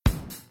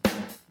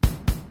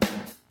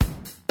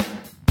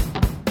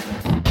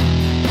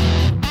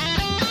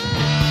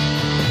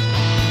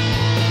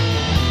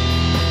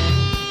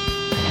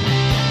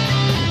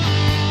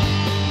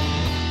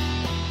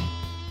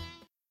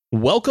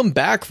Welcome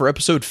back for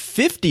episode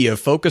 50 of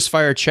Focus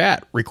Fire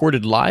Chat,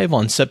 recorded live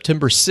on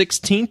September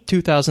 16th,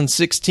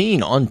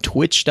 2016 on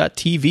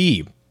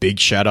twitch.tv. Big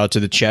shout out to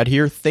the chat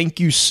here. Thank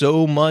you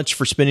so much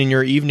for spending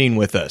your evening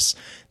with us.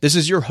 This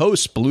is your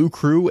host, Blue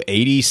Crew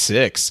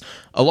 86.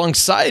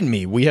 Alongside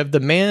me, we have the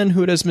man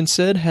who, it has been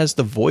said, has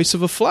the voice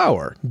of a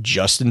flower,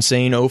 Justin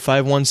Sane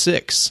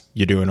 0516.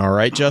 You doing all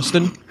right,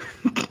 Justin?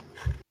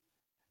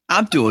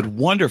 I'm doing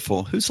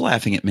wonderful. Who's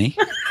laughing at me?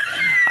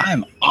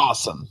 I'm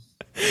awesome.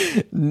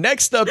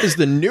 Next up is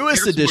the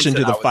newest addition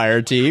to the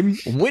fire team,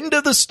 Wind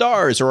of the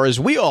Stars, or as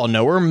we all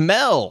know her,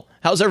 Mel.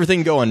 How's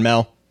everything going,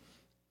 Mel?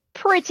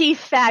 Pretty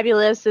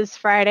fabulous this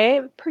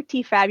Friday.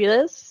 Pretty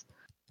fabulous.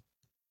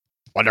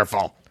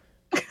 Wonderful.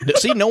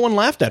 See, no one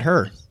laughed at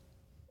her.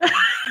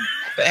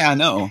 Yeah, I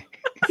know.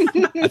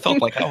 I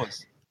felt like I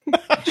was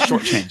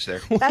shortchanged there.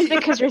 That's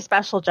because you're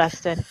special,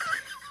 Justin.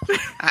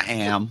 I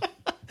am.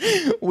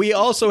 We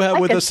also have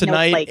with us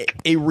tonight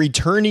a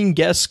returning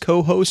guest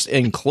co-host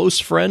and close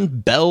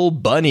friend, Belle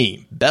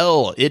Bunny.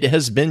 Belle, it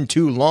has been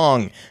too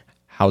long.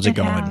 How's it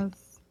going?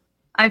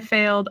 I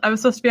failed. I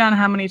was supposed to be on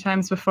how many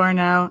times before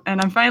now,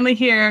 and I'm finally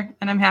here,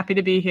 and I'm happy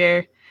to be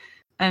here.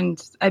 And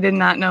I did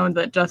not know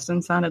that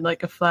Justin sounded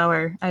like a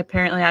flower.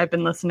 Apparently, I've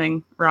been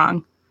listening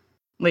wrongly.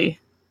 You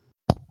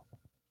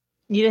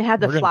didn't have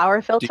the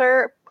flower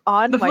filter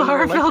on the while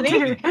flower you were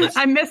listening? filter.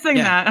 I'm missing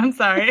that. I'm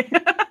sorry.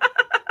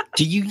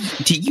 Do you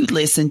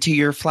listen to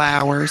your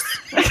flowers?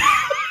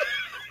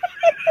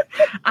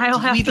 I'll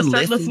have to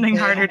start listening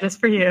harder just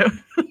for you.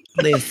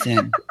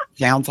 Listen,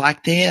 sounds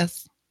like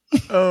this.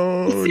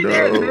 Oh, see,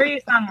 no. There you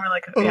sound more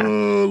like a... Yeah.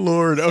 Oh,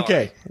 Lord. Sorry.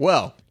 Okay,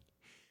 well,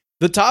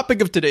 the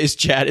topic of today's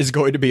chat is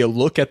going to be a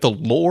look at the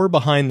lore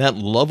behind that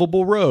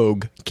lovable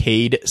rogue,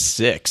 Cayde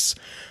 6.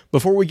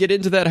 Before we get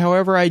into that,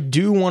 however, I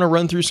do want to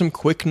run through some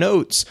quick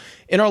notes.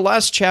 In our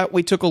last chat,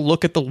 we took a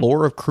look at the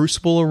lore of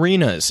Crucible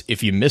Arenas.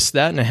 If you missed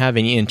that and have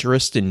any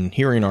interest in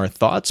hearing our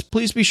thoughts,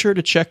 please be sure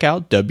to check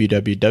out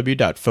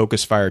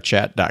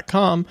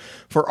www.focusfirechat.com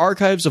for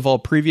archives of all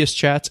previous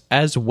chats,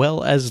 as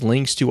well as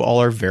links to all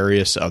our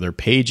various other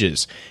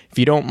pages. If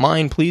you don't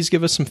mind, please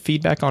give us some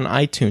feedback on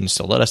iTunes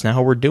to let us know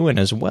how we're doing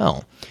as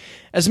well.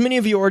 As many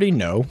of you already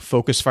know,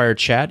 Focus Fire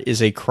Chat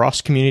is a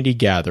cross-community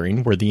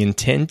gathering where the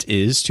intent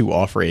is to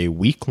offer a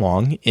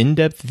week-long,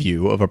 in-depth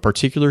view of a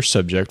particular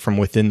subject from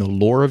within the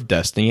lore of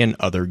Destiny and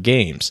other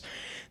games.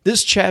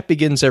 This chat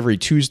begins every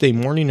Tuesday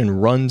morning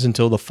and runs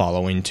until the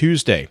following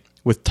Tuesday,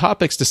 with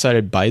topics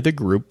decided by the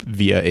group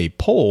via a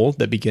poll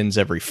that begins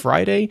every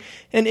Friday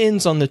and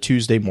ends on the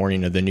Tuesday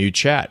morning of the new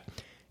chat.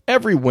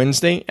 Every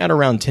Wednesday at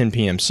around 10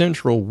 p.m.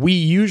 Central, we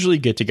usually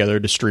get together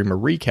to stream a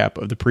recap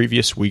of the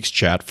previous week's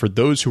chat for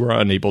those who are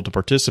unable to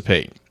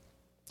participate.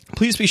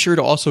 Please be sure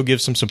to also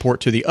give some support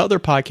to the other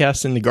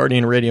podcasts in the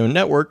Guardian Radio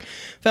Network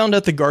found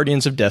at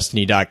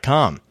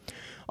theguardiansofdestiny.com.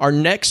 Our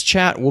next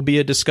chat will be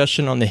a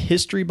discussion on the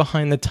history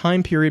behind the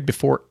time period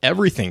before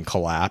everything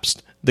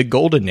collapsed, the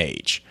Golden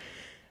Age.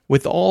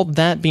 With all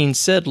that being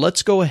said,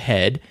 let's go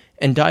ahead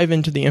and dive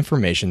into the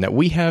information that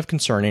we have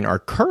concerning our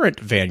current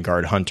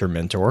Vanguard Hunter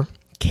mentor,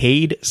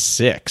 Cayde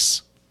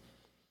 6.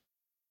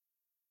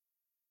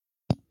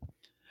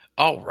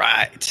 All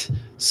right.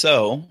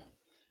 So,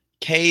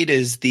 Cayde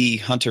is the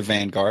Hunter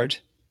Vanguard.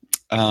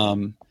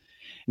 And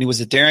he was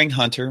a daring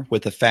hunter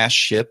with a fast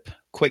ship,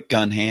 quick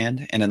gun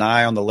hand, and an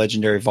eye on the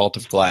legendary Vault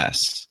of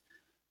Glass.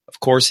 Of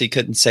course, he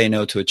couldn't say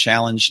no to a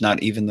challenge,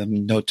 not even the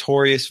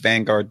notorious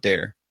Vanguard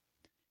dare.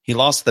 He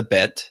lost the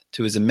bet,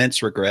 to his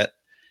immense regret.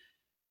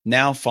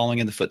 Now, following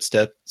in the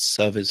footsteps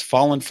of his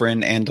fallen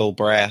friend Andal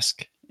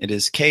Brask, it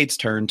is Cayde's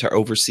turn to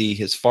oversee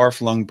his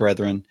far-flung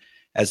brethren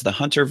as the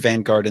Hunter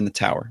Vanguard in the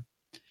tower.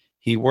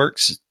 He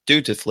works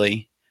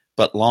dutifully,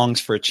 but longs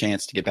for a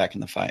chance to get back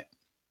in the fight.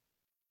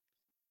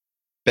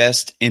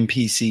 Best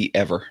NPC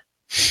ever.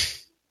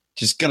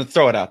 Just gonna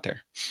throw it out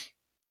there.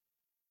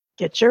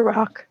 Get your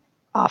rock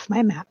off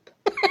my map.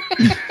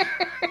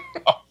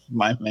 Off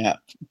my map.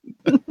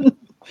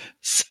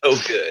 So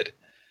good.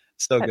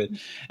 So good.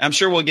 I'm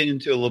sure we'll get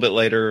into a little bit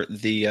later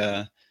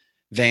the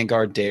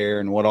Vanguard dare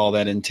and what all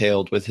that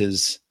entailed with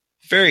his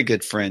very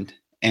good friend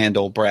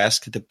Andal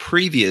Brask, the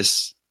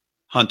previous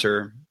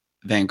Hunter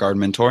Vanguard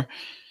mentor.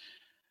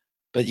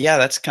 But yeah,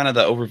 that's kind of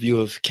the overview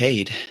of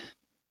Cayde.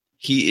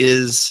 He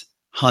is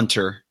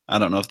Hunter. I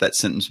don't know if that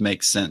sentence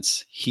makes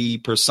sense. He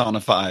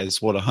personifies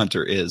what a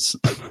hunter is.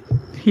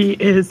 He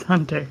is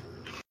Hunter.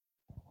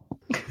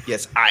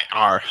 Yes,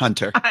 IR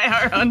Hunter.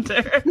 IR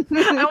Hunter.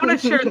 I want a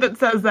shirt that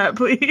says that,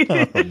 please.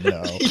 Oh,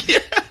 no. Yeah.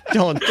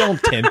 Don't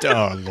tempt.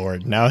 Oh,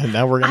 Lord. Now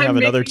we're going to have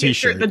another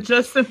t-shirt that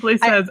just simply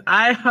says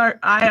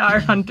IR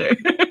Hunter.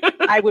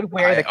 I would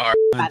wear the crap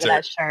out of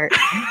that shirt.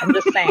 I'm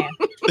just saying.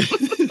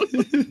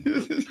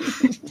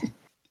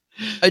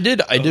 I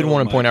did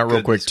want to point out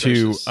real quick,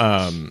 too,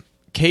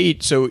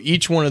 Cayde, so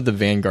each one of the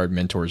Vanguard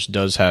mentors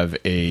does have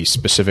a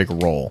specific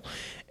role.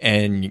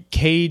 And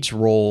Cayde's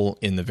role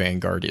in the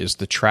Vanguard is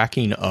the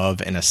tracking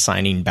of and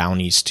assigning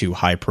bounties to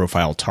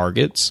high-profile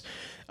targets.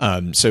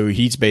 So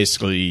he's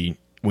basically,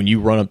 when you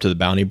run up to the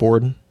bounty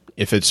board,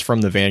 if it's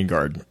from the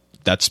Vanguard,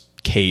 that's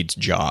Cade's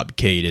job.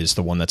 Cade is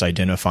the one that's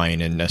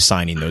identifying and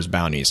assigning those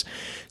bounties.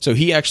 So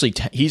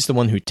he's the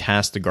one who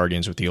tasked the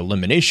Guardians with the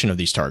elimination of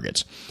these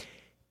targets.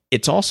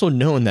 It's also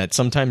known that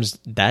sometimes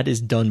that is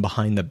done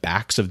behind the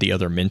backs of the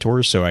other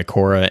mentors. So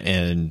Ikora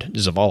and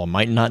Zavala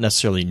might not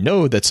necessarily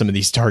know that some of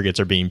these targets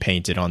are being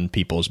painted on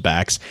people's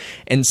backs,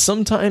 and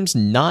sometimes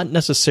not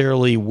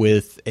necessarily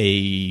with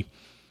a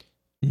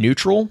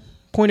neutral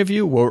point of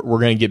view. We're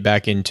going to get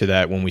back into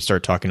that when we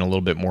start talking a little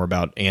bit more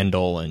about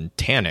Andal and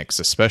Taniks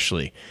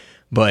especially.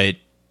 But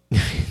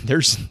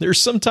there's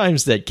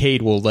sometimes that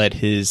Cade will let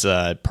his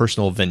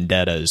personal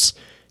vendettas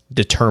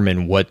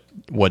determine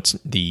what's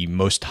the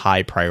most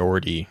high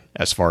priority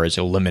as far as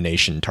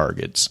elimination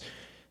targets.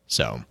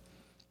 So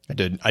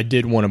I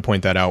did want to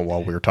point that out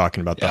while we were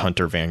talking about the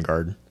Hunter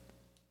Vanguard.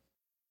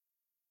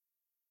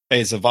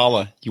 Hey,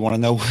 Zavala, you want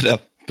to know what a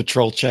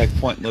patrol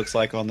checkpoint looks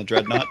like on the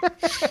Dreadnought?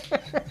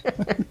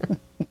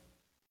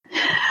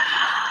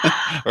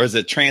 Or is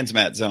it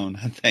Transmat Zone,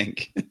 I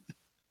think?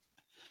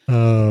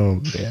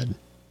 Oh, man.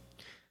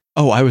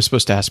 Oh, I was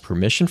supposed to ask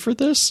permission for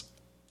this?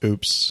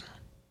 Oops.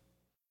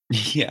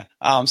 Yeah,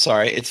 I'm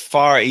sorry. It's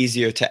far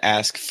easier to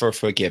ask for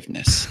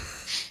forgiveness.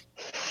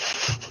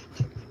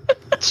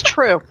 It's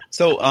true.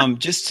 So,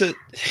 just to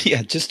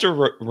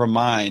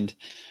remind,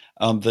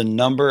 the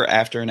number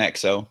after an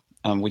exo,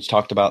 which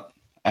talked about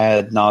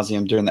ad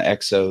nauseum during the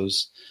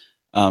exos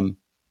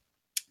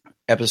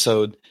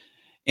episode,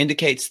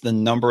 indicates the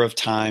number of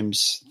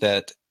times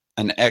that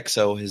an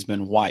exo has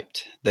been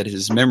wiped, that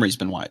his memory's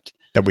been wiped.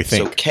 That we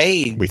think. So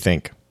Cade, we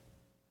think.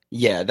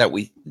 Yeah,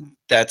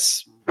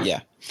 that's.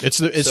 It's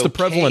the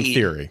prevalent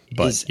theory,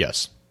 but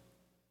yes.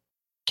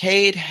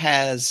 Cade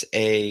has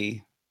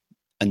a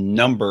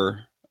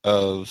number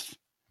of,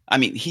 I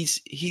mean,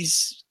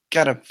 he's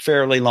got a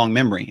fairly long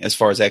memory as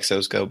far as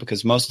exos go,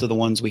 because most of the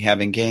ones we have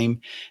in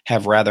game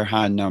have rather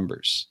high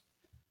numbers.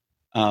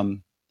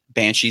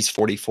 Banshee's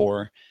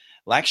 44.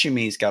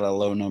 Lakshmi's got a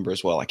low number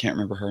as well. I can't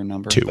remember her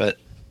number, 2. But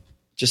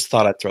just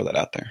thought I'd throw that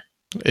out there.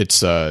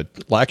 It's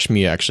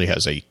Lakshmi actually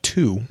has a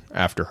 2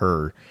 after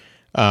her.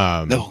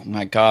 Oh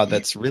my God,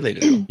 that's really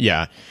low.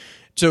 Yeah.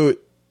 So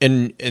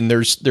and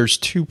there's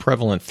 2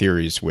 prevalent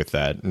theories with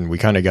that, and we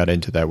kind of got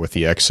into that with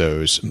the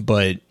exos,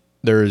 but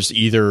there's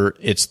either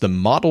it's the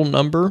model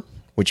number,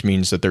 which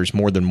means that there's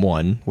more than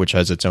one, which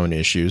has its own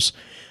issues,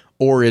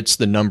 or it's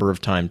the number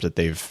of times that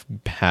they've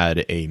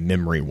had a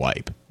memory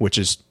wipe, which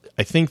is,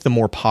 I think, the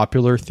more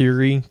popular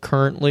theory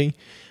currently.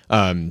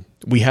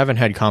 We haven't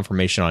had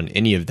confirmation on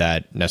any of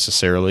that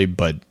necessarily,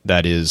 but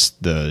that is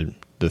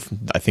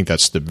I think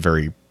that's the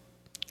very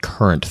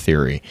current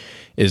theory,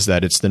 is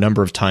that it's the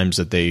number of times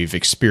that they've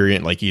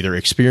either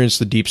experienced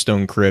the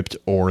Deepstone Crypt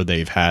or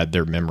they've had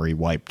their memory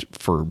wiped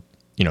for,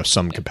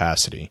 some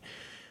capacity.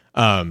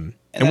 And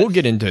we'll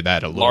get into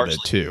that a little bit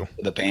too.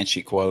 The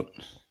Banshee quote.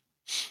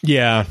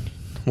 Yeah.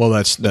 Well,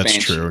 that's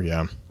Banshee, true.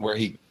 Yeah. Where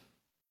he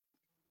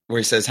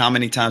says, how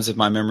many times have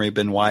my memory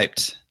been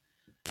wiped?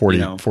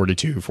 40,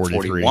 42,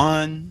 43.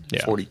 41,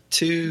 yeah.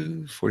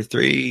 42,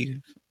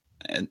 43.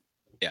 And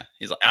yeah,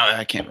 he's like, oh,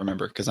 I can't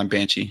remember because I'm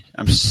Banshee.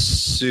 I'm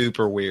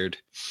super weird.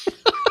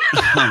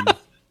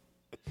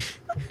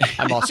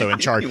 I'm also in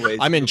charge. Anyways,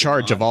 I'm in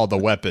charge of all the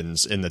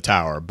weapons in the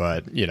tower,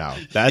 but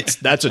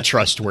that's a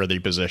trustworthy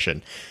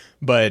position.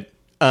 But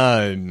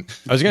I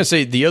was going to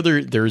say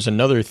there's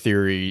another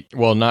theory.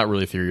 Well, not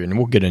really theory, and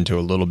we'll get into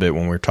a little bit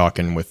when we're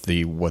talking with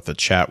what the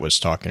chat was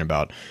talking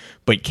about.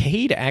 But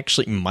Cade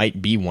actually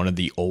might be one of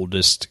the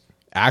oldest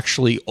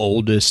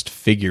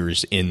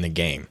figures in the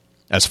game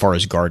as far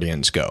as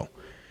Guardians go.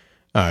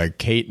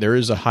 Cade, there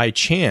is a high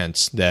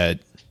chance that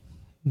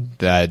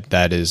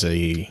is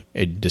a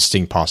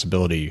distinct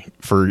possibility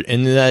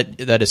and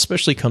that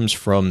especially comes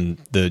from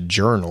the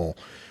journal,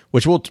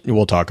 which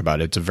we'll talk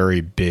about. It's a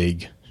very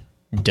big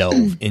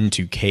delve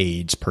into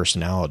Cade's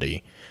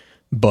personality,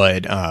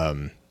 but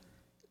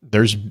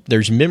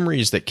there's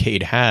memories that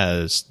Cade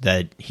has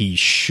that he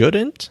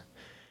shouldn't,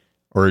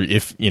 or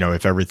if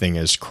everything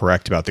is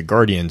correct about the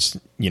Guardians,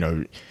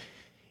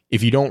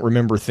 if you don't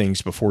remember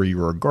things before you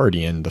were a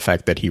Guardian, the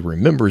fact that he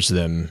remembers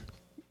them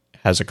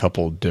has a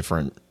couple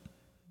different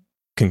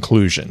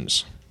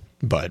conclusions,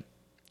 but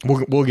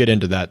we'll get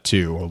into that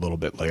too a little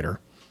bit later.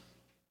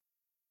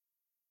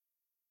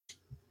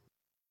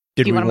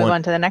 Do you want to move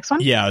on to the next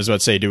one? Yeah, I was about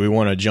to say, do we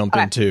want to jump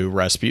into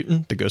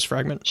Rasputin, the Ghost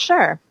Fragment?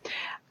 Sure.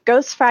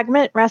 Ghost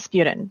Fragment,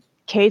 Rasputin,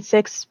 Cade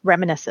 6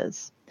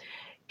 reminisces.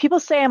 People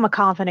say I'm a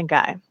confident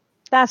guy.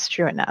 That's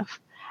true enough.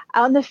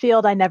 Out in the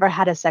field, I never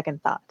had a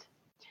second thought.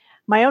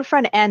 My own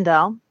friend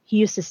Andal, he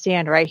used to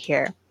stand right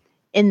here,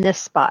 in this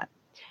spot.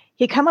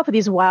 He'd come up with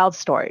these wild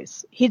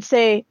stories. He'd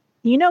say,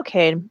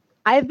 Cade,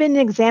 I've been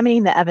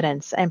examining the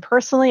evidence, and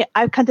personally,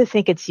 I've come to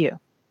think it's you.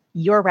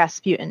 You're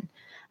Rasputin,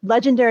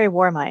 legendary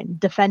warmind,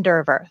 defender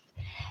of Earth.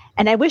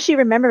 And I wish you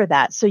remember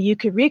that so you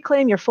could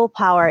reclaim your full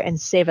power and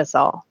save us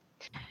all.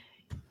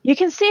 You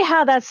can see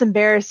how that's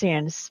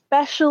embarrassing,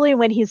 especially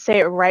when he'd say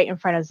it right in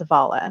front of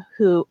Zavala,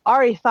 who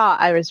already thought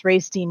I was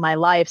wasting my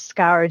life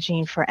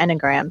scourging for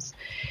enneagrams.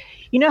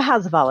 You know how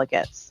Zavala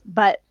gets.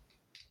 But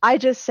I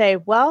just say,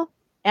 well,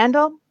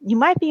 Andal, you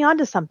might be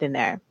onto something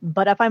there,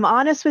 but if I'm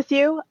honest with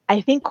you,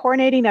 I think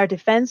coordinating our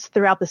defense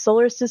throughout the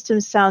solar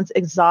system sounds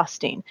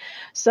exhausting,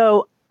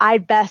 so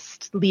I'd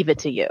best leave it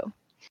to you.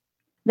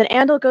 Then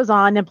Andal goes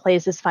on and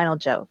plays his final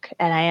joke,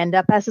 and I end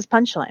up as his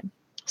punchline.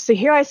 So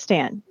here I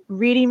stand,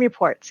 reading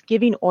reports,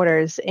 giving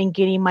orders, and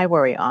getting my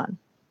worry on.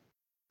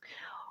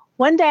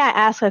 One day I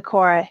ask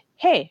Ikora,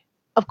 hey,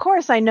 of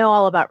course I know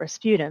all about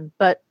Rasputin,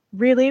 but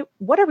really,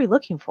 what are we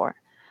looking for?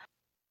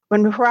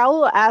 When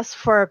Raul asks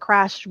for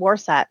crashed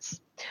warsats,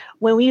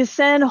 when we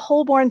send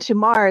Holborn to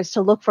Mars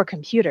to look for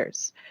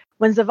computers,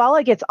 when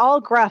Zavala gets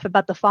all gruff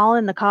about the Fallen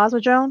and the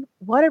Cosmodrome,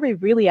 what are we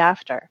really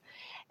after?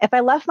 If I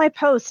left my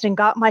post and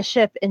got my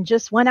ship and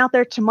just went out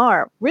there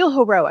tomorrow, real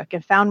heroic,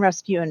 and found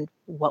Rasputin,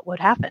 what would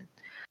happen?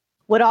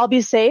 Would all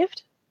be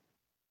saved?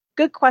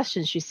 Good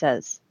question, she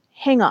says.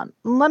 Hang on,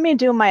 let me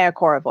do my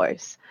Ikora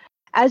voice.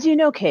 As you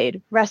know,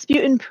 Cade,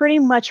 Rasputin pretty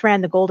much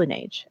ran the Golden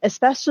Age,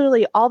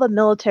 especially all the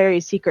military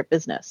secret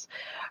business.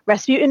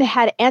 Rasputin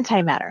had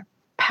antimatter,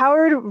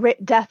 powered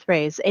death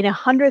rays, and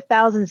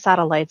 100,000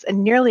 satellites,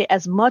 and nearly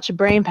as much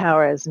brain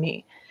power as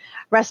me.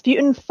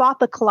 Rasputin fought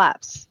the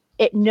collapse.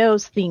 It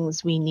knows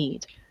things we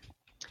need.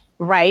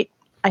 Right,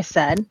 I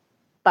said,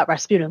 but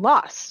Rasputin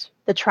lost.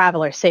 The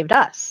Traveler saved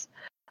us.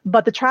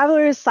 But the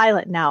Traveler is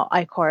silent now,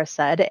 Ikora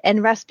said,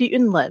 and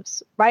Rasputin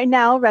lives. Right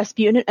now,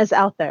 Rasputin is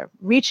out there,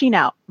 reaching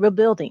out,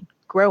 rebuilding,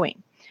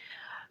 growing.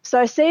 So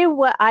I say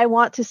what I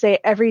want to say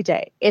every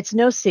day. It's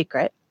no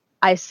secret.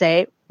 I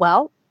say,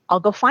 well, I'll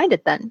go find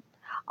it then.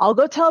 I'll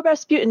go tell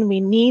Rasputin we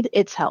need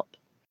its help.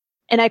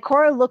 And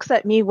Ikora looks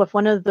at me with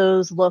one of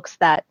those looks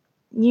that,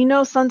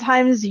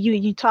 sometimes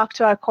you talk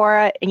to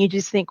Ikora and you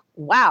just think,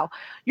 wow,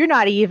 you're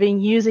not even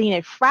using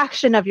a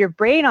fraction of your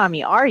brain on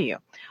me, are you?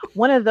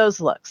 One of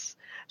those looks.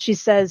 She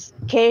says,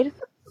 Cade,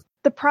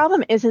 the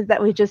problem isn't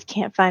that we just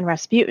can't find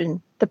Rasputin.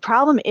 The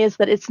problem is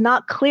that it's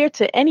not clear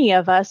to any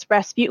of us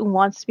Rasputin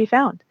wants to be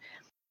found.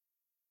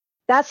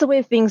 That's the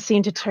way things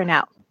seem to turn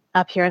out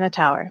up here in the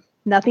tower.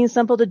 Nothing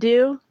simple to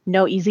do,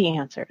 no easy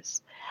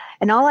answers.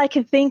 And all I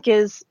can think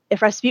is,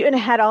 if Rasputin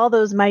had all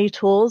those mighty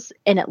tools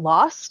and it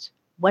lost,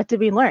 what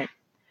did we learn?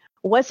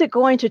 What's it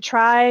going to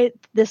try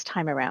this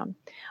time around?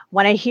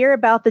 When I hear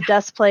about the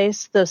dust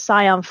place, those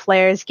scion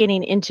flares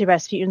getting into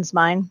Rasputin's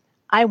mind,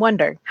 I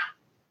wonder,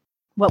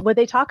 what would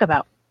they talk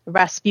about?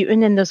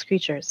 Rasputin and those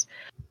creatures.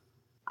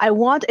 I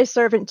want a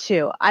servant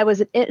too. I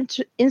was an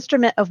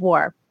instrument of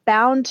war,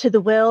 bound to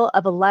the will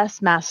of a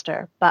less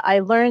master, but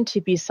I learned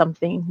to be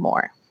something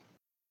more.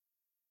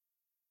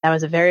 That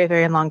was a very,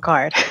 very long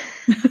card.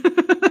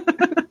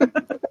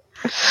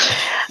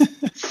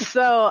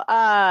 So,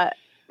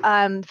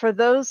 for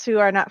those who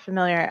are not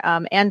familiar,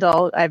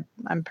 Andal,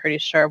 I'm pretty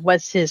sure,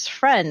 was his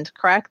friend,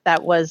 correct?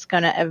 That was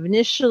going to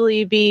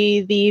initially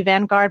be the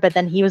Vanguard, but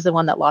then he was the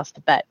one that lost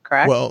the bet,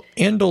 correct? Well,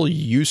 Andal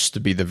used to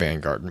be the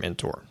Vanguard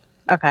mentor.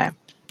 Okay.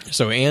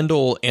 So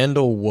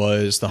Andal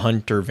was the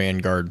Hunter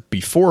Vanguard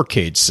before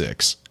Cade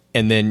 6,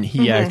 and then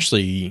he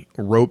actually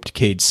roped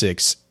Cade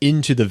 6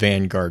 into the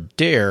Vanguard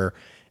dare,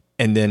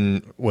 and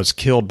then was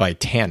killed by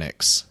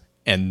Tannix.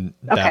 And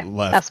that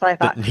left. That's what I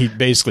thought. He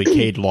basically,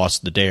 Cade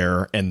lost the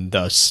dare, and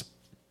thus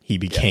he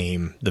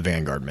became the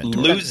Vanguard mentor.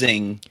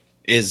 Losing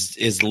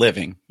is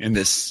living in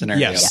this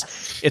scenario.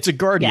 Yes. It's a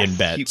Guardian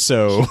bet.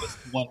 So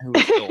one who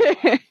is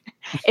still.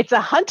 It's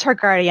a Hunter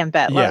Guardian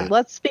bet. Yeah.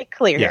 Let's be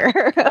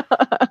clear.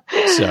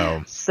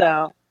 Yeah.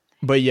 So.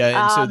 But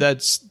yeah, and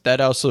so that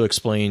also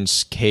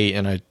explains Cade,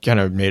 and I kind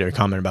of made a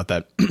comment about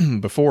that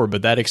before,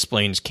 but that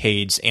explains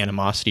Cade's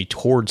animosity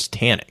towards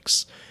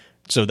Tannix.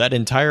 So that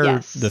entire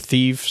the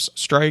thieves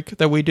strike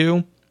that we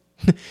do,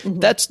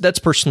 that's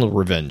personal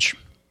revenge.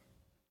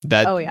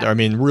 I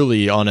mean,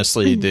 really,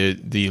 honestly,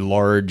 the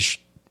large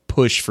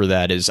push for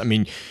that is, I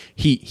mean,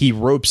 he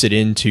ropes it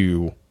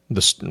into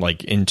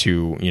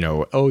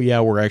oh yeah,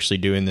 we're actually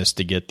doing this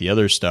to get the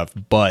other stuff,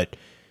 but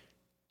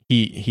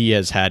he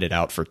has had it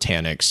out for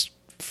Tannix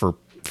for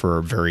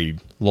a very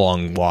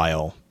long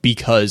while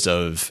because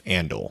of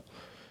Andal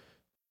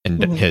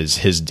and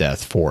his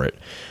death for it.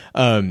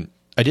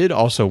 I did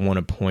also want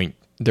to point,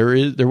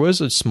 there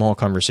was a small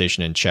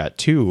conversation in chat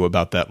too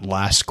about that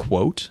last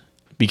quote,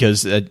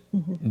 because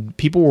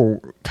people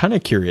were kind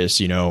of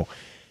curious,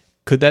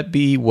 could that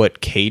be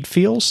what Cade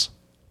feels?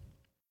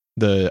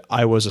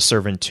 I was a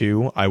servant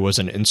too. I was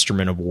an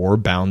instrument of war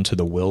bound to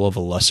the will of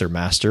a lesser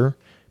master,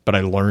 but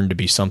I learned to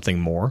be something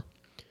more.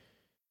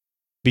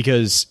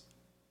 Because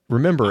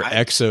remember,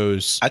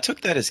 Exos. I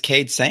took that as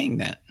Cade saying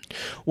that.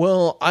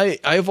 Well,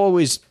 I've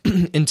always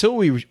until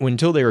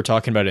they were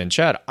talking about it in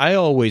chat, I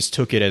always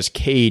took it as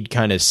Cade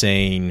kind of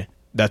saying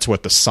that's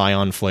what the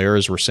Scion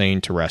flares were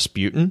saying to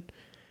Rasputin.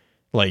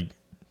 Like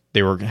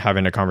they were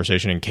having a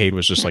conversation and Cade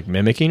was just like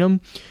mimicking him.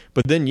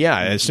 But then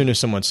as soon as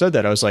someone said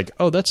that, I was like,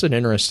 oh, that's an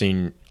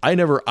interesting. I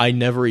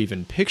never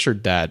even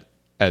pictured that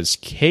as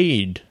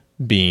Cade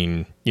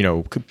being,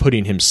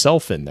 putting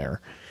himself in there,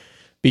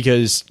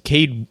 because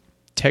Cade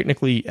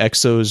technically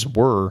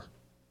Exos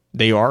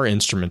they are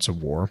instruments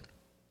of war.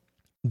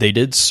 They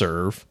did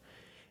serve,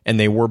 and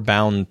they were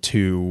bound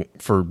to,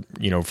 for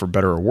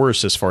better or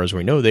worse, as far as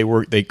we know,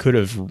 they could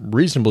have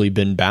reasonably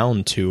been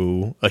bound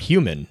to a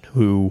human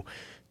who,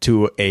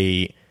 to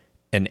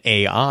an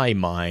AI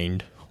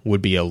mind,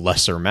 would be a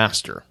lesser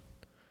master.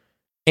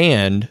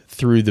 And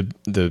through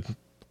the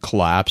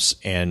collapse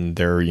and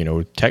their,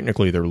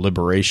 technically their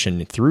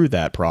liberation through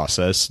that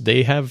process,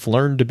 they have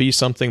learned to be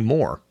something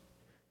more.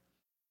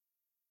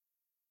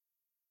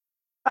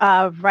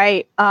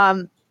 Right.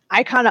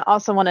 I kind of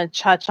also want to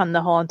touch on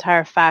the whole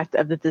entire fact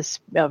of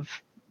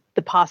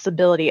the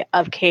possibility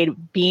of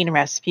Cade being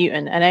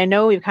Rasputin. And I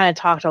know we've kind of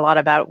talked a lot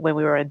about, when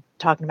we were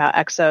talking about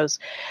Exos,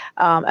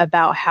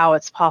 about how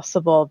it's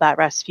possible that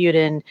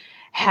Rasputin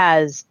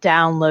has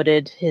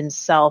downloaded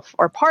himself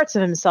or parts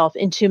of himself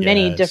into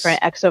many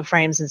different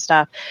exoframes and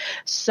stuff.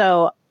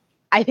 So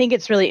I think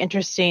it's really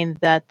interesting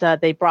that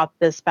they brought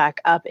this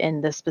back up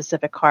in this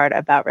specific card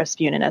about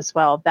Rasputin as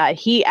well, that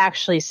he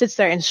actually sits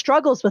there and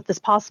struggles with this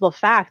possible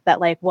fact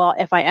that, like, well,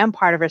 if I am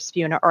part of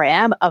Rasputin or I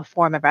am a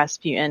form of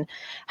Rasputin,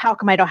 how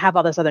come I don't have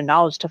all this other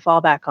knowledge to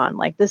fall back on?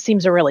 Like, this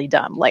seems really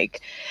dumb.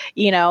 Like,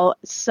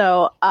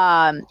 so,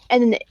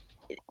 and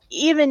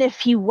even if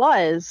he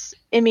was,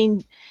 I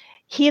mean,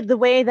 the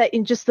way that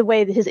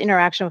his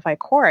interaction with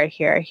Ikora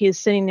here, he's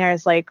sitting there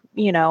as like,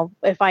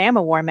 if I am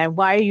a war man,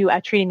 why are you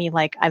treating me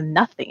like I'm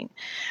nothing?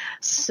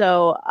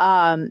 So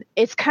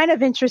it's kind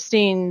of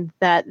interesting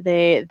that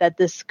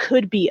this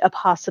could be a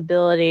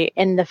possibility,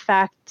 and the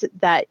fact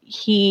that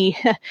he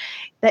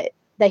that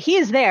he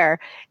is there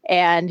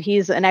and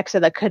he's an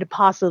Exo that could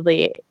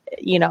possibly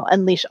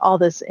unleash all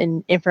this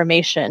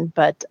information,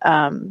 but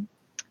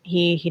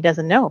he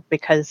doesn't know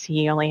because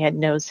he only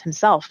knows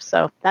himself.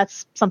 So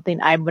that's something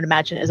I would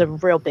imagine is a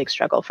real big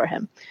struggle for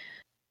him.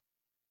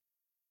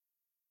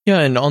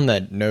 Yeah, and on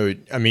that note,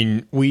 I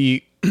mean,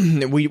 I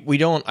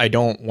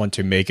don't want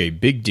to make a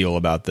big deal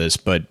about this,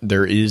 but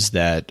there is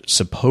that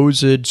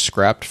supposed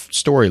scrapped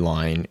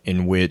storyline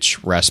in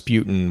which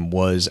Rasputin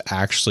was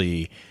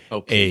actually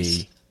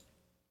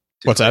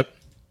What's that?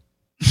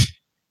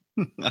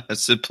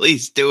 So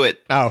please do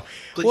it. Oh,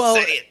 please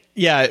say it.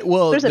 Yeah,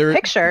 well, there's a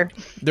picture.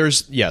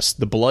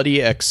 The bloody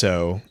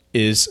Exo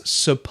is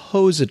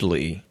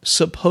supposedly,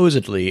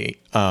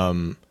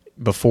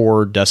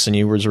 before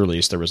Destiny was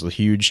released, there was the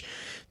huge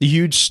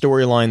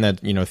storyline that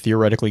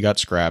theoretically got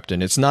scrapped,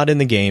 and it's not in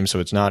the game, so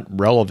it's not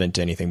relevant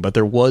to anything. But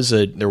there was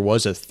a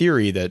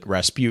theory that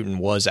Rasputin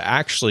was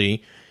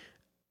actually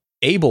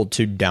able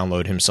to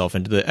download himself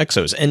into the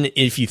Exos, and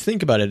if you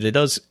think about it, that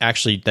does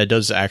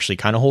actually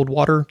kind of hold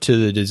water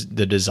to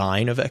the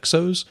design of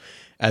Exos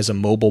as a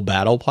mobile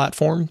battle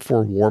platform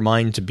for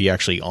Warmind to be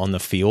actually on the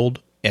field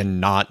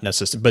and not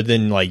necessarily, but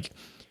then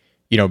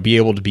be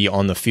able to be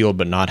on the field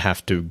but not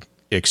have to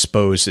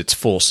expose its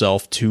full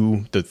self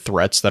to the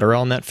threats that are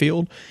on that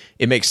field.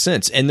 It makes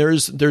sense. And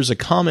there's a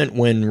comment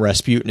when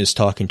Rasputin is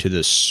talking to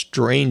this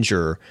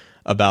stranger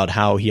about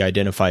how he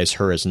identifies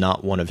her as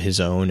not one of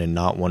his own and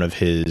not one of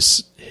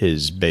his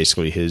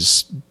basically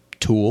his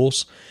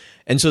tools.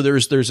 And so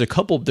there's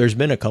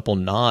been a couple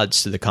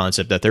nods to the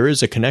concept that there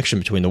is a connection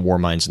between the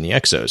Warminds and the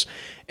Exos.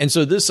 And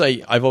so this,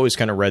 I've always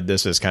kind of read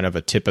this as kind of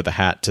a tip of the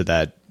hat to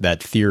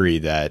that theory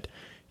that,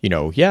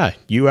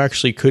 you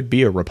actually could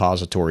be a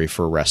repository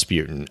for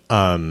Rasputin.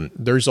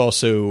 There's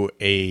also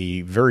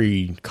a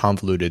very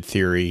convoluted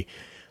theory.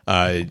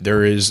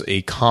 There is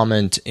a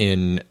comment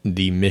in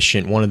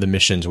one of the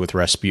missions with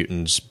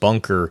Rasputin's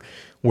bunker,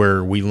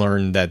 where we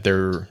learn that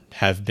there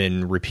have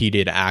been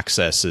repeated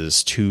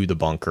accesses to the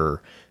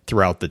bunker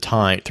throughout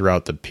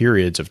the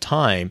periods of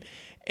time,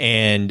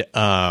 and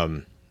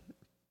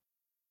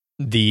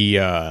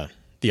the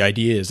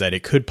idea is that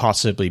it could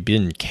possibly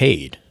been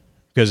Cade,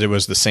 because it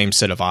was the same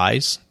set of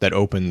eyes that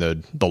opened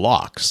the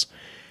locks,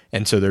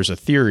 and so there's a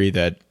theory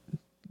that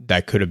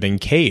could have been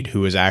Cade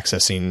who was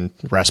accessing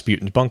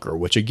Rasputin's bunker,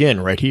 which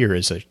again, right here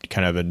is a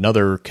kind of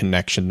another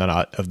connection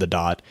of the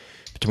dot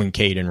between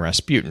Cade and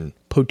Rasputin.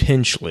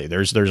 Potentially,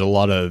 there's a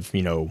lot of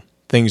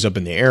things up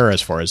in the air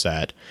as far as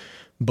that,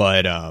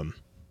 but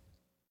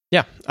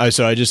yeah.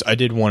 So I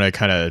did want to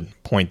kind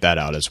of point that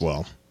out as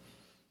well.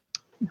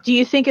 Do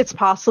you think it's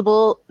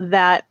possible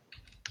that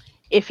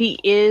if he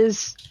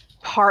is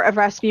part of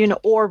Rasputin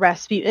or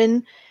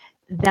Rasputin,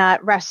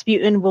 that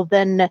Rasputin will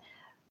then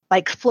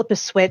flip a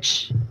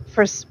switch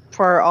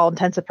for all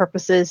intents and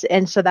purposes,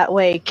 and so that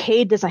way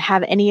Cade doesn't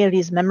have any of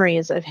these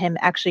memories of him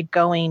actually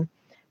going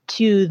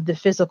to the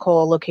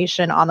physical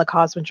location on the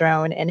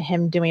Cosmodrome and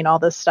him doing all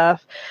this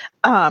stuff?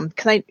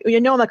 Because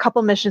in a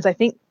couple missions, I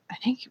think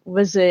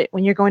was it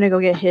when you're going to go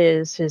get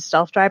his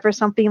stealth drive or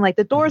something, like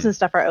the doors and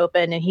stuff are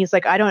open and he's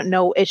like, I don't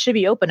know, it should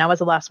be open. I was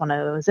the last one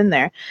that was in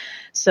there.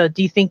 So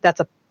do you think that's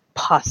a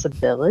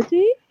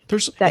possibility?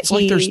 There's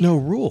no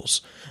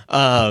rules.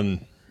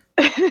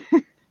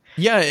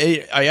 Yeah,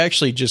 I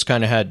actually just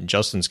kind of had,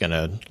 Justin's going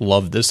to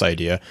love this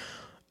idea.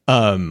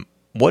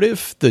 What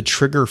if the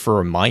trigger for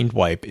a mind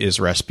wipe is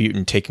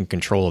Rasputin taking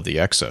control of the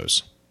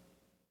Exos?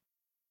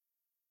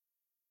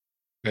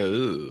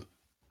 Ooh.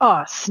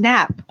 Oh,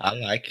 snap. I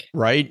like.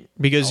 Right?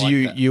 Because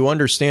you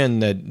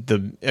understand that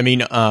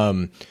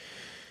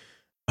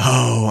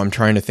Oh, I'm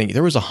trying to think.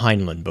 There was a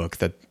Heinlein book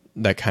that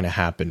kind of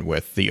happened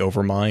with the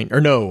Overmind.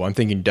 Or no, I'm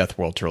thinking Death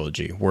World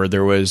Trilogy, where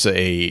there was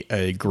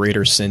a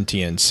greater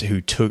sentience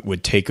who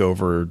would take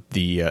over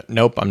the...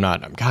 nope, I'm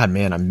not. God,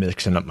 man, I'm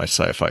mixing up my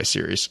sci-fi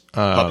series.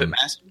 Puppet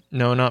Master?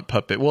 No, not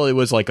Puppet. Well, it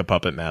was like a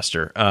Puppet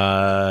Master.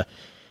 It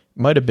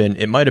might have been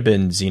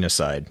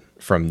Xenocide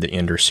from the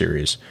Ender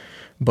series.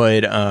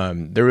 But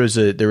there was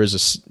a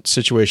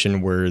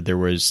situation where there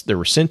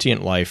were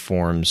sentient life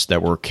forms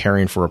that were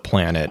caring for a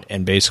planet,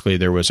 and basically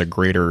there was a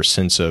greater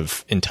sense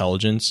of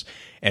intelligence.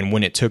 And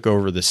when it took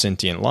over the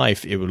sentient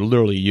life, it would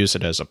literally use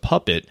it as a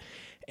puppet.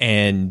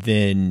 And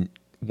then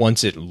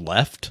once it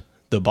left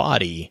the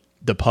body,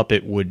 the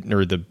puppet would,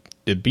 or the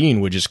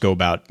being would just go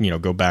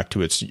back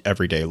to its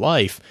everyday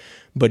life,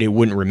 but it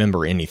wouldn't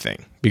remember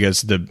anything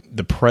because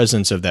the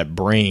presence of that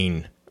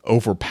brain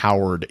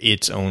overpowered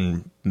its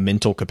own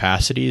mental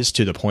capacities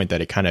to the point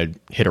that it kind of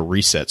hit a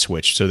reset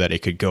switch so that it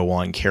could go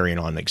on carrying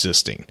on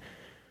existing.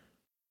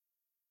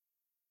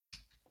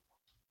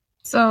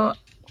 So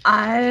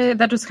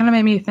that just kind of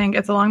made me think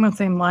it's along the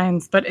same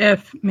lines, but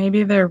if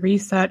maybe their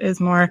reset is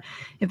more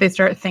if they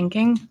start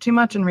thinking too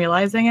much and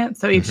realizing it.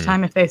 So each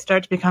time if they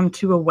start to become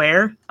too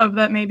aware of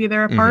that, maybe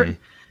they're a part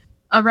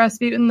of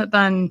Rasputin, that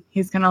then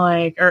he's going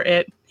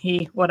to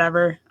he,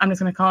 whatever. I'm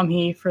just going to call him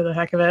he for the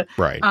heck of it.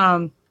 Right.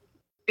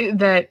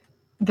 That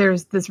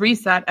there's this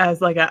reset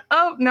as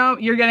oh no,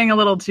 you're getting a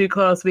little too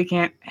close. We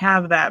can't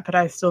have that, but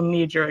I still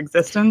need your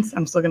existence.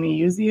 I'm still going to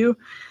use you.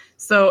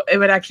 So it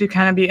would actually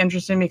kind of be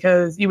interesting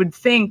because you would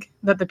think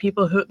that the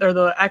people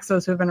the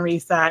exos who have been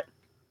reset,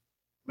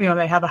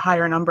 they have a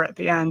higher number at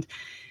the end,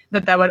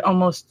 that would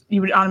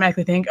you would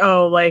automatically think,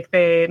 oh,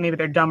 maybe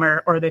they're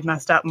dumber or they've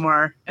messed up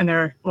more in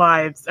their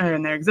lives or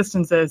in their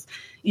existences.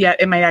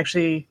 Yet it might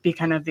actually be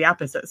kind of the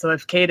opposite. So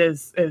if Cade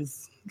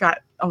is got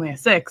only a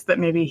 6, that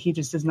maybe he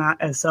just is not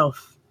as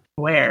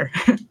self-aware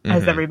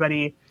as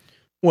everybody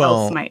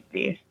else might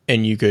be.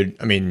 And you could,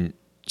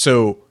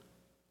 so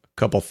a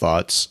couple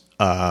thoughts.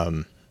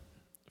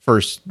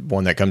 First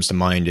one that comes to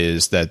mind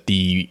is that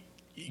the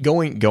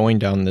going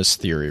down this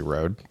theory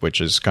road,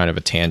 which is kind of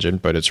a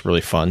tangent, but it's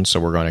really fun. So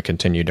we're going to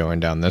continue going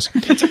down this.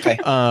 It's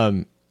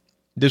okay.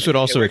 This would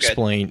also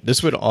explain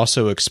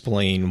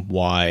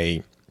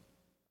why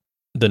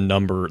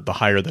the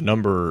higher the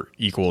number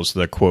equals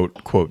the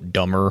quote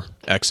dumber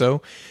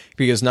exo,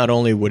 because not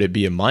only would it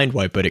be a mind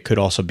wipe, but it could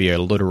also be a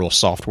literal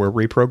software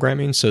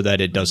reprogramming so that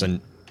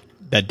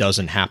that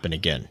doesn't happen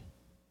again.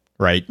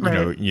 Right.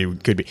 You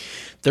could be.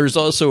 There's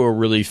also a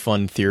really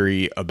fun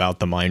theory about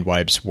the mind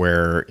wipes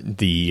where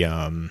the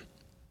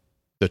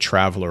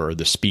traveler or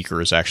the speaker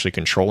is actually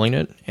controlling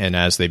it. And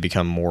as they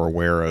become more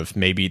aware of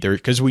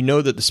because we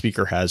know that the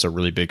speaker has a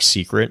really big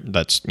secret.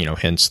 That's,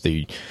 hence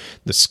the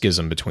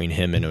schism between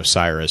him and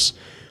Osiris.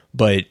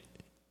 But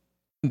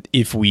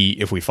if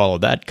we follow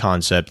that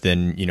concept,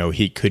 then,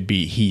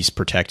 he's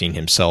protecting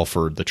himself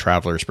or the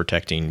traveler is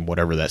protecting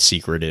whatever that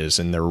secret is.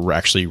 And they're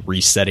actually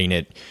resetting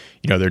it.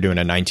 They're doing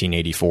a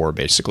 1984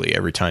 basically.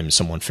 Every time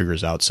someone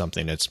figures out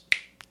something, it's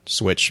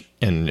switch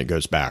and it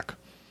goes back.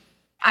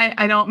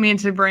 I don't mean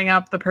to bring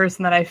up the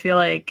person that I feel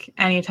like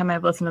anytime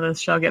I've listened to this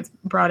show gets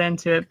brought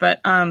into it, but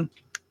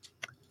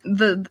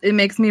it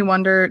makes me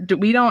wonder,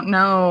 we don't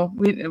know,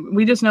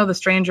 we just know the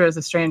stranger is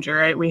a stranger,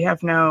 right? We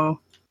have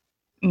no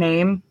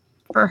name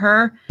for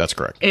her. That's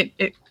correct.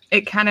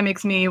 It kind of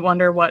makes me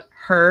wonder what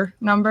her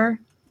number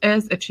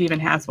is, if she even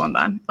has one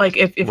then.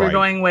 If you're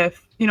going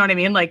with, you know what I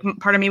mean?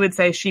 Part of me would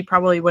say she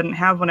probably wouldn't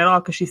have one at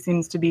all because she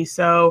seems to be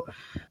so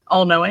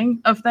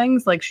all-knowing of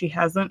things. She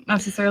doesn't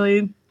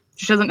necessarily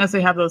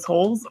have those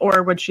holes,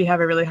 or would she have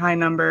a really high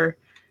number?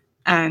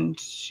 And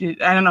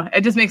I don't know.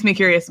 It just makes me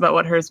curious about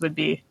what hers would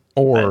be.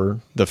 Or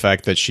the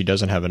fact that she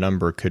doesn't have a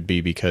number could be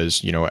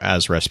because,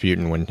 as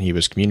Rasputin, when he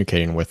was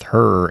communicating with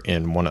her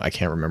in I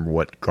can't remember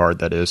what guard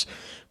that is,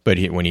 but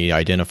when he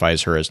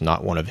identifies her as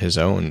not one of his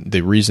own,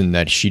 the reason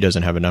that she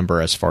doesn't have a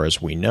number as far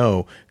as we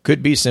know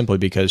could be simply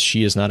because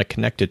she is not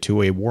connected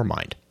to a war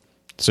mind.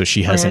 So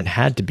she hasn't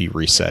had to be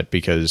reset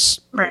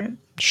because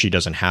she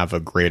doesn't have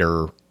a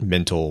greater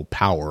mental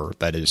power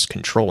that is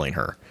controlling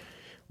her,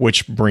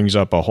 which brings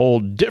up a whole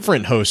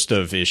different host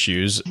of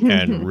issues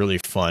and really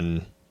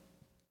fun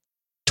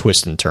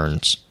twists and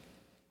turns.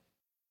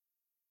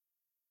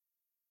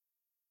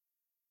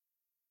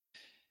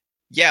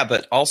 Yeah,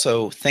 but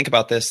also think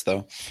about this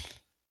though.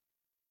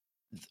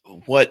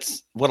 What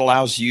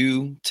allows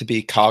you to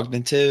be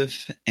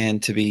cognitive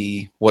and to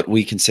be what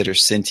we consider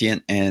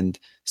sentient and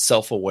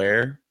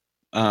self-aware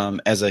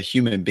as a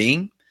human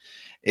being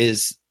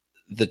is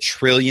the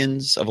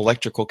trillions of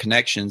electrical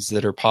connections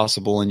that are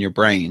possible in your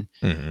brain,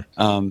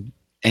 and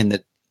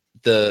that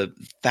the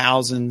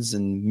thousands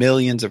and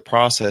millions of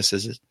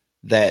processes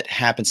that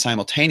happen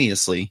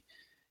simultaneously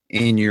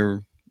in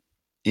your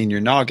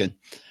noggin.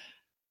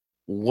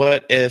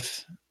 What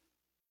if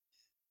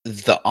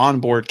the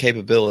onboard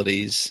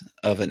capabilities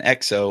of an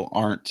exo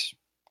aren't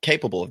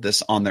capable of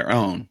this on their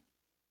own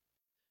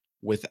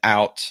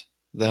without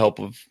the help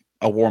of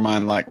a war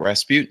mind like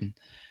Rasputin?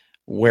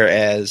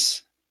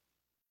 Whereas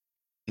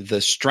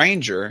the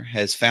stranger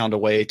has found a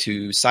way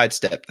to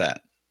sidestep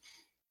that.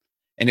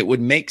 And it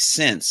would make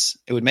sense.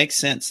 It would make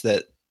sense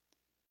that,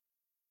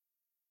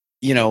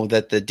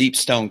 that the Deep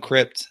Stone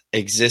Crypt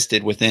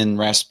existed within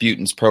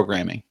Rasputin's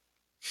programming.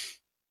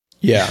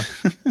 Yeah.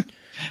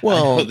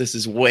 Well, I know this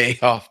is way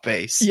off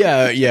base.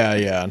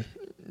 Yeah.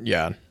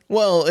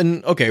 Well,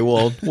 and okay,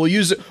 well, we'll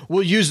use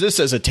this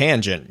as a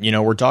tangent.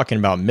 We're talking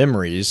about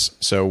memories,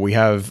 so we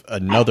have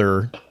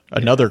another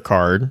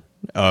card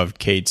of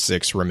Cade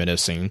 6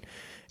 reminiscing,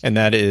 and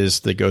that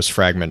is the Ghost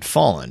Fragment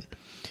Fallen.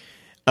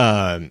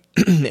 And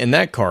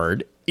that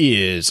card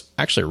is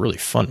actually a really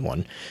fun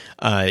one.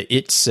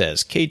 It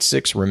says Cade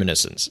 6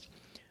 Reminiscence.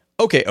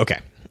 Okay.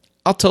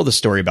 I'll tell the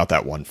story about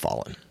that one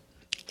Fallen.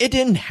 It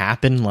didn't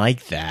happen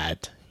like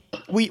that.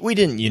 We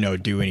didn't,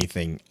 do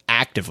anything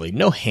actively.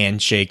 No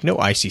handshake, no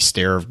icy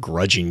stare of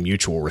grudging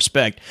mutual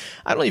respect.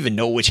 I don't even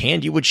know which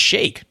hand you would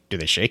shake. Do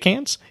they shake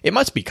hands? It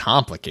must be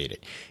complicated.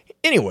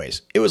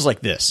 Anyways, it was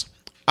like this.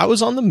 I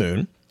was on the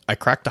moon. I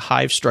cracked a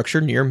hive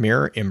structure near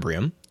Mirror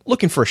Imbrium,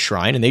 looking for a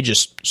shrine, and they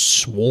just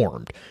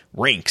swarmed.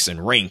 Ranks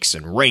and ranks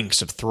and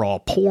ranks of thrall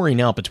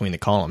pouring out between the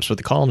columns. But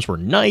the columns were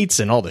knights,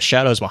 and all the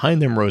shadows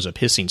behind them rose up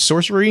hissing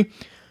sorcery.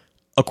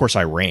 Of course,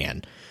 I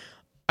ran.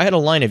 I had a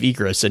line of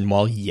egress, and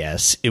while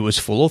yes, it was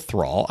full of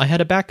thrall, I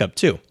had a backup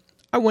too.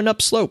 I went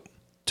up slope,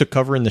 took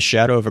cover in the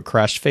shadow of a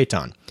crashed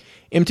phaeton,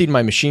 emptied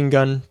my machine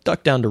gun,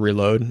 ducked down to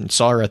reload, and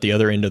saw her at the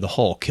other end of the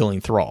hull killing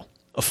thrall.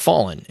 A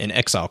Fallen in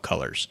exile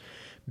colors,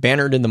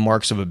 bannered in the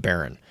marks of a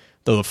baron,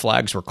 though the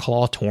flags were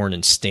claw-torn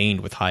and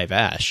stained with hive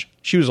ash.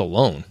 She was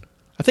alone.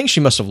 I think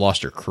she must have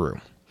lost her crew.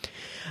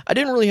 I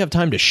didn't really have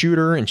time to shoot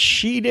her, and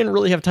she didn't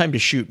really have time to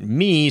shoot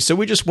me, so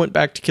we just went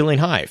back to killing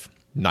hive.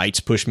 Knights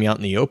pushed me out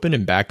in the open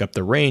and back up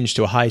the range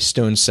to a high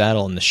stone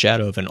saddle in the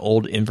shadow of an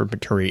old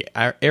inventory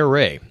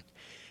array.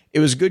 It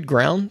was good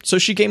ground, so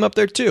she came up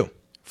there too.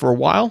 For a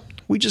while,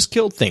 we just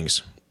killed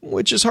things,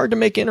 which is hard to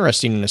make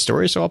interesting in a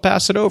story, so I'll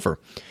pass it over.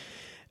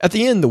 At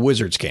the end, the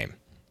wizards came.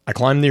 I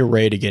climbed the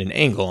array to get an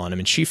angle on him,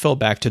 and she fell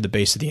back to the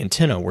base of the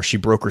antenna where she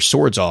broke her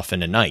swords off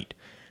in a night.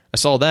 I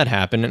saw that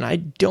happen, and I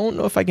don't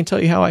know if I can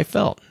tell you how I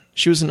felt.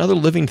 She was another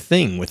living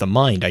thing with a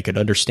mind I could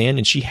understand,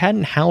 and she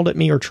hadn't howled at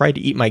me or tried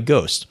to eat my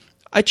ghost.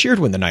 I cheered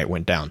when the night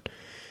went down.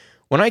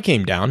 When I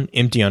came down,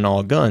 empty on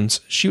all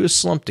guns, she was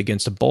slumped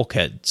against a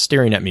bulkhead,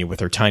 staring at me with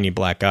her tiny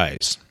black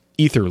eyes,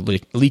 ether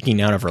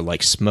leaking out of her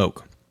like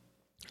smoke.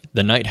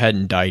 The night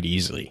hadn't died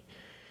easily.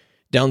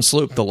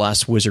 Downslope, the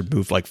last wizard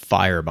moved like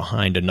fire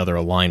behind another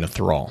line of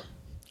thrall.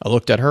 I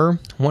looked at her,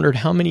 wondered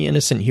how many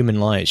innocent human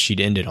lives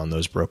she'd ended on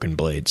those broken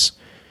blades.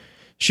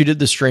 She did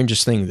the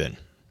strangest thing then.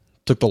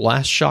 Took the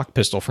last shock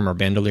pistol from her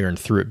bandolier and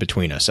threw it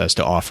between us as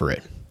to offer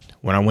it.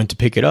 When I went to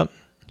pick it up,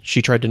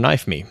 she tried to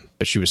knife me,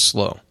 but she was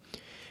slow.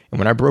 And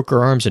when I broke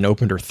her arms and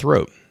opened her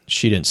throat,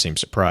 she didn't seem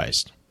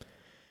surprised.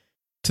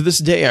 To this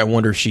day, I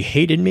wonder if she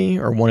hated me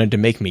or wanted to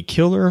make me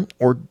kill her,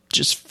 or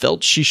just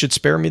felt she should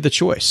spare me the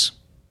choice.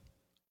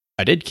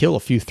 I did kill a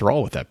few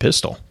thrall with that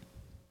pistol.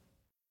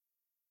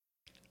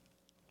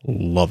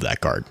 Love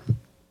that card.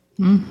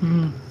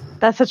 Mm-hmm.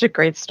 That's such a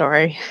great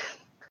story.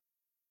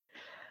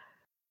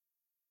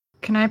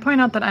 Can I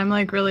point out that I'm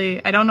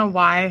really, I don't know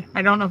why.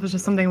 I don't know if it's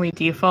just something we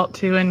default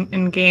to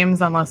in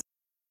games, unless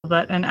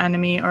that an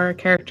enemy or a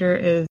character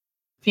is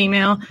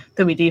female,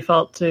 that we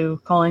default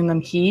to calling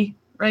them he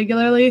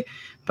regularly.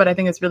 But I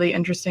think it's really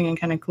interesting and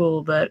kind of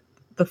cool that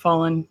the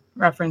Fallen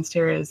referenced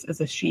here is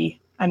a she.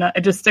 And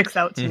it just sticks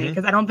out to me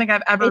because I don't think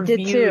I've ever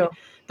viewed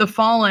the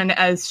Fallen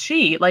as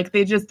she.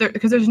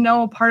 Because there's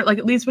no part,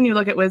 at least when you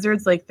look at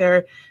wizards,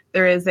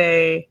 there's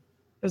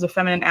a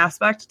feminine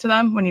aspect to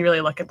them when you really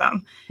look at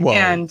them. Well,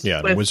 and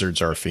the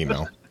wizards are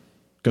female.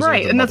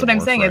 Right, and that's what I'm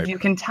saying. Right? If you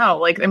can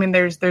tell,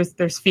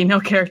 there's female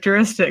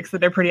characteristics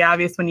that are pretty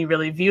obvious when you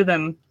really view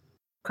them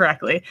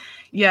correctly.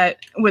 Yet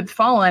with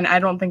Fallen, I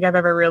don't think I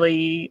ever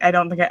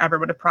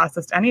would have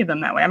processed any of them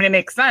that way. I mean, it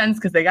makes sense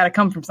because they got to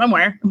come from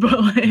somewhere,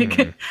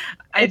 but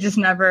I just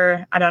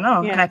never. I don't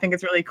know, and I think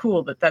it's really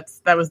cool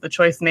that was the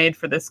choice made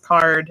for this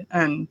card,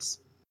 and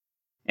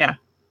yeah.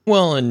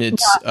 Well, and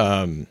it's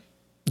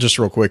just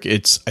real quick.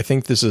 I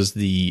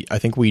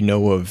think we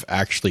know of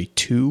actually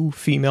 2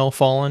 female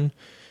Fallen.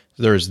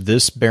 There's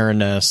this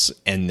Baroness,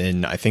 and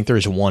then I think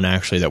there's one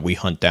actually that we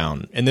hunt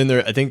down. And then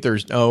I think there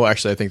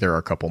are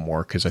a couple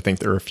more, because I think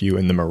there are a few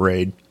in the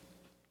Maraid.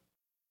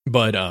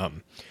 But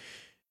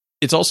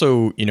it's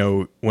also,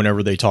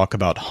 whenever they talk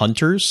about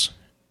hunters,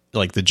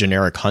 like the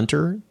generic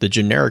hunter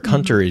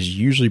hunter is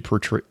usually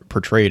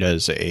portrayed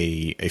as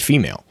a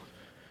female.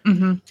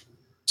 Mm-hmm.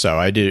 So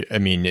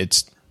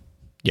it's,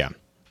 yeah.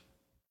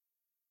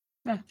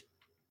 Yeah.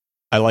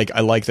 I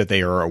like that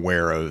they are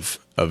aware of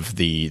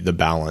the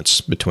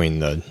balance between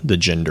the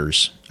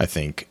genders. I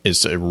think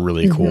is a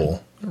really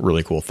cool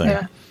thing.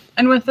 Yeah.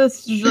 And with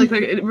this, just really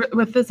quick,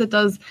 it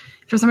does,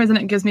 for some reason,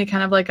 it gives me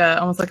kind of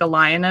almost like a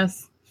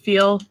lioness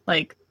feel.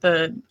 I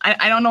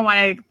don't know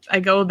why I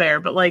go there,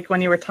 but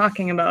when you were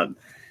talking about,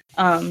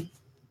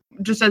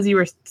 just as you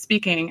were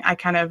speaking, I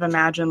kind of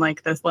imagine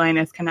this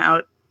lioness kind of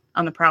out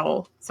on the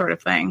prowl sort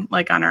of thing,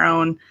 on her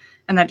own.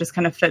 and that just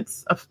kind of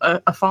fits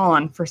a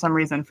Fallen for some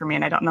reason for me,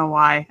 and I don't know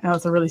why. And that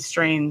was a really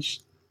strange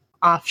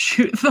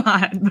offshoot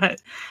thought,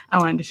 but I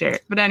wanted to share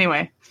it. But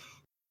anyway.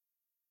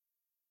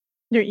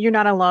 You're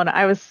not alone.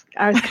 I was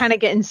kind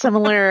of getting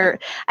similar.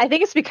 I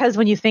think it's because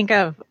when you think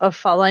of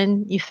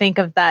Fallen, you think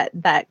of that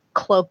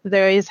cloak that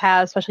they always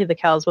have, especially the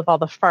cows with all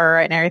the fur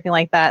and everything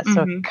like that.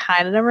 So it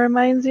kind of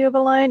reminds you of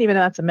a lion, even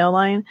though that's a male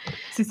lion.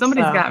 See,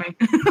 somebody's got me.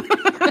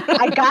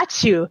 I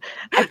got you.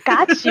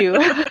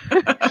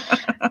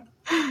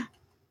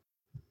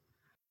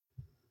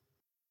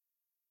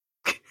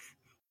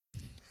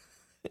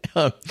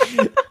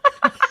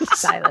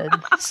 Silence.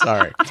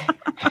 Sorry.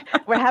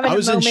 We're having. I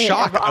was in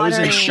shock. I was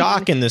in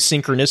shock in the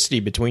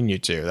synchronicity between you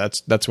two.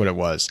 That's what it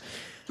was.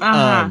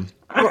 We're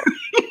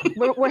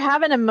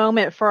having a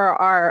moment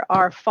for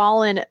our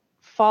fallen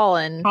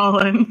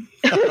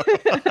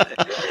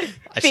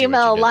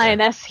female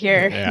lioness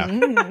here. Yeah.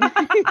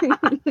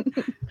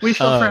 We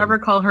shall forever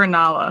call her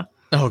Nala.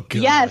 Oh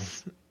God.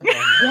 Yes.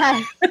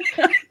 Yes.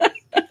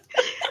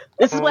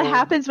 This is what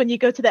happens when you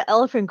go to the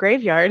elephant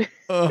graveyard.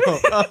 No.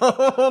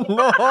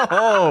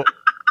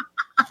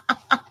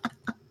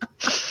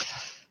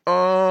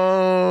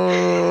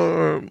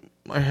 Oh,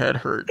 my head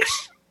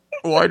hurts.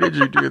 Why did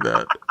you do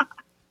that?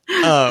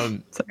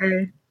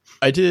 Sorry.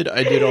 I did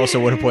also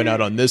want to point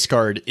out on this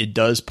card, it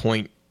does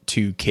point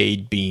to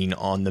Cade being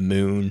on the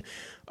moon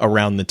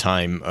around the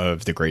time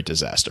of the Great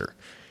Disaster.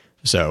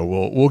 So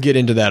we'll get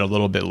into that a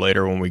little bit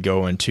later when we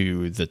go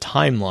into the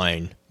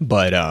timeline.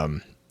 But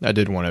I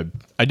did want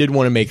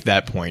to make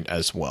that point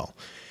as well.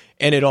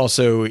 And it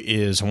also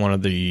is one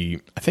of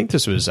the, I think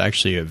this was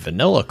actually a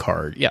vanilla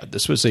card. Yeah,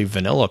 this was a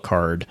vanilla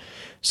card.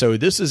 So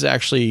this is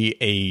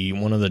actually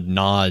one of the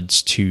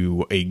nods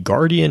to a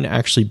Guardian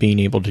actually being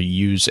able to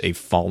use a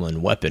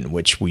fallen weapon,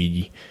 which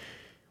we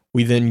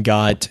then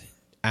got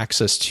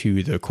access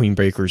to the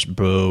Queenbreaker's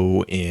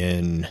bow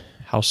in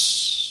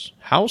House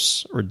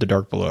or the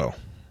Dark Below.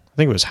 I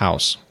think it was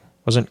House.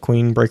 Wasn't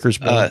Queenbreaker's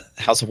bow?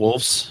 House of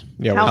Wolves.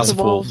 Yeah, House of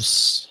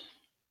Wolves.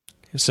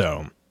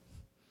 So.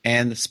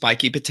 And the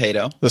spiky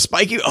potato. The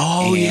spiky.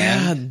 Oh,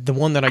 yeah. The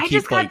one that I keep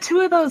just got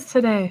 2 of those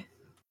today.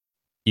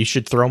 You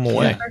should throw them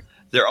away. Yeah.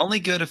 They're only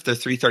good if they're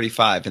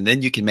 335, and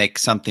then you can make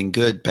something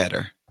good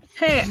better.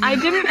 Hey, I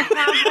didn't have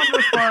one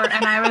before,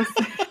 and I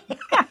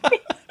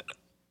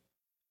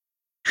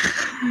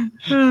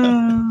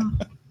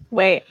was...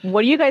 Wait,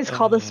 what do you guys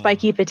call the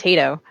spiky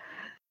potato?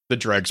 The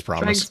Dreg's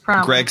Promise.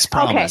 Greg's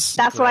Promise.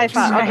 Okay, that's what I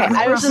thought. Okay,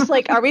 I was just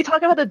like, are we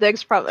talking about the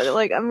Dreg's Promise?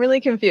 Like, I'm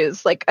really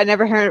confused. Like, I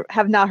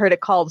have not heard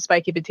it called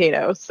spiky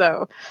potato.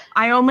 So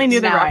I only knew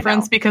the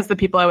reference because the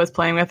people I was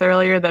playing with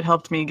earlier that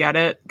helped me get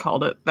it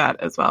called it that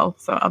as well.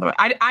 So otherwise,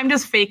 I'm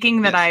just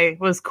faking that I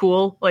was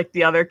cool like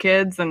the other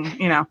kids, and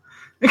you know.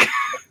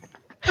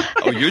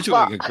 Oh, you're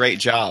doing a great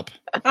job.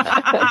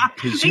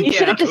 You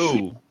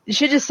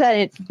should just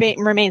said it.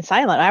 Remain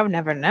silent. I would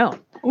never know.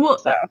 Well,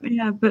 so.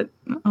 Yeah, but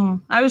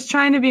I was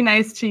trying to be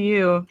nice to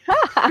you.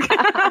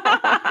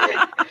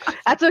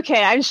 That's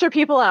okay. I'm sure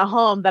people at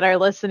home that are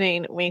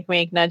listening, wink,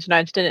 wink, nudge,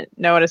 nudge, didn't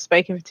know what a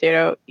spiky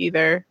potato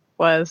either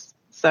was.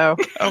 So,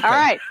 okay. All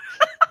right.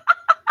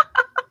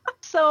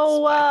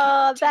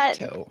 So,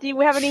 do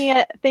we have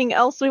anything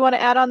else we want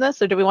to add on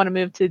this, or do we want to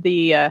move to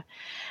the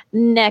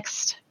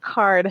next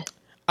card?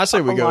 I say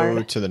we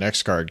go to the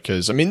next card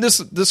because I mean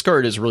this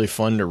card is really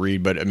fun to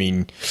read, but I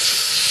mean,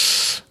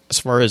 as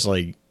far as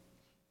like.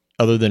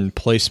 Other than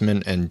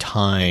placement and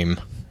time,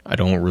 I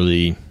don't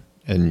really,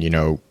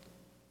 and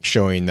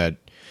showing that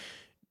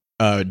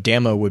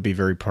Damo would be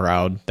very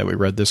proud that we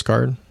read this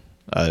card.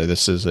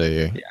 This is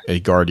a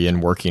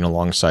Guardian working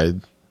alongside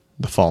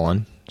the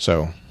Fallen.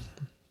 So,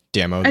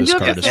 Damo, this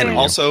card is for you. And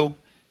also,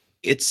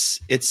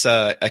 it's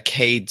a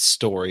Cade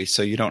story,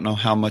 so you don't know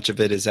how much of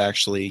it is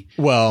actually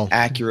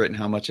accurate and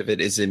how much of it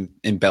is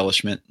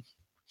embellishment.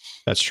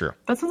 That's true.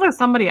 That sounds like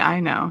somebody I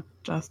know,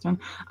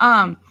 Justin.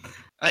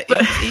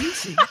 It's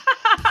easy.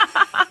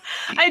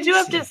 I do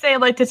have to say,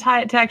 like, to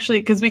tie it to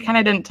actually, because we kind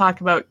of didn't talk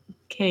about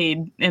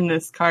Cade in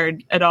this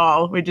card at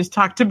all. We just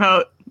talked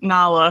about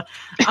Nala.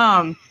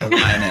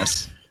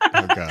 Lioness.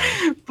 Oh, God.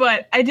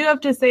 But I do have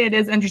to say it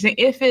is interesting.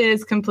 If it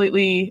is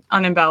completely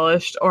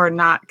unembellished or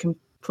not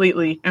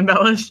completely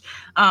embellished,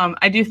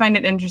 I do find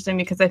it interesting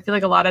because I feel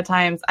like a lot of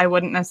times I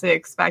wouldn't necessarily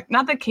expect,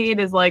 not that Cade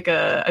is like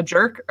a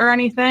jerk or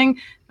anything,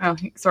 well,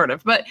 sort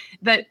of, but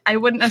that I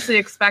wouldn't necessarily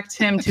expect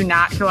him to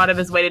not go out of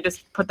his way to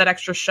just put that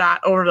extra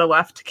shot over to the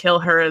left to kill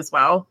her as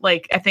well.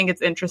 Like, I think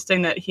it's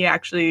interesting that he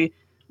actually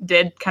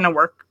did kind of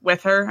work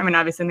with her. I mean,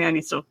 obviously in the end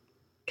he still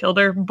killed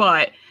her,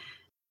 but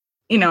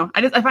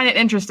I find it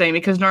interesting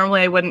because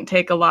normally I wouldn't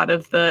take a lot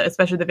of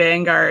especially the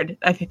Vanguard.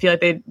 I feel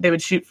like they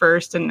would shoot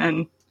first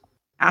and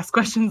ask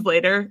questions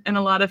later in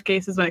a lot of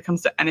cases when it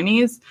comes to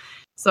enemies.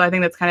 So I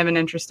think that's kind of an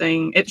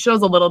interesting, it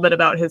shows a little bit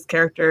about his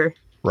character.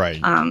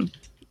 Right. And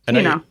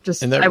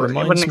that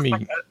reminds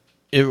me,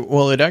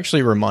 it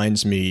actually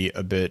reminds me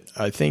a bit,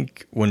 I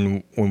think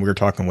when we were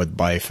talking with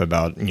Bife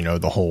about,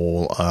 the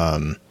whole,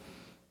 I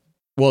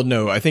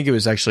think it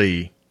was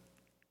actually,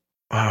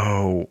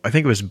 I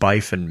think it was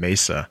Bife and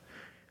Mesa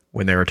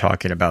when they were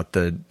talking about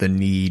the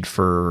need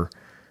for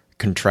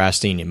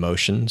contrasting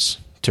emotions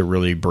to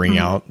really bring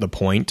out the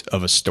point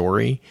of a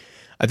story.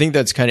 I think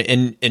that's kind of,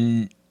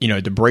 and you know,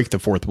 to break the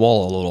fourth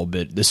wall a little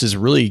bit, this is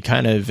really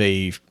kind of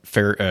a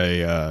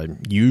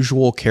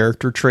usual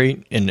character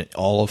trait in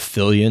all of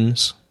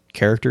Fillion's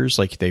characters.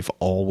 Like, they've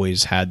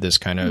always had this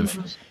kind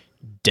of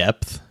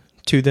depth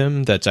to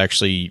them that's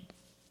actually,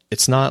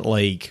 it's not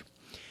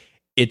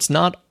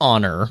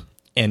honor,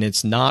 and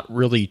it's not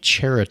really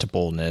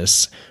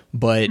charitableness,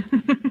 but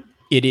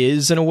it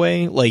is in a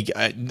way. Like,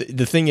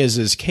 the thing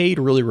is Cade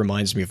really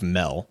reminds me of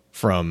Mel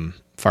from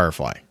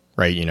Firefly,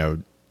 right? You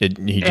know,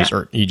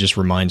 he just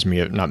reminds me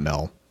of, not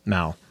Mel,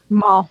 Mal.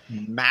 Mal.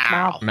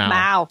 Mal. Oh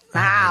my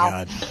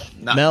God.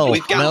 No,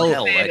 we've got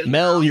Mel, right?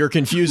 Mel, you're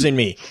confusing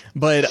me.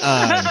 But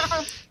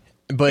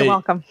You're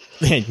welcome.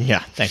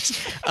 Yeah, thanks.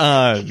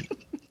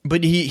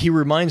 But he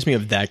reminds me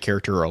of that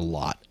character a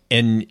lot.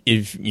 And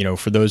if, you know,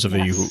 for those of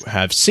you who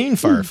have seen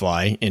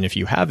Firefly, and if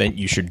you haven't,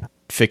 you should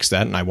fix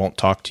that, and I won't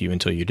talk to you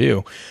until you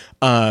do.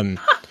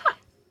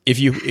 If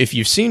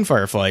you've seen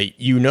Firefly,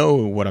 you know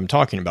what I'm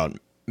talking about.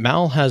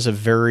 Mal has a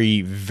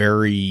very,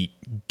 very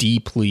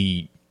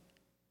deeply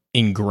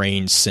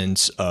ingrained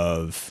sense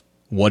of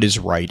what is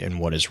right and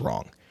what is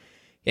wrong.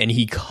 And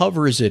he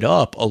covers it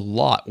up a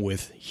lot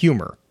with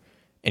humor.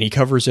 And he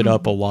covers it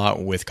up a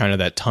lot with kind of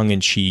that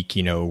tongue-in-cheek,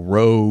 you know,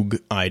 rogue,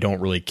 I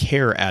don't really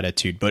care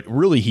attitude. But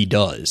really he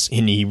does.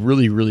 And he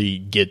really, really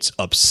gets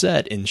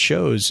upset in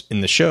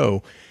the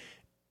show,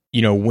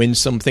 you know, when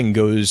something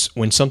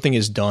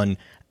is done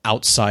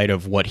outside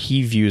of what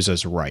he views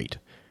as right.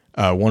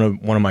 One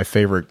of my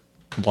favorite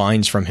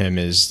lines from him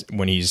is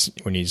when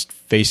he's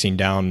facing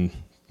down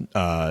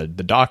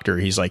the doctor.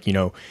 He's like, you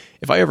know,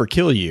 if I ever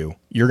kill you,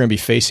 you're going to be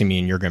facing me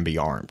and you're going to be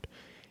armed.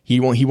 He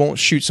won't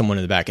shoot someone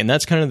in the back. And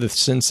that's kind of the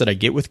sense that I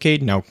get with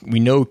Cade. Now, we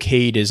know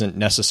Cade isn't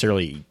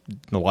necessarily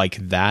like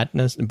that,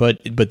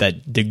 but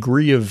that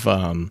degree of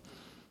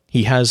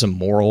he has a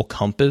moral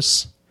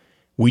compass.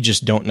 We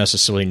just don't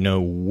necessarily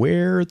know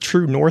where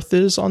true north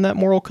is on that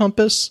moral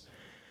compass.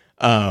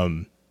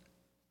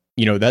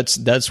 You know,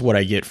 that's what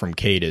I get from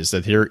Cade, is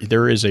that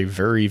there is a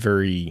very,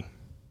 very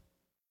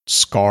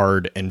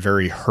scarred and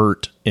very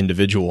hurt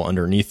individual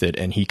underneath it,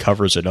 and he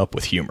covers it up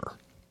with humor.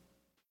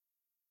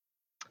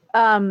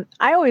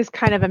 I always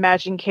kind of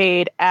imagine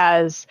Cade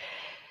as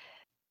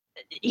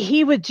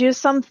he would do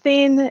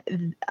something,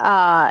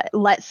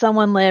 let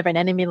someone live, an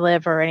enemy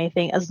live, or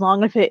anything, as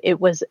long as it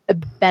was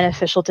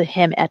beneficial to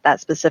him at that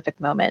specific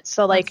moment.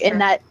 So, like in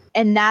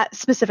that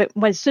specific,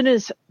 as soon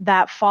as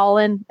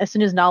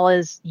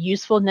Nala's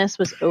usefulness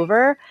was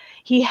over,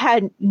 he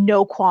had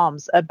no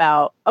qualms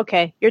about,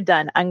 okay, you're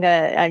done.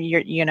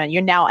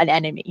 You're now an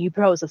enemy. You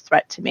pose a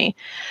threat to me.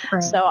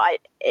 Right. So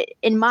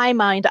in my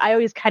mind, I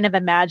always kind of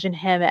imagine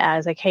him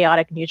as a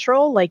chaotic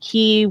neutral. Like,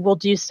 he will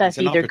do stuff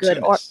either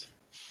good or.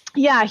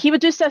 Yeah, he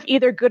would do stuff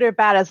either good or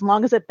bad as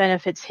long as it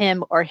benefits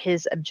him or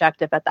his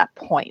objective at that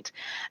point.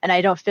 And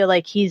I don't feel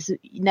like he's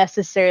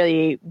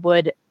necessarily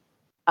would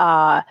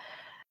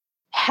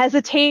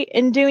hesitate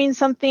in doing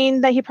something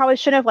that he probably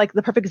shouldn't have. Like,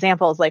 the perfect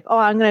example is like, oh,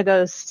 I'm going to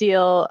go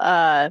steal,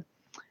 oh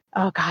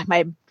God,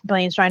 my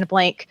brain's trying to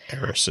blank.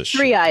 Eris's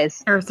Three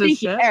Eyes. Eris's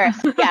ship. Eris.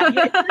 Yeah,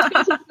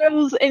 he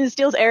goes and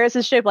steals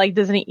Eris's ship, like,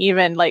 doesn't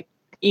even, like,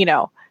 you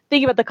know,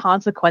 think about the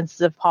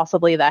consequences of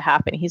possibly that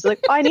happening. He's like,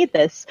 oh, I need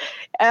this.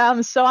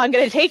 So I'm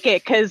going to take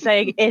it because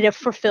it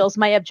fulfills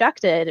my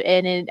objective.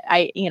 And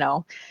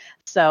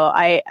so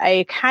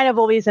I kind of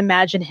always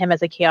imagine him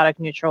as a chaotic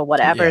neutral,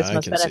 whatever is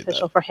most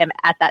beneficial for him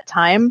at that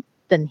time,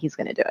 then he's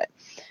going to do it.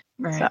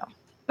 Right. So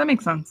that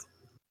makes sense.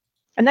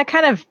 And that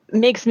kind of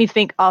makes me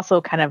think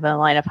also kind of in the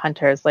line of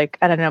Hunters. Like,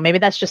 I don't know, maybe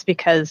that's just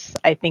because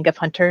I think of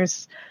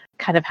Hunters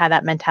kind of had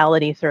that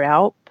mentality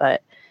throughout,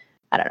 but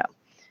I don't know.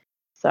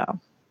 So.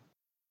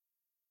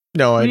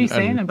 No, what are you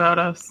saying about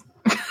us?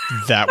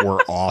 That we're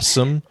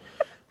awesome.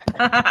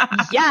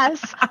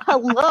 Yes.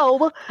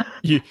 Hello.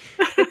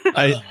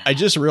 I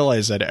just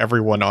realized that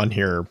everyone on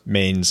here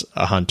mains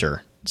a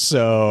hunter.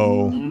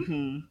 So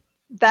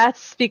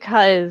that's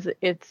because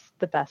it's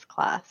the best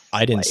class.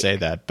 I didn't say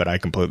that, but I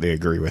completely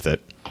agree with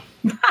it.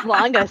 Well,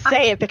 I'm going to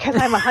say it because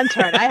I'm a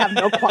hunter and I have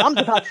no qualms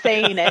about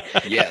saying it.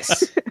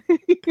 Yes.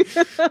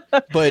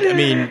 But I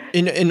mean,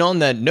 and on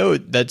that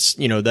note, that's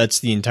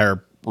the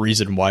entire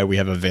reason why we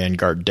have a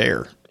Vanguard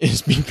Dare,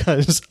 is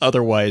because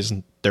otherwise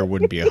there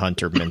wouldn't be a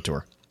hunter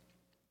mentor.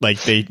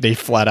 Like, they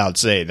flat out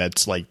say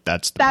that's the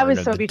part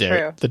of the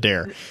dare, the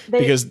dare,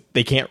 because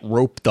they can't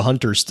rope the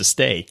hunters to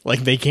stay. Like,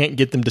 they can't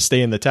get them to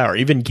stay in the tower.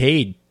 Even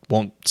Cade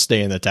won't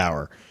stay in the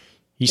tower.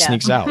 He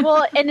sneaks out.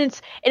 Well, and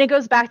it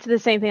goes back to the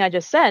same thing I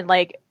just said.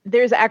 Like,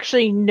 there's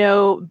actually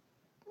no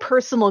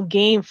personal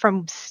gain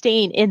from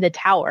staying in the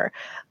tower.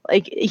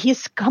 Like, he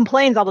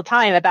complains all the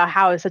time about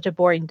how it's such a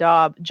boring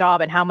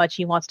job and how much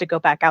he wants to go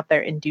back out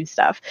there and do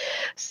stuff.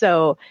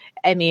 So,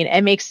 I mean,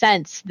 it makes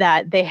sense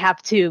that they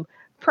have to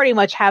pretty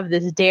much have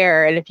this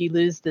dare. And if you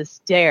lose this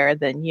dare,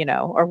 then,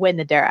 or win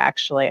the dare,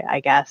 actually, I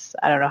guess.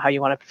 I don't know how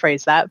you want to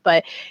phrase that,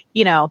 but,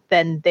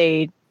 then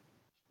they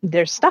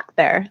they're stuck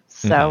there.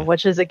 So,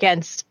 which is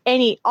against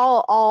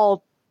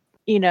all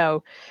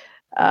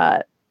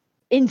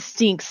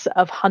instincts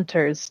of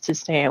hunters to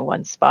stay in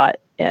one spot.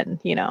 And,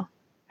 all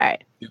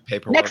right. Do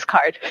paperwork. Next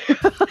card.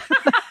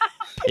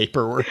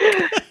 Paperwork.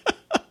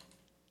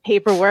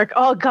 Paperwork.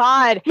 Oh,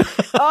 God.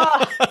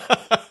 Oh,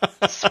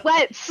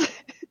 sweats.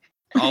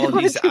 All of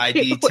these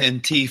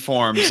ID10T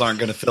forms aren't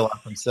going to fill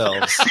out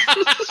themselves.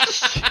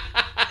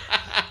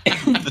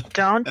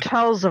 Don't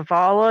tell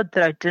Zavala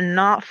that I did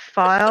not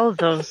file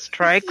those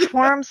strike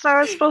forms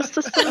I was supposed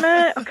to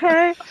submit,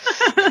 okay?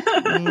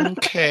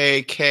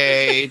 Okay,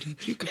 Cade.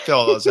 If you could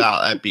fill those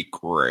out, that'd be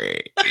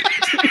great.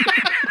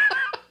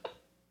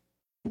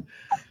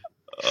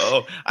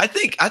 Oh, I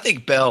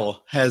think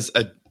Belle has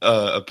a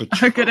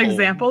good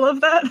example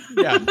of that.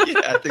 Yeah.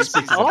 I think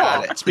she's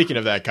got it. Speaking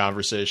of that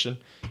conversation.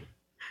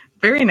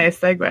 Very nice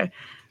segue.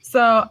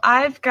 So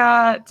I've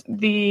got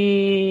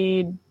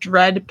the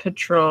Dread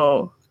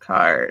Patrol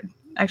card.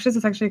 Actually, is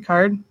this actually a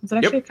card? Is it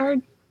actually a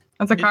card?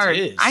 That's a card.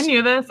 is. I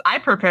knew this. I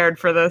prepared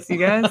for this, you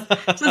guys.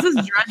 So this is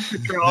Dread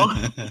Patrol.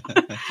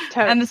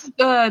 And this is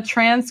a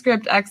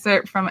transcript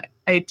excerpt from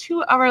a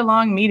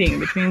 2-hour-long meeting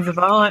between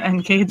Zavala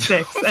and Cade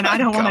 6. And I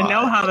don't want to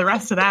know how the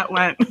rest of that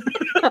went.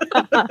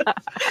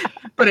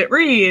 But it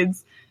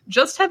reads,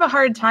 just have a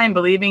hard time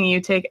believing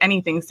you take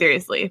anything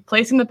seriously.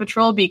 Placing the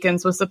patrol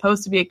beacons was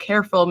supposed to be a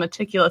careful,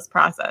 meticulous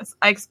process.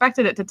 I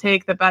expected it to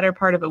take the better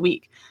part of a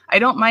week. I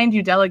don't mind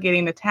you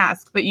delegating the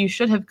task, but you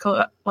should have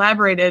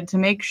collaborated to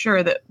make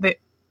sure that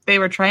they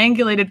were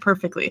triangulated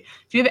perfectly.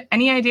 Do you have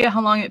any idea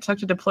how long it took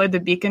to deploy the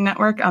beacon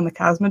network on the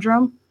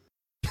Cosmodrome?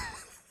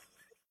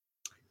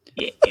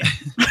 Yeah.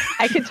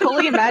 I can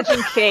totally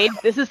imagine Cade.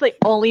 This is the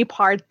only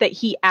part that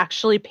he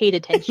actually paid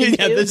attention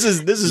Yeah, to. this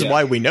is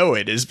why we know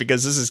it, is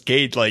because this is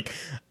Cade like,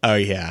 oh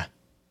yeah,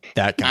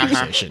 that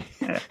conversation.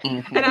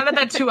 And out of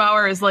that 2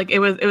 hours, like it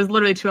was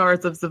literally 2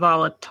 hours of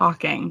Zavala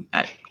talking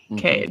at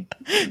Cade.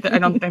 I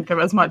don't think there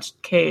was much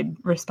Cade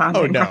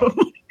responding. Oh no.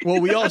 Probably. Well,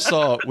 we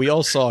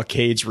all saw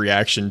Cade's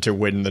reaction to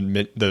when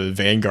the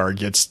Vanguard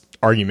gets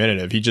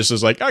argumentative. He just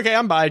is like, okay,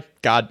 I'm by.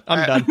 God,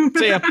 I'm done.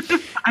 See ya.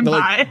 I'm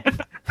by.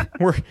 by.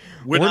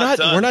 We're not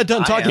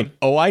done talking.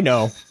 Oh, I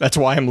know. That's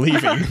why I'm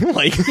leaving.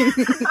 Like,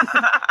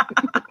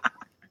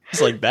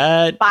 it's like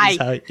that.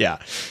 Bye. Yeah.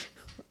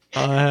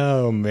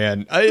 Oh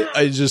man,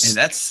 I just And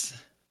that's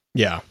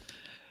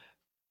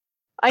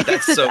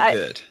so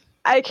good.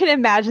 I can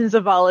imagine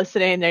Zavala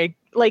sitting there,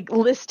 like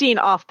listing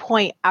off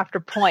point after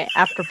point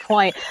after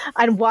point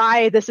on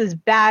why this is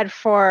bad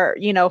for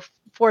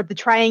for the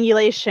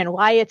triangulation,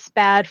 why it's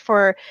bad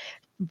for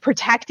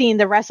protecting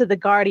the rest of the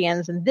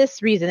Guardians, and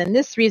this reason, and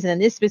this reason,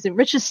 and this reason,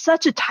 which is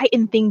such a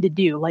Titan thing to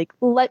do. Like,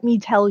 let me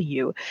tell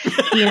you,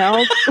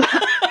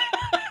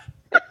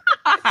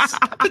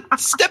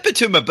 Step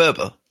into my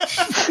bubble. You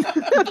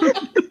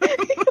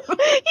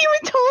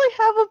would totally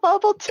have a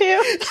bubble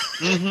too.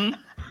 Mm-hmm.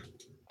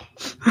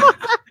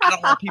 I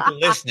don't want people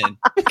listening.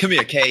 Come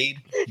here, Cade.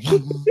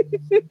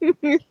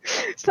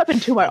 Step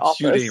into my office.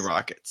 Shooting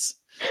rockets.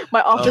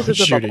 My office is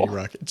a shooting bubble.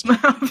 rockets.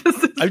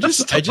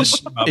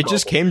 It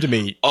just came to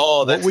me.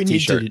 Oh, that's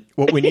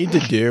what we need to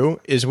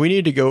do is we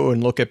need to go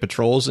and look at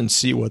patrols and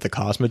see what the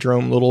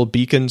Cosmodrome little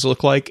beacons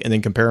look like, and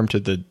then compare them to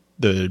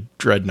the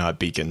Dreadnought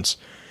beacons.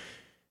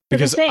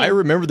 Because I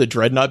remember the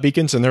Dreadnought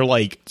beacons, and they're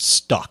like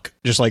stuck,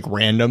 just like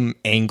random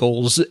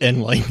angles,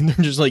 and like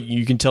they're just like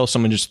you can tell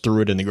someone just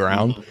threw it in the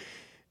ground.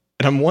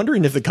 And I'm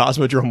wondering if the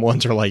Cosmodrome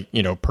ones are like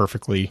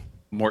perfectly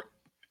more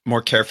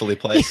carefully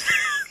placed.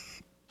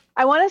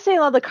 I want to say a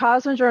lot of the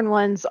Cosmodrome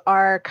ones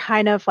are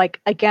kind of like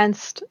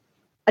against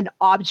an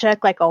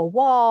object like a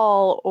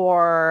wall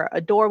or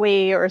a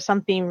doorway or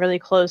something really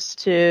close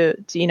to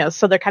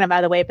so they're kind of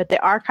out of the way, but they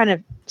are kind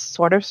of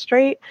sort of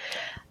straight.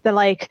 They're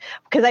like,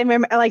 because I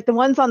remember like the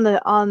ones on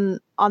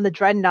the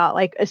Dreadnought,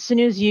 like as soon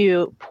as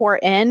you pour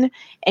in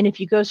and if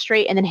you go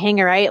straight and then hang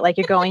a right, like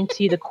you're going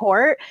to the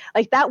court,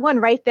 like that one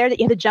right there that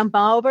you have to jump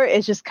over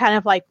is just kind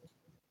of like,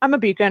 I'm a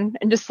beacon,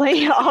 and just lay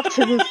it off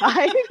to the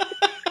side.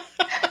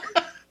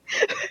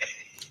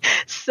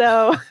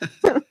 So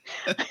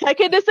I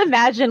could just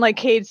imagine like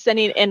Cade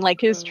sending in like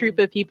his troop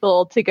of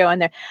people to go in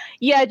there.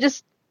 Yeah,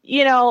 just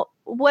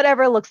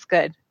whatever looks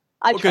good.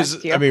 I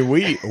trust you. I mean,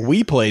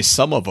 we play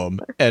some of them,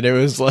 and it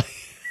was like,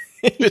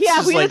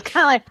 yeah, we was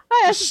kind of like,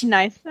 oh, that's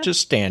nice. Just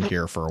stand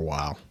here for a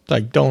while.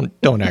 Like, don't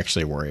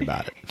actually worry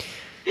about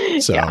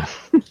it. So, yeah.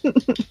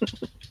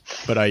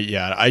 But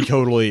I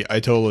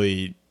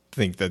totally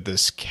think that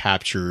this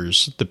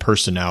captures the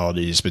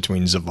personalities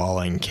between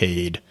Zavala and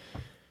Cade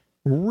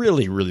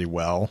really, really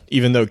well.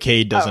 Even though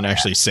Cade doesn't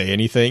actually say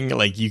anything,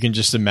 like you can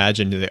just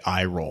imagine the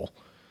eye roll.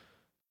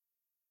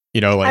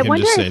 Like him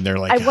just sitting there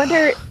like, I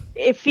wonder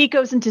if he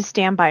goes into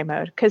standby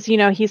mode, because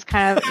he's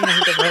kind of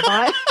he's a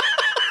robot.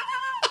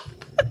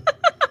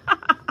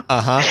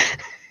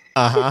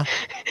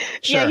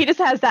 Sure. Yeah, he just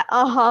has that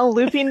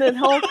looping the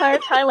whole entire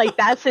time. Like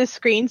that's his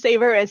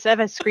screensaver. Instead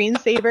of a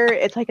screensaver,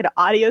 it's like an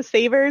audio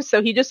saver.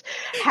 So he just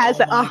has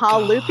the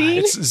looping.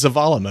 It's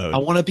Zavala mode. I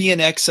want to be an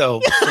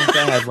EXO so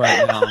bad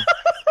right now.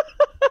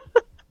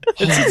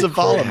 It's a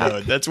Zavala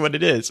mode. That's what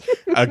it is.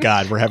 Oh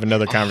God, we're having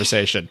another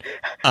conversation.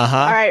 All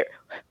right,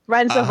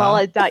 run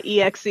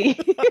Zavala.exe.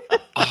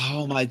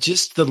 Oh my!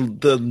 Just the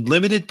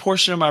limited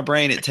portion of my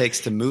brain it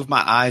takes to move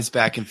my eyes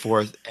back and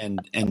forth and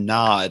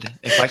nod.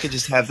 If I could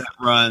just have that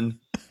run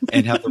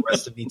and have the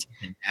rest of me take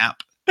a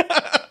nap,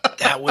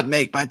 that would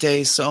make my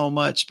day so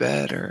much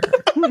better.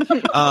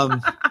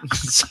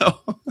 So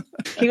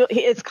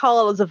It's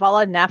called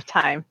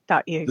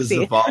ZavalaNapTime.exe.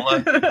 the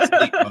Zavala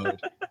sleep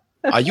mode.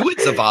 Are you in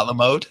Zavala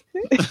mode?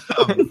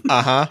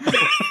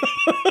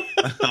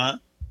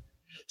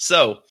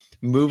 So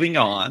moving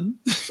on,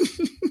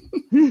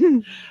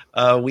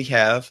 we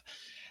have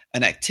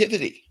an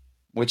activity,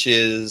 which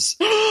is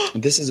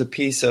this is a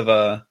piece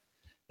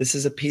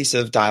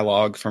of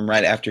dialogue from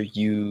right after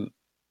you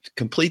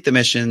complete the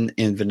mission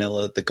in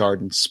Vanilla the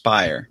Garden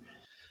Spire.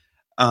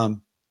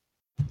 And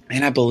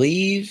I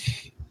believe,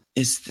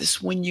 is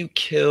this when you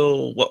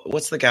kill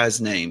what's the guy's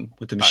name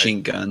with the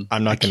machine gun?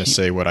 I'm not going to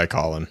say what I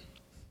call him.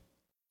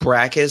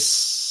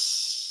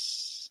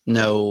 Brachus?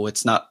 No,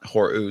 it's not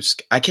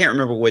Horusk. I can't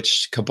remember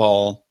which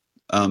Cabal,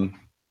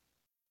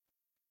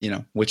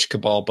 which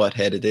Cabal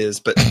butthead it is,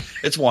 but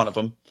it's one of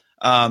them.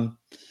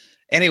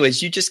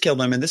 Anyways, you just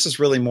killed him, and this is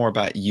really more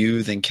about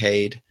you than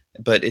Cade,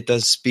 but it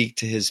does speak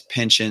to his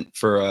penchant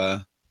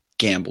for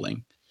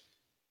gambling.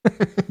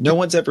 No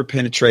one's ever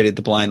penetrated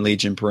the Blind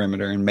Legion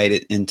perimeter and made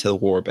it into the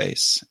war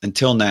base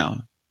until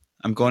now.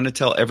 I'm going to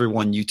tell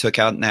everyone you took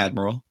out an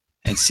admiral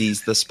and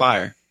seized the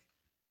spire.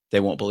 They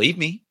won't believe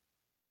me.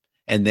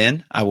 And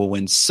then I will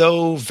win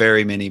so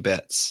very many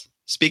bets.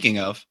 Speaking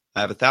of, I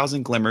have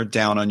 1,000 glimmer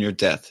down on your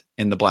death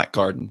in the Black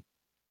Garden.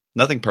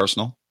 Nothing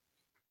personal.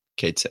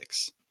 Cade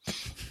 6.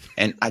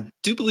 And I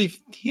do believe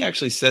he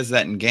actually says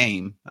that in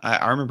game.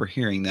 I remember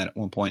hearing that at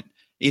one point.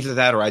 Either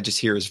that or I just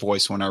hear his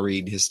voice when I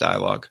read his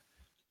dialogue.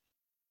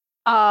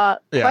 Yeah,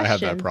 I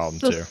have that problem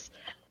too.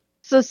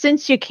 So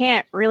since you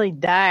can't really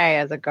die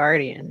as a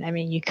guardian, I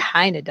mean, you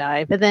kind of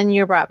die, but then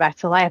you're brought back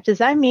to life. Does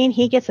that mean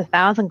he gets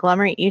 1,000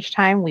 glimmer each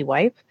time we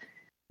wipe?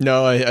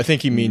 No, I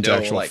think he means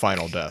actual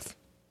final death.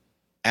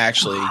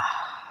 Actually,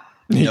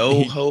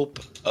 no hope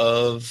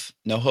of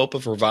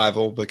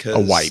revival because a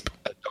wipe.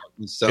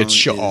 Darkness Zone it's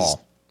Sha'al.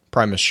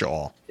 Primus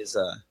Sha'al. Is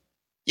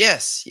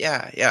yes,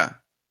 yeah.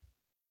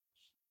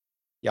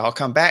 Y'all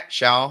come back,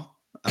 Sha'al.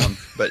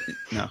 But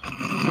no.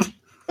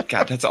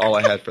 God, that's all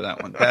I had for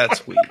that one.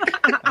 That's weak.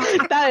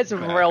 That is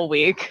real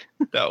weak.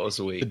 That was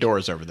weak. The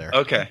door's over there.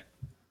 Okay.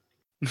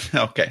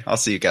 Okay, I'll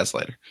see you guys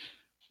later.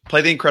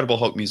 Play the Incredible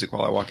Hulk music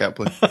while I walk out,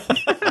 please.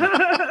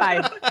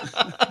 Bye.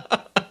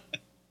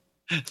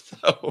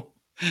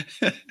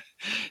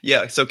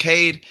 So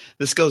Cade,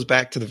 this goes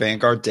back to the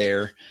Vanguard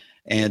Dare,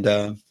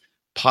 and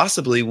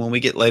possibly when we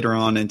get later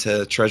on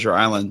into Treasure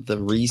Island, the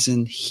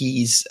reason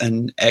he's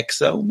an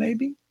XO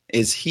maybe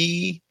is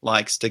he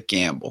likes to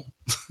gamble.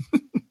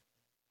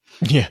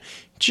 Yeah,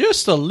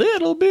 just a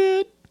little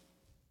bit.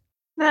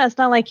 No, it's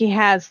not like he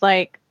has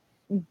like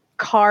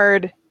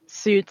card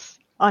suits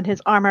on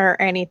his armor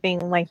or anything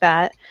like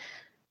that.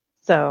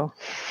 So,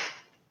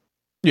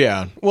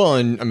 yeah. Well,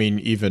 and I mean,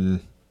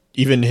 even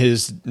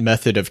his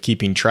method of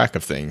keeping track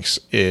of things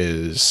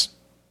is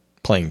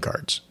playing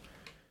cards.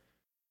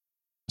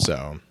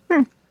 So,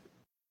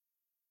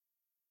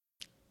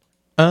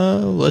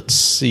 let's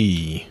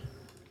see.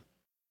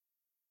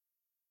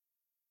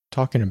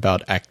 Talking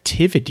about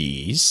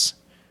activities.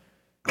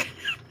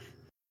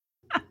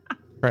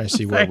 Trying to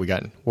see what we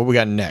got. What we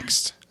got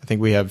next. I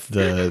think we have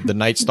the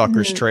Night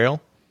Stalker's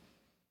Trail.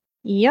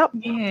 Yep.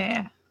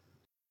 Yeah.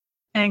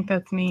 I think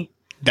that's me.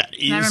 That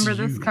is. And I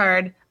remember this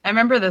card. I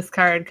remember this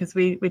card because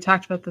we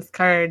talked about this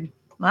card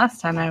last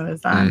time I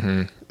was on.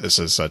 Mm-hmm. This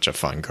is such a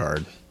fun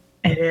card.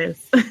 It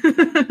is.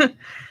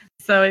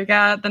 So we've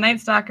got the Night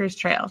Stalker's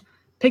Trail.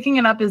 Picking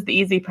it up is the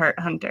easy part,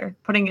 Hunter.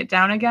 Putting it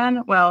down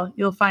again, well,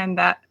 you'll find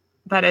that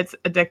it's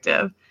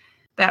addictive.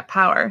 That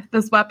power.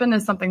 This weapon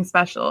is something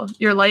special.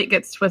 Your light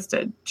gets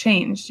twisted,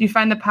 changed. You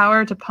find the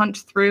power to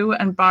punch through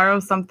and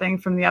borrow something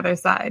from the other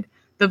side.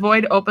 The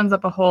void opens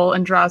up a hole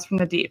and draws from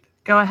the deep.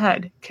 Go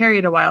ahead, carry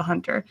it a while,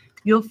 Hunter.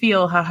 You'll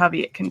feel how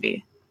heavy it can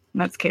be.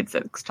 And that's Cade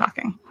 6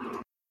 talking.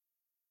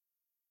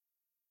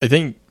 I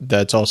think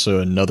that's also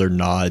another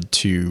nod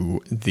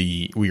to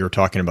we were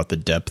talking about the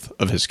depth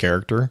of his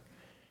character.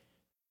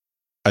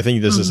 I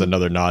think this is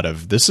another nod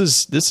of this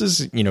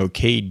is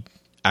Cade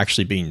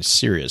actually being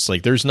serious.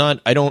 Like there's not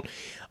I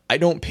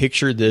don't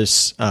picture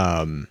this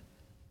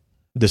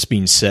this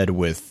being said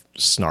with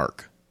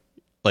snark.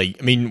 Like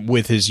I mean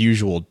with his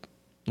usual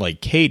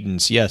like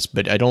cadence, yes,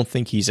 but I don't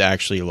think he's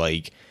actually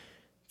like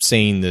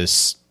saying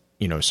this,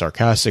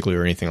 sarcastically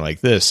or anything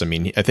like this. I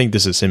mean, I think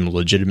this is him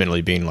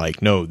legitimately being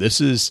like, no, this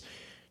is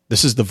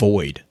the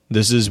void.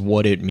 This is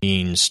what it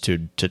means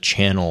to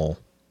channel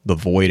the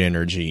void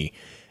energy.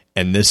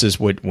 And this is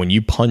what, when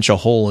you punch a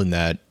hole in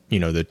that,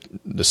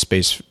 the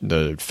space,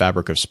 the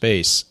fabric of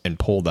space and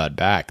pull that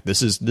back,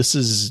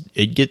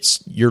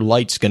 your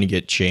light's going to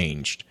get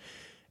changed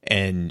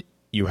and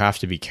you have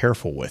to be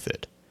careful with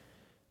it.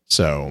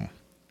 So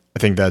I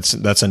think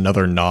that's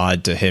another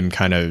nod to him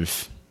kind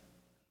of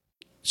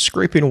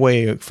scraping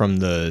away from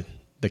the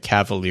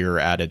cavalier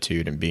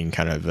attitude and being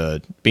kind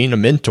of being a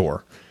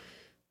mentor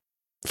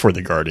for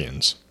the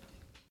Guardians.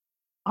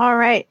 All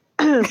right.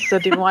 So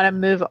do you want to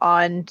move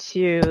on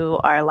to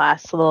our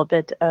last little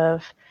bit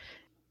of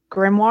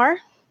grimoire?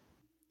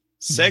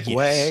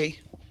 Segue.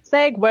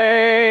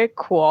 Segue.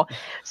 Cool.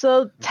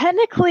 So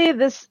technically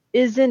this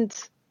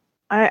isn't,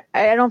 I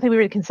don't think we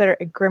would consider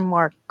it a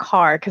grimoire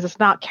card because it's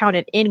not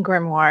counted in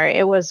grimoire.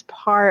 It was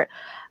part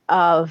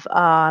of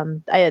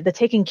the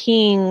Taken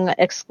King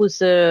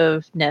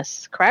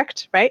exclusiveness,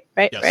 correct? Right?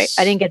 Yes. Right?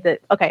 I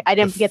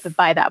didn't get to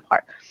buy that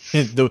part.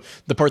 The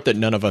part that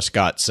none of us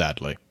got,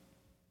 sadly.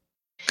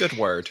 Good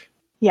word.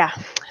 Yeah.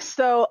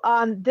 So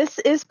this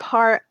is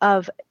part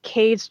of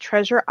Cade's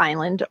Treasure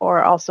Island,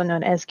 or also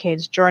known as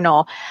Cade's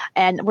Journal.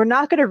 And we're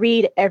not going to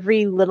read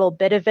every little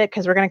bit of it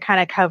because we're going to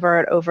kind of cover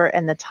it over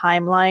in the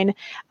timeline.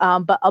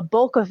 But a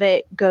bulk of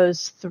it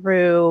goes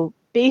through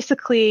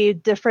basically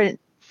different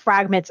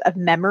fragments of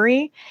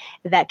memory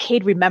that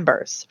Cade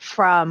remembers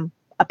from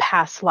a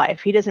past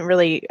life. He doesn't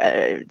really,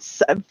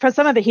 for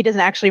some of it, he doesn't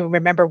actually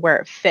remember where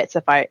it fits,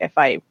 if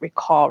I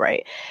recall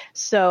right.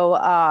 So,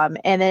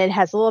 and then it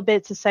has little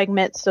bits of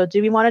segments. So do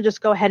we want to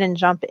just go ahead and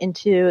jump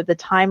into the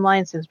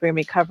timeline, since we're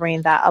going to be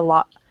covering that a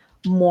lot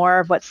more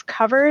of what's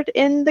covered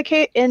in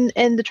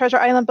the Treasure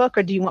Island book,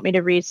 or do you want me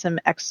to read some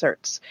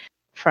excerpts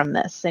from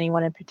this?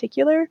 Anyone in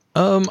particular?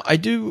 I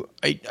do.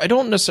 I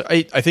don't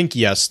necessarily. I think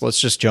yes. Let's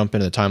just jump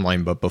into the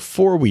timeline. But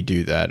before we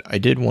do that, I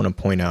did want to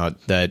point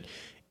out that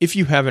if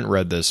you haven't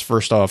read this,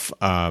 first off,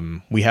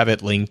 we have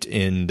it linked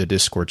in the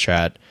Discord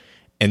chat,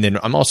 and then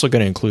I'm also going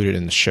to include it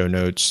in the show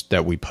notes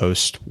that we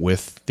post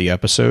with the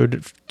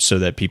episode, so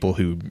that people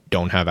who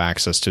don't have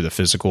access to the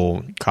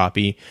physical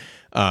copy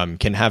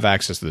can have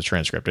access to the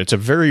transcript. It's a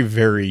very,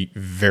 very,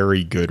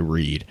 very good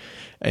read,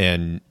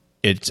 and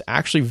it's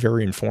actually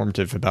very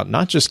informative about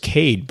not just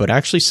Cade, but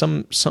actually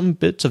some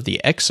bits of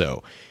the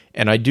Exo.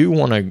 And I do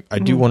want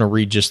to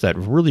read just that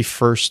really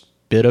first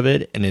bit of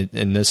it,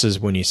 and this is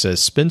when he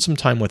says, "Spend some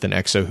time with an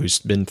Exo who's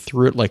been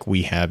through it like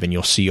we have, and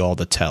you'll see all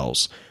the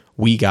tells.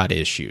 We got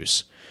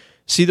issues.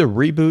 See, the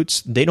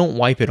reboots, they don't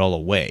wipe it all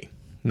away.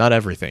 Not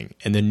everything.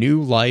 And the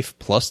new life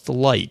plus the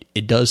light,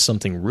 it does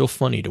something real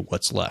funny to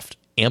what's left.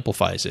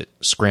 Amplifies it,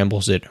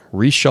 scrambles it,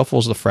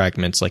 reshuffles the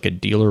fragments like a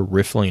dealer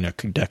riffling a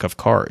deck of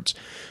cards,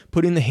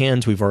 putting the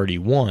hands we've already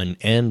won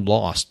and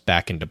lost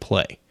back into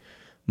play.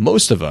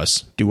 Most of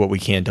us do what we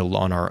can to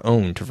on our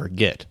own to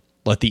forget.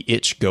 Let the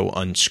itch go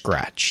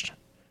unscratched."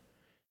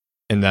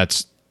 And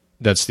that's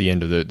the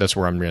end of that's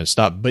where I'm going to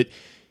stop. But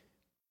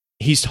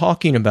he's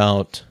talking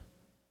about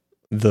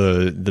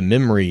the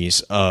memories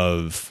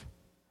of,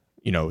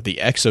 the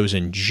Exos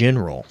in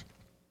general.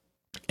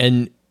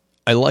 And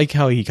I like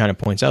how he kind of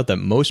points out that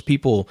most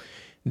people,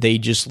 they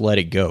just let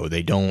it go.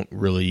 They don't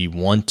really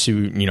want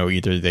to,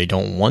 either they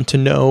don't want to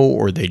know,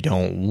 or they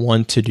don't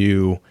want to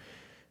do,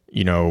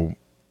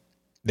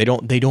 they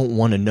don't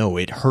want to know.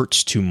 It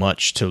hurts too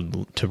much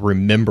to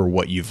remember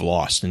what you've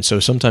lost. And so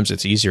sometimes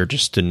it's easier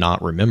just to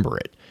not remember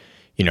it.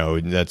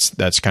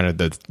 That's kind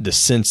of the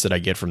sense that I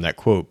get from that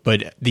quote.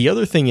 But the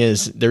other thing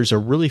is, there's a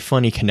really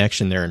funny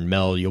connection there, and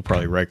Mel, you'll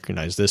probably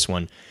recognize this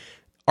one.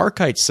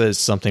 Archite says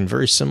something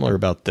very similar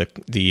about the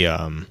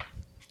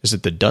is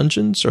it the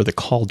dungeons or the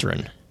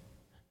cauldron?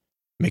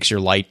 Makes your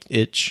light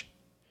itch.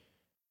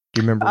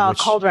 Do you remember which?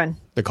 Cauldron.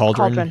 The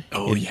cauldron.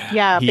 Oh yeah.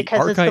 Yeah,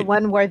 because it's the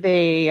one where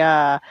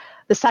the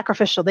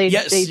sacrificial. They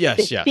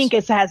think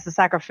it has the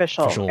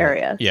sacrificial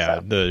area. Yeah,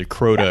 so. The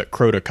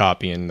Crota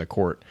copy in the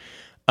court.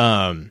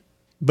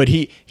 But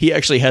he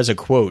actually has a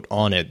quote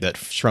on it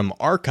that's from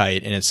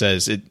Archite, and it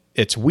says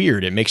it's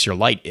weird. It makes your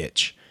light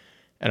itch,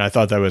 and I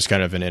thought that was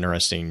kind of an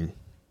interesting.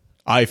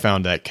 I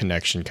found that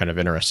connection kind of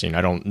interesting.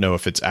 I don't know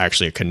if it's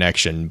actually a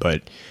connection,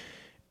 but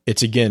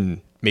it's,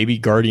 again, maybe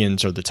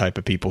Guardians are the type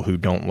of people who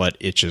don't let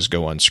itches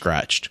go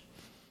unscratched.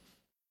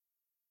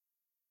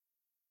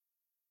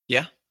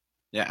 Yeah.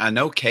 Yeah, I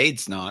know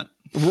Cade's not.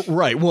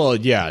 Right. Well,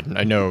 yeah,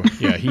 I know.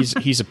 Yeah,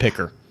 he's a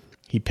picker.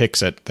 He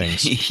picks at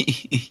things.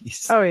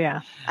 Oh,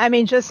 yeah. I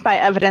mean, just by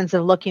evidence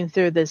of looking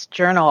through this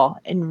journal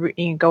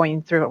and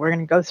going through what we're going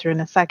to go through in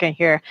a second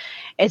here,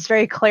 it's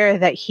very clear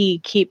that he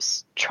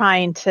keeps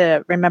trying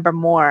to remember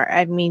more.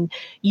 I mean,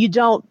 you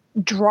don't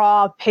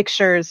draw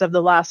pictures of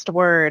the last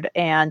word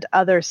and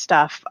other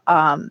stuff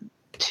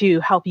to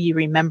help you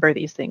remember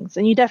these things.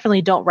 And you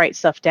definitely don't write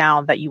stuff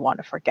down that you want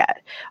to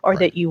forget, or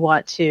that you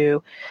want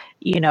to,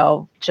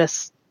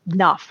 just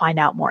not find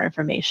out more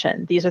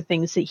information. These are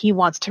things that he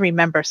wants to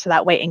remember, so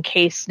that way, in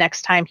case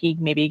next time he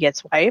maybe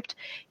gets wiped,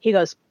 he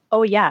goes,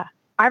 "Oh yeah,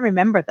 I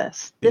remember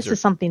this. This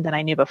is something that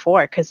I knew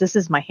before, because this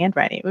is my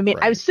handwriting." I mean,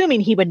 I'm assuming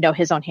he would know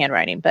his own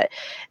handwriting, but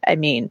I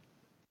mean,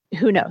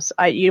 who knows?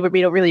 We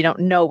really don't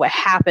know what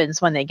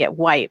happens when they get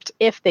wiped,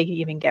 if they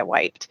even get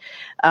wiped.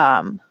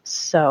 The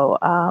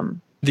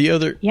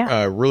other,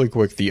 really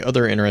quick, the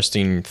other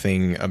interesting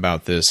thing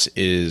about this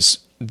is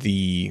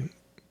the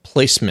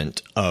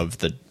placement of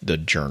the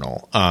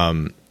journal.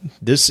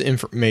 This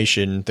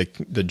information,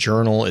 the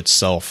journal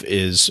itself,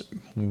 is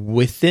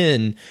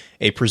within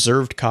a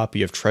preserved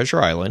copy of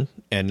Treasure Island,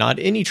 and not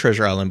any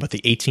Treasure Island, but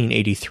the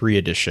 1883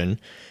 edition,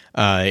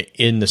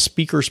 in the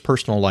Speaker's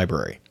personal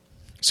library.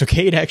 So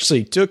Cade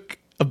actually took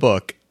a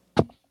book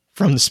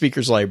from the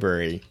Speaker's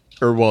library,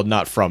 or well,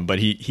 not from, but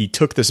he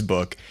took this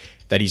book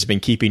that he's been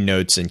keeping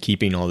notes and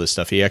keeping all this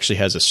stuff. He actually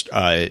has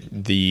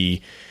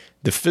the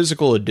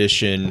physical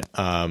edition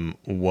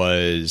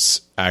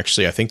was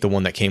actually, I think, the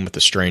one that came with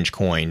the strange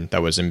coin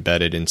that was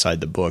embedded inside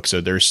the book.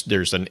 So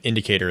there's an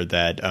indicator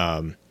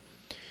that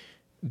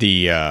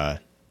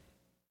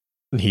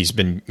he's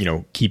been,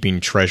 keeping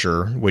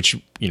treasure,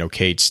 which,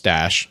 Cade's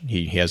stash.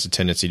 He has a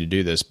tendency to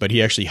do this, but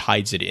he actually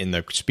hides it in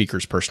the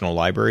Speaker's personal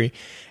library.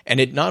 And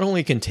it not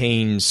only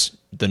contains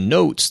the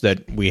notes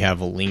that we have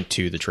a link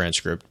to the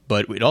transcript,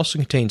 but it also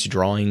contains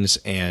drawings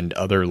and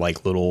other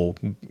like little,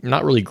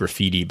 not really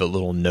graffiti, but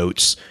little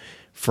notes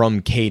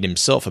from Cade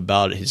himself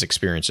about his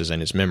experiences and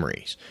his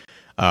memories.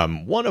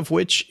 One of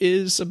which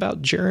is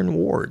about Jaren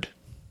Ward.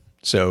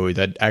 So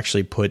that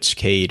actually puts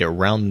Cade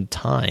around the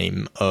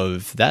time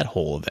of that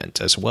whole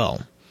event as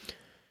well.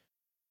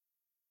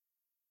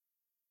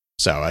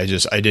 So I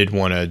did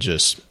want to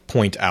just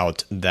point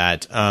out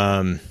that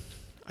I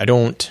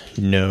don't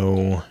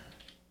know.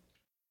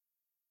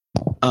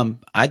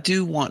 I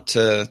do want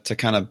to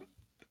kind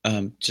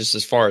of just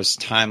as far as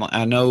time.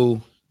 I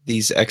know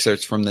these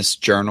excerpts from this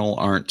journal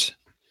aren't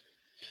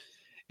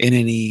in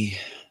any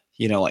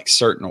like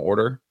certain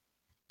order,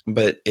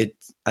 but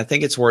I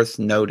think it's worth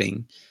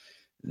noting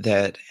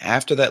that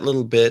after that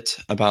little bit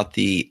about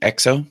the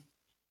exo,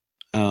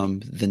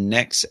 the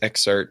next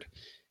excerpt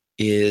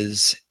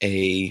is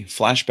a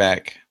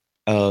flashback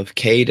of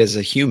Cade as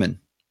a human.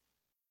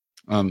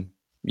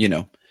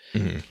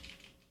 Mm-hmm.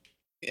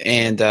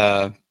 And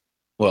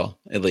well,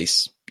 at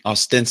least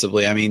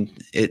ostensibly, I mean,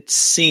 it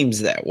seems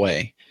that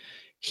way.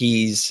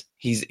 He's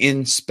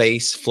in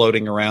space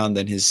floating around,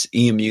 and his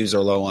EMUs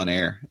are low on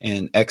air,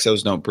 and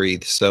exos don't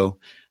breathe. So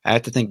I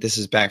have to think this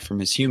is back from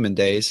his human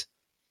days.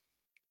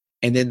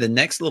 And then the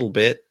next little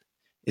bit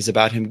is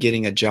about him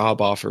getting a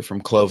job offer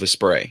from Clovis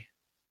Bray.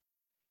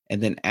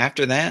 And then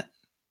after that,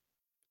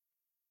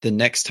 the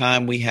next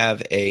time we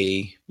have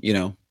a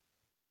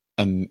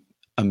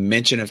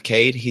mention of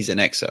Cade, he's an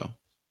exo.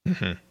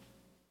 Mm-hmm.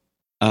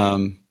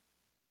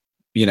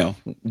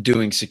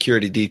 Doing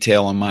security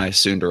detail on Maya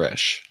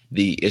Sundaresh,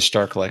 the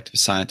Ishtar Collective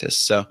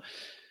scientist. So,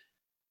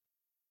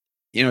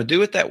 do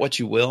with that what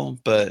you will,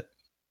 but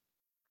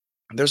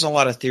there's a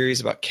lot of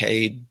theories about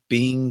Cade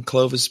being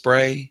Clovis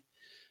Bray.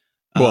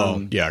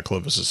 Well, yeah,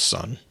 Clovis's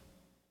son.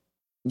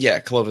 Yeah,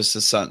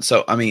 Clovis's son.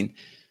 So, I mean,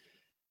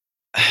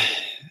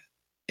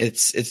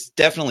 it's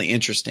definitely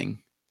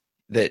interesting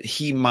that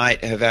he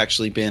might have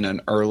actually been an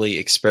early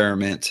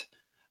experiment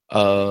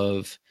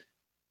of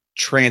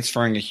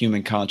transferring a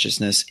human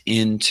consciousness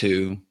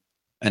into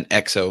an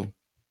exo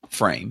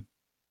frame.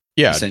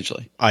 Yeah,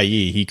 essentially.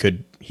 I.e., he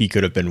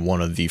could have been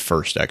one of the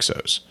first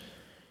exos.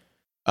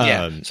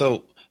 Yeah.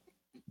 So,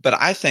 but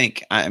I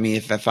think, I mean,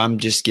 if I'm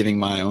just giving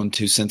my own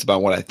 2 cents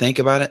about what I think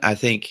about it, I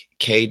think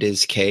Cade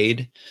is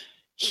Cade.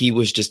 He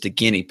was just a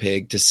guinea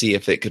pig to see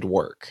if it could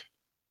work.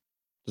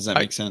 Does that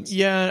make sense?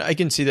 Yeah, I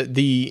can see that.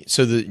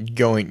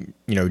 Giving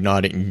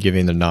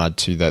the nod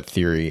to that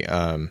theory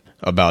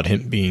about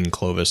him being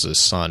Clovis's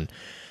son.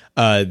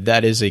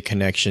 That is a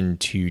connection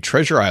to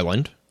Treasure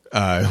Island,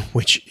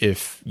 which,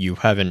 if you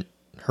haven't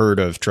heard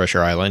of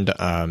Treasure Island,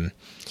 I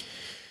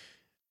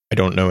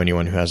don't know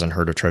anyone who hasn't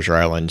heard of Treasure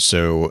Island,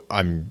 so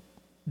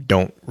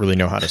don't really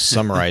know how to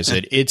summarize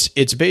it.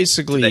 It's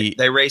basically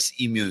they race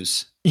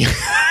emus.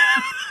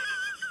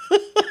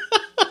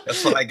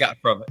 That's what I got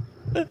from it.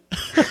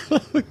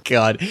 Oh,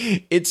 God,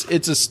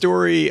 it's a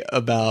story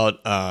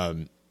about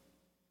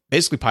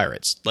basically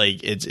pirates.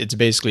 Like it's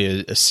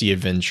basically a sea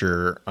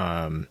adventure.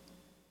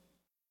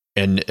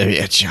 And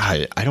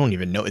I don't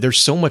even know. There's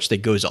so much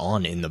that goes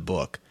on in the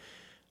book.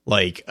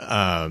 Like,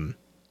 but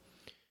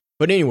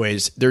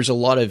anyways, there's a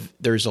lot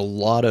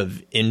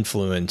of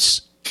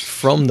influence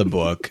from the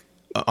book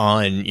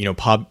on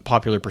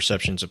popular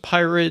perceptions of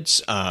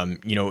pirates.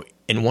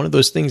 And one of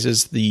those things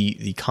is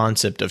the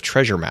concept of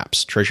treasure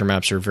maps. Treasure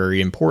maps are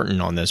very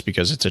important on this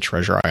because it's a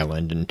treasure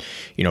island, and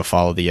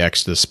follow the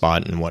X to the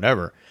spot and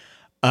whatever.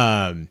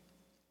 And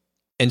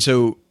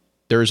so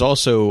there's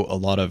also a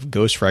lot of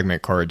Ghost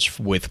Fragment cards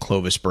with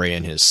Clovis Bray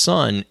and his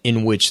son,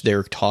 in which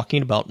they're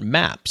talking about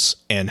maps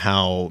and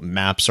how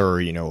maps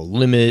are, a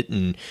limit,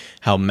 and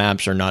how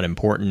maps are not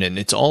important. And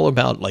it's all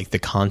about like the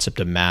concept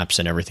of maps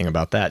and everything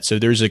about that. So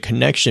there's a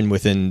connection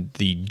within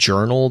the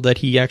journal that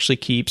he actually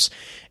keeps,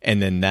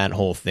 and then that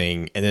whole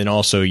thing. And then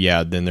also,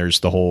 then there's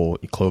the whole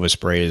Clovis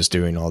Bray is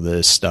doing all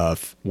this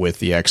stuff with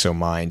the Exo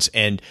Minds.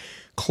 And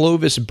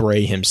Clovis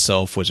Bray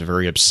himself was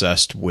very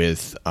obsessed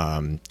with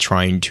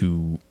trying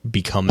to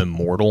become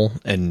immortal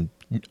and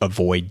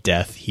avoid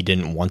death. He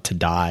didn't want to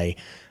die.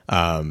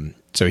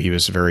 So he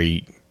was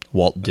very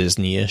Walt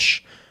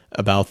Disney-ish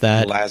about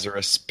that.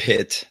 Lazarus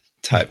Pit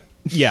type.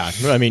 Yeah.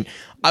 I mean,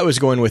 I was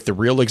going with the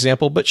real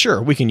example, but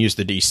sure, we can use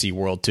the DC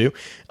world too.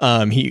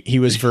 He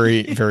was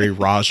very, very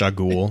Ra's al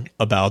Ghul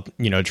about,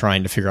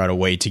 trying to figure out a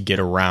way to get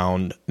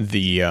around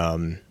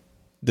the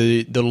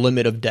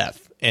limit of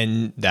death.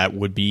 And that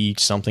would be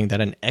something that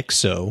an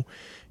exo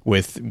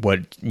with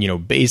what,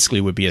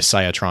 basically would be a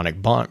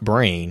Cybertronic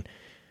brain,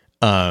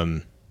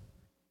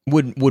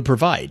 would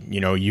provide.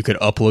 You could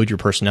upload your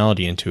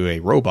personality into a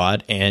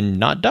robot and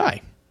not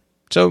die.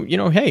 So,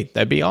 hey,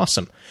 that'd be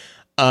awesome.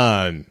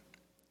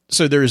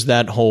 So there's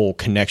that whole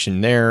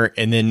connection there.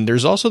 And then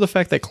there's also the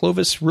fact that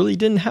Clovis really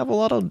didn't have a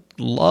lot of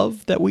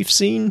love that we've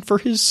seen for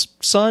his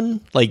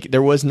son. Like,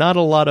 there was not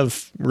a lot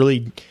of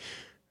really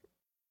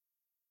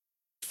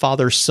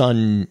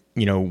father-son,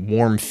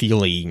 warm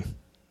feeling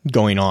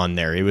going on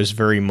there. It was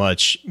very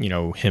much,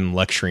 him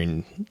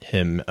lecturing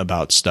him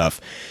about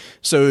stuff.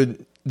 So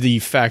the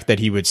fact that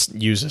he would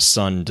use a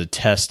son to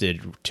test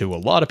it to a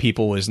lot of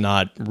people is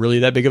not really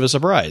that big of a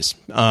surprise.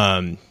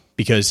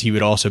 Because he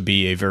would also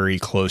be a very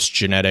close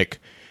genetic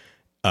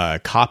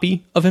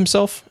copy of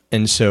himself.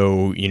 And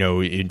so,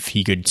 if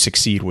he could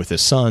succeed with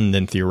his son,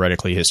 then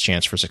theoretically his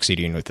chance for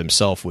succeeding with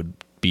himself would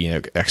be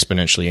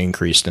exponentially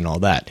increased and all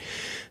that.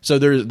 So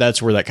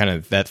that's where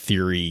that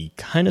theory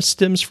kind of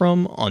stems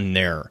from on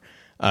there.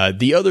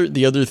 The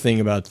other thing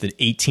about the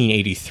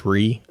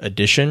 1883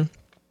 edition,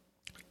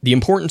 the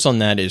importance on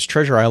that is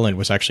Treasure Island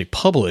was actually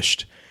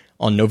published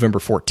on November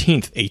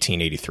 14th,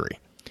 1883.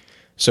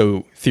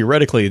 So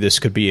theoretically, this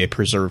could be a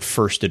preserved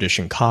first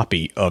edition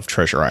copy of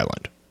Treasure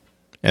Island.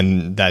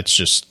 And that's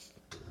just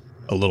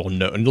a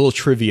little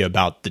trivia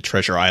about the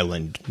Treasure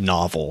Island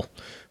novel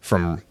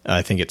from,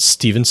 I think it's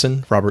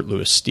Stevenson, Robert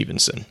Louis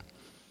Stevenson.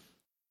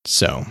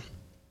 So,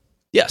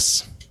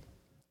 yes.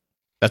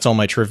 That's all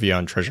my trivia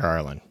on Treasure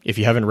Island. If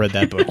you haven't read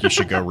that book, you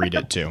should go read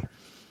it too.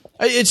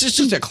 It's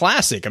just a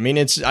classic. I mean,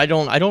 I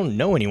don't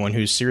know anyone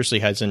who seriously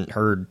hasn't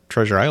heard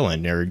Treasure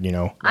Island or,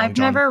 I've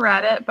never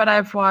read it, but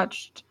I've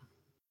watched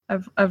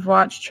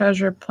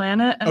Treasure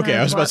Planet. And okay,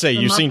 I was about to say,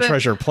 you've seen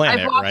Treasure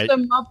Planet, right? I've watched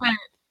the Muppet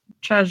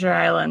Treasure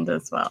Island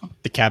as well.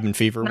 The Cabin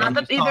Fever Not one?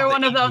 that either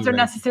one of those are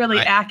necessarily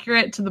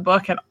accurate to the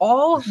book at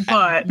all,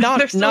 but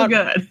they're still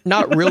good.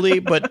 Not really,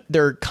 but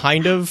they're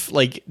kind of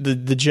like the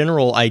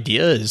general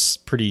idea is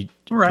pretty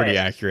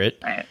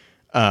accurate. Right.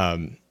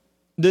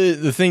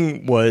 The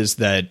thing was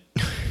that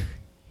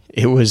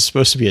it was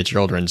supposed to be a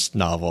children's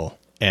novel,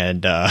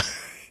 and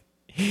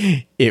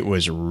it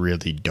was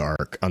really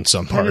dark on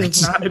some parts. It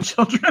is not a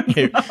children's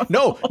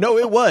novel. No,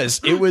 it was.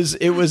 It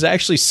was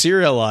actually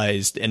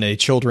serialized in a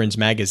children's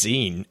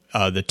magazine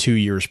the 2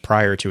 years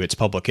prior to its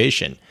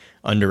publication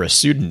under a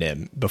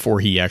pseudonym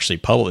before he actually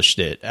published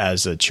it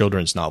as a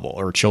children's novel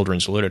or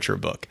children's literature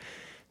book.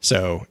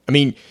 So, I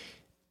mean,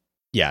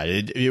 yeah,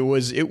 it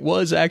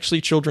was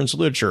actually children's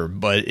literature,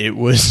 but it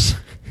was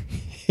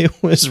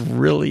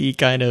really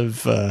kind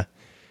of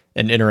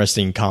an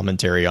interesting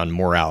commentary on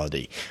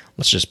morality.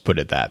 Let's just put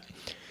it that.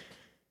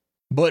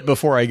 But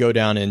before I go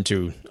down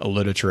into a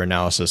literature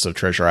analysis of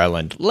Treasure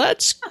Island,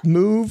 let's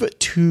move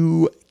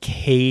to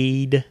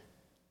Cade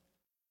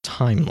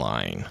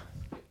timeline.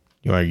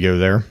 You want to go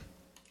there?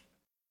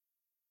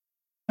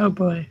 Oh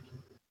boy.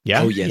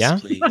 Yeah. Oh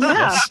yes, please.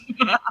 Yes.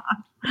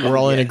 We're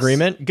all in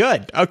agreement?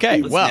 Good.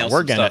 Okay. Well,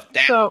 we're going to...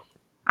 So,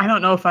 I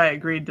don't know if I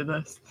agreed to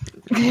this.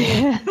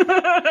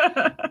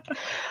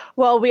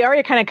 well, we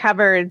already kind of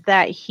covered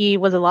that he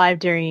was alive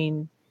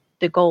during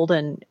the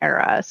golden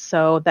era,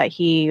 so that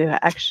he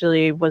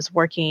actually was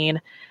working,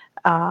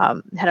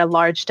 had a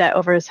large debt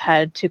over his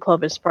head to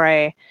Clovis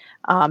Bray.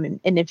 And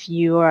if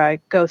you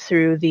go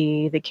through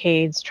the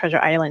Cade's Treasure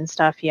Island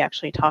stuff, he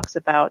actually talks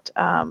about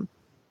a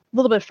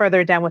little bit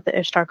further down with the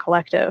Ishtar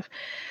Collective.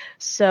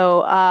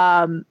 So,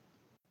 and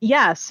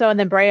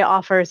then Bray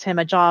offers him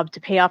a job to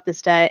pay off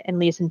this debt and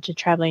leads him to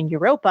traveling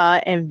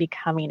Europa and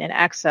becoming an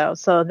exo.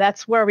 So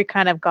that's where we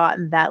kind of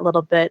gotten that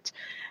little bit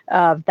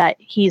of that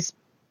he's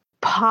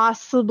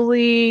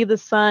possibly the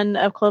son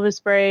of Clovis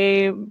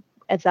Bray.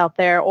 It's out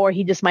there, or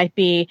he just might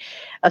be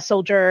a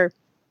soldier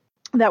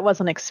that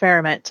was an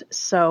experiment.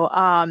 So,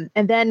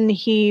 and then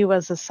he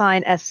was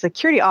assigned as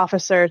security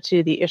officer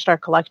to the Ishtar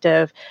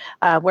Collective,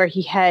 where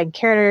he had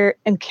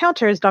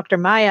encounters Dr.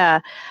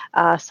 Maya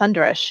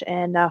Sundaresh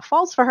and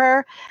falls for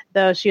her,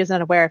 though she is not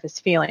aware of his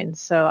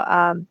feelings. So,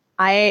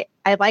 I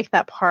like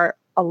that part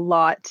a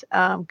lot,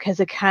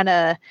 because it kind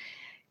of,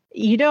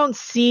 you don't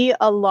see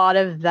a lot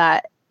of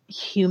that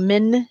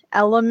human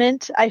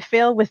element, I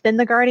feel, within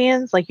the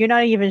Guardians. Like, you're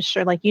not even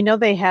sure, like,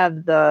 they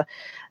have the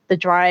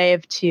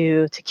drive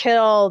to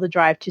kill, the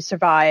drive to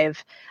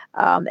survive.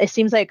 It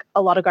seems like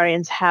a lot of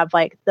Guardians have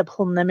like the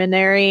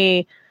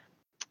preliminary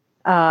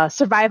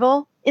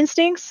survival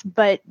instincts,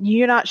 but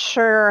you're not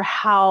sure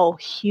how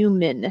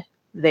human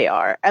they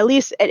are, at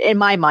least in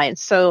my mind.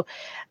 So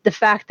the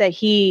fact that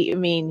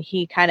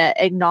he kind of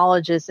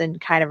acknowledges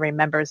and kind of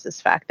remembers this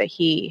fact that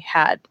he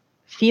had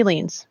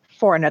feelings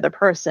for another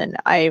person,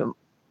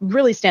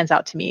 really stands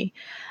out to me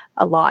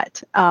a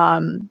lot.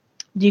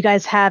 Do you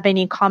guys have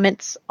any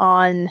comments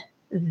on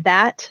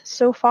that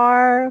so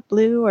far,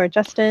 Blue or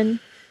Justin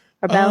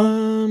or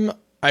Belle?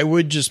 I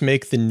would just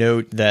make the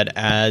note that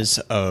as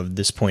of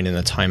this point in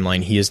the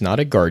timeline, he is not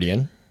a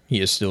Guardian. He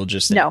is still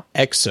just an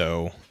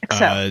Exo.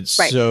 Right.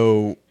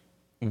 So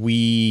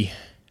we,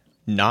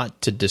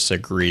 not to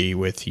disagree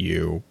with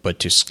you, but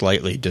to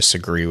slightly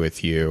disagree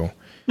with you.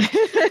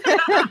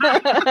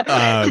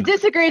 To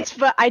disagree,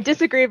 but I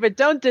disagree, but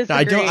don't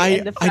disagree.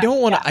 I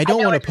don't want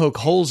to poke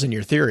holes in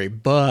your theory,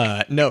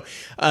 but no.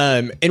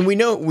 And we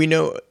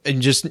know,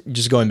 and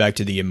just going back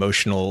to the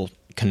emotional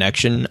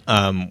connection,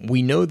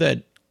 we know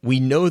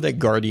that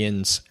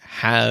Guardians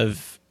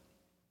have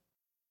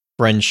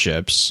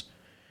friendships.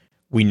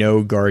 We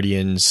know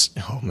Guardians.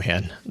 Oh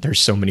man, there's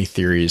so many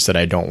theories that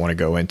I don't want to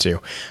go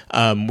into.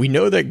 We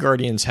know that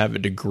Guardians have a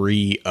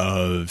degree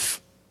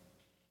of,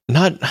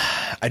 not,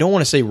 I don't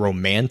want to say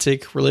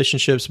romantic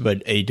relationships,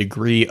 but a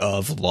degree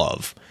of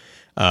love.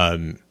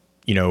 The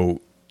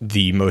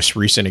most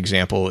recent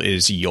example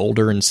is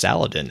Yolder and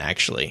Saladin.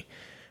 Actually,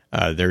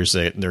 there's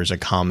a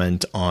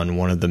comment on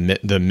one of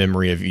the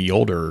Memory of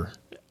Yolder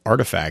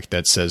artifact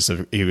that says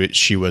that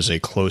she was a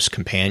close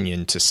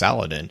companion to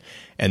Saladin.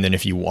 And then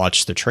if you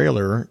watch the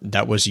trailer,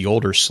 that was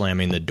Yolder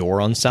slamming the door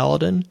on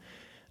Saladin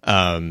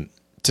to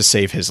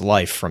save his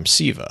life from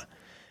Siva.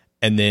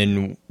 And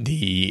then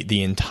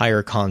the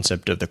entire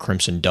concept of the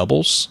Crimson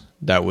Doubles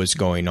that was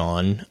going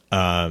on,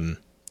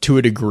 to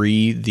a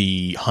degree,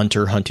 the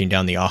hunter hunting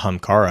down the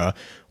Ahamkara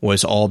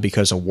was all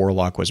because a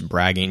warlock was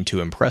bragging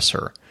to impress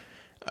her.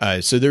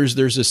 So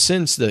there's a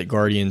sense that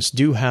Guardians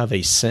do have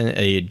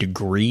a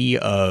degree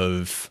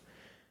of.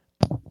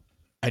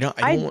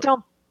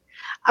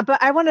 But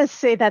I want to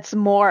say that's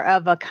more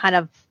of a kind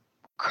of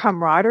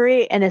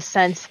camaraderie in a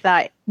sense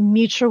that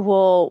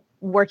mutual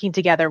working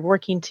together,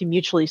 working to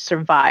mutually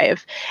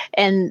survive.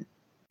 And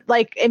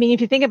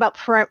if you think about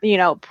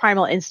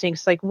primal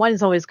instincts, like one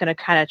is always going to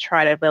kind of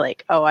try to be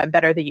like, oh, I'm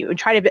better than you, and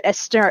try to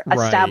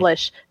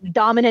establish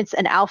dominance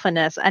and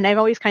alphaness. And I've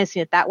always kind of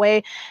seen it that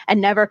way,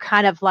 and never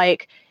kind of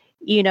like,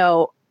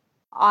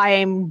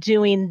 I'm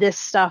doing this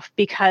stuff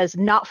because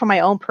not for my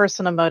own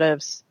personal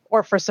motives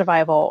or for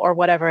survival or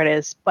whatever it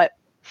is, but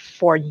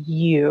for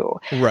you.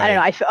 Right.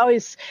 I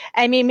don't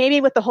know.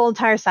 Maybe with the whole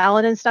entire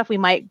Saladin stuff, we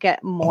might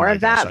get more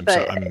of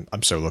that.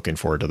 I'm so looking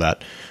forward to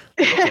that.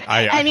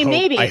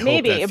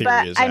 Maybe,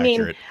 but I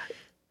mean,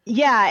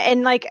 yeah,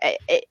 and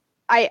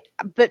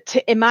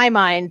in my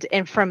mind,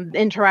 and from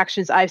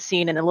interactions I've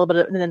seen, and a little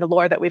bit in the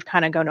lore that we've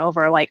kind of gone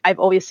over, like I've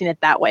always seen it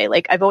that way.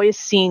 Like I've always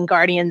seen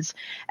Guardians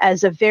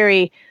as a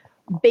very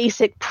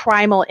basic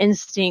primal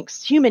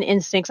instincts, human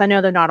instincts. I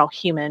know they're not all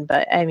human,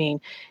 but I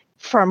mean,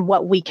 from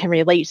what we can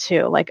relate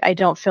to, like I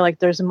don't feel like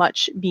there's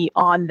much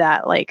beyond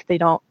that. Like they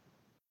don't.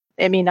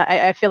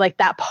 I feel like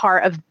that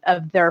part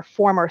of their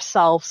former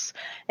selves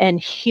and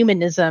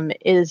humanism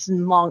is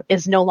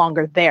no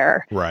longer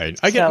there. Right.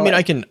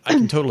 I can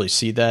totally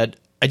see that.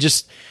 I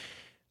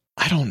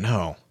don't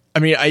know.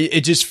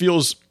 It just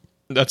feels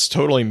that's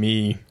totally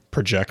me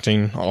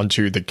projecting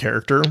onto the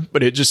character,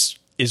 but it just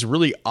is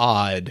really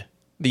odd.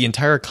 The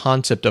entire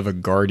concept of a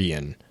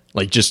guardian,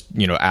 like just,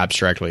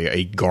 abstractly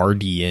a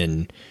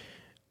guardian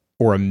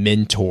or a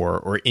mentor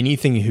or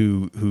anything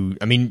who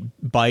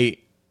by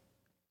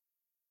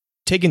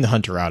taking the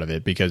hunter out of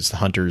it, because the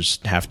hunters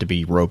have to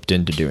be roped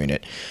into doing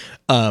it.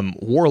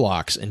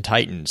 Warlocks and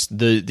titans,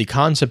 the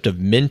concept of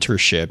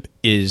mentorship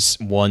is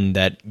one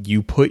that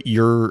you put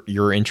your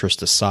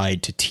interest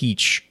aside to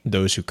teach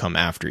those who come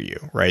after you,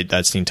 right?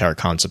 That's the entire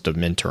concept of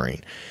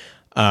mentoring.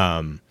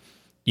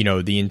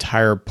 The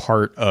entire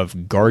part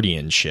of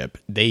guardianship,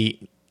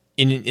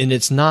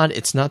 it's not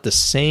the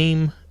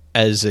same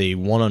as a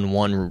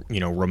one-on-one,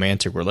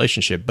 romantic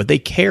relationship, but they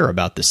care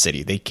about the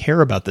city. They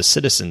care about the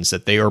citizens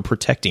that they are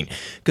protecting,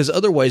 because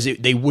otherwise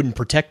they wouldn't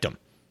protect them,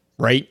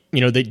 right?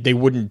 They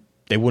wouldn't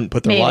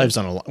put their lives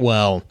on a,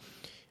 well,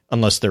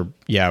 unless they're,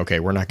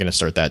 we're not going to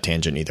start that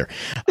tangent either.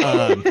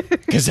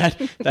 Cause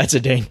that's a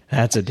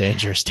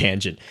dangerous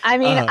tangent.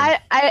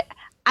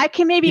 I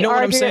can maybe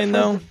argue it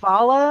for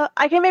Zavala.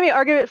 I can maybe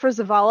argue it for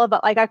Zavala,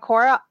 but like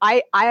Ikora,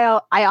 I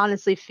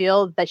honestly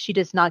feel that she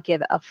does not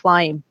give a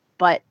flying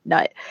butt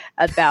nut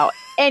about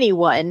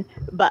anyone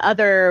but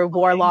other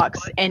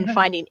warlocks and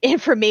finding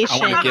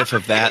information. I want a gif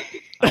of that.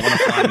 I want a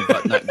flying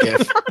butt nut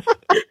gif.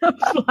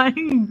 A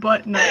flying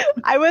butt nut.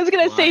 I was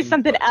going to say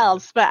something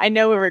else, but I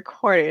know we're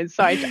recording,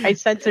 so I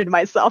censored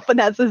myself, and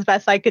that's as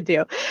best I could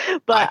do.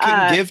 But I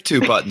couldn't give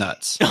two butt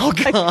nuts. Oh,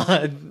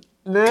 God.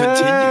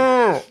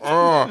 Continue.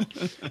 Well,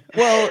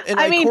 and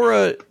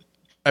Ikora,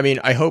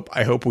 I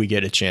hope we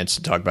get a chance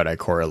to talk about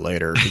Ikora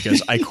later,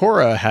 because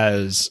Ikora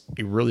has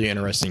a really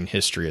interesting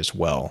history as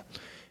well.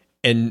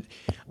 And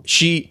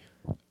she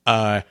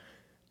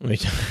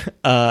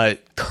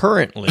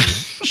currently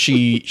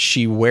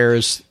she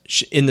wears,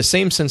 in the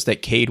same sense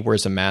that Cade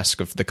wears a mask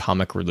of the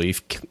comic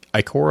relief,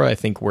 Ikora, I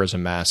think, wears a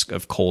mask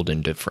of cold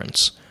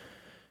indifference.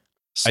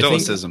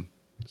 Stoicism.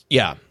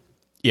 Yeah,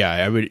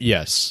 I would,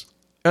 yes.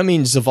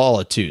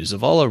 Zavala too.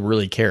 Zavala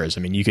really cares.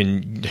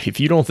 If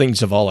you don't think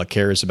Zavala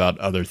cares about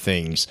other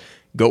things,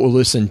 go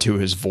listen to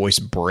his voice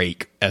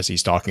break as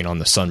he's talking on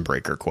the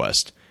Sunbreaker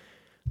quest.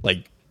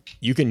 Like,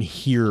 You can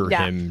hear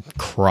Yeah. him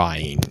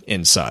crying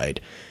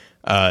inside.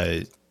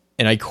 And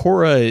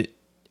Ikora,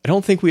 I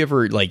don't think we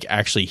ever like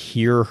actually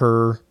hear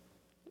her,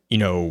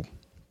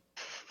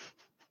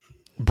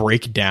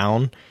 break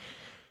down.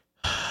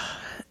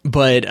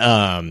 But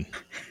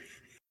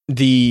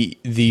the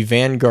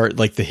Vanguard,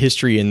 like the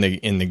history in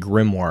the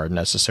grimoire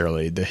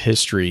necessarily, the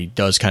history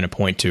does kind of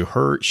point to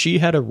her. She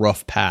had a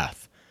rough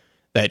path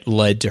that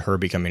led to her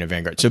becoming a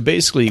Vanguard. So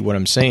basically what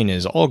I'm saying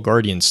is all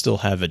Guardians still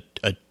have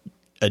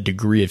a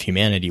degree of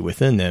humanity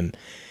within them.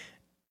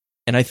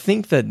 And I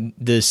think that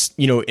this,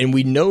 and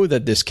we know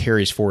that this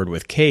carries forward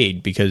with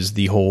Cade because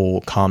the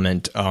whole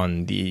comment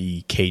on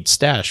the Cade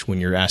stash when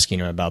you're asking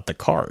him about the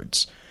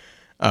cards.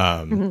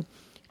 And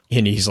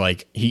he's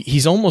like,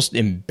 he's almost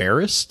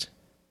embarrassed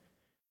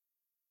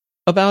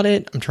about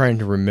it. I'm trying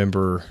to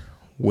remember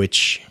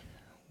which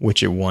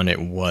one it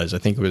was. I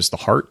think it was the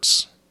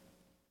hearts.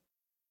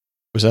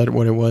 Was that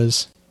what it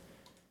was?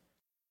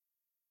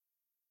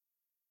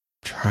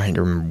 I'm trying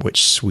to remember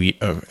which suit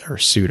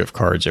of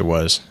cards it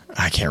was.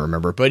 I can't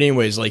remember. But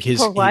anyways, like his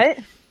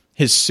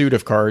suit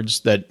of cards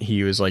that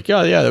he was like,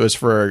 yeah, that was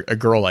for a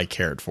girl I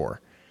cared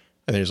for.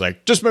 And he was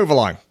like, just move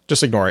along.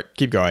 Just ignore it.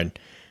 Keep going.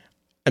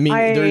 I mean,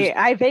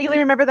 I vaguely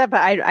remember that, but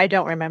I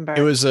don't remember.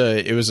 It was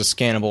a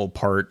scannable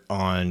part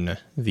on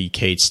the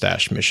Cade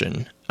Stash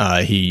mission.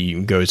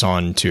 He goes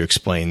on to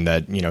explain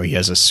that he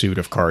has a suit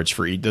of cards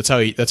for each. That's how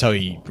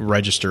he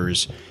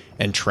registers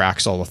and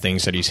tracks all the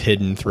things that he's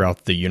hidden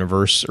throughout the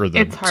universe or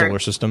the solar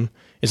system.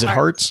 Is it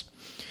hearts?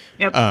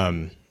 Yep.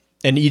 And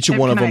each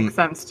one of them makes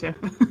sense too.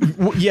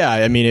 Yeah,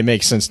 I mean it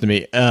makes sense to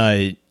me.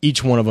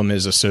 Each one of them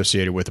is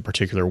associated with a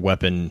particular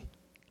weapon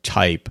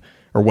type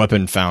or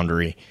weapon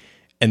foundry.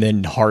 And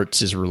then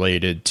Hearts is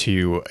related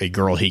to a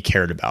girl he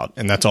cared about,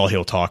 and that's all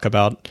he'll talk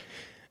about.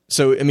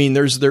 So, I mean,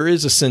 there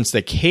is a sense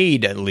that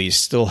Cade at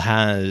least still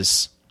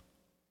has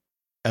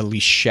at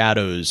least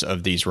shadows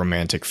of these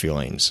romantic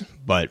feelings,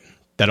 but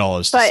that all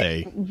is to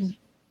say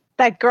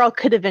that girl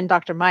could have been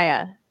Dr.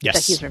 Maya yes,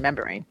 that he's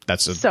remembering.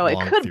 That's a so it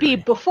could be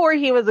before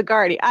he was a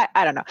Guardian.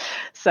 I don't know.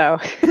 So,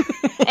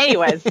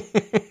 anyways,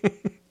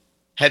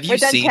 have you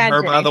seen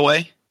her, by the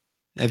way?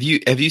 Have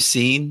you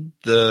seen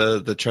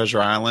the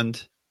Treasure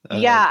Island?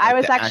 Yeah, I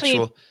was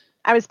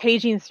I was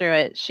paging through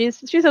it.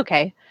 She's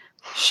okay.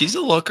 She's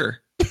a looker.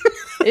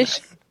 I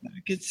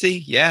could see.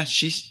 Yeah,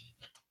 she's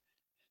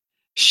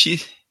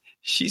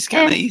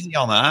kind of easy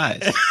on the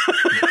eyes.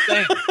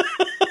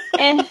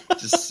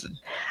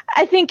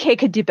 I think Kay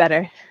could do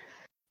better.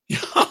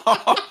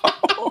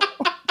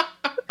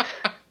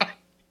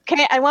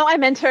 Okay, I want my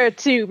mentor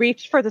to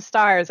reach for the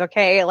stars.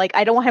 Okay, like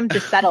I don't want him to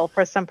settle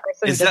for some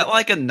person. Is that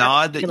like a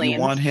nod that you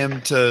want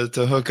him to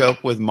hook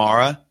up with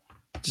Mara?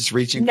 Just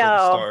reaching for the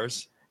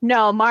stars?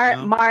 No,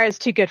 Mara is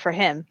too good for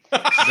him.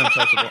 She's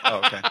untouchable.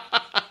 Oh, okay.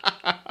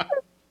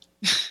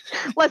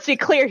 Let's be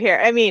clear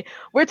here. I mean,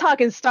 we're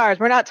talking stars.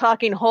 We're not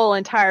talking whole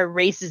entire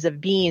races of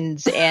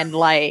beings and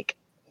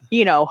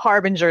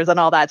harbingers and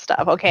all that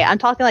stuff. Okay, I'm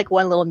talking like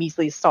one little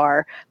measly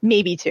star,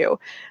 maybe two.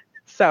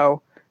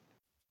 So,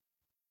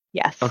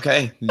 yes.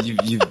 Okay,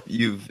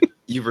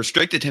 you've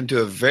restricted him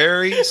to a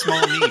very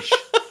small niche.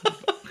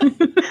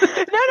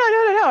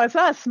 No, it's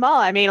not small.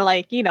 I mean,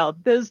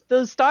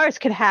 those stars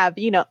could have,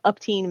 up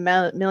to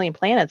million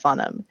planets on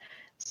them.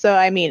 So,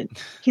 I mean,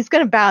 he's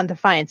going to bound to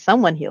find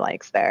someone he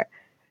likes there.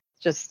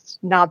 Just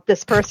not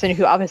this person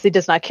who obviously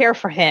does not care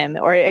for him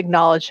or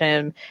acknowledge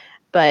him.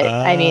 But,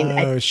 I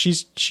mean...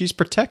 she's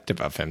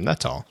protective of him,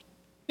 that's all.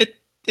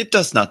 It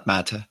does not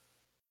matter.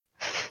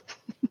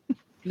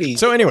 Please.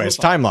 So anyways,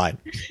 timeline.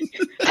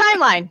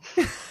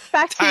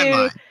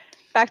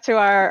 Back to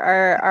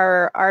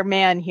our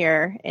man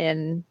here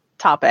in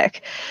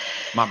topic.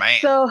 My man.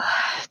 So,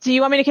 do you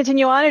want me to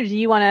continue on, or do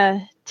you want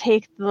to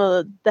take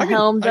the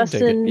helm,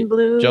 Justin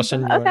Blue?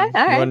 Justin, all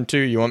right.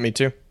 You want me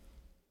to?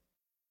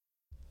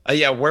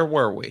 Yeah. Where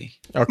were we?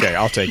 Okay,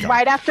 I'll take it.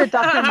 Right after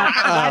Dr. Maya.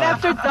 Right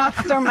after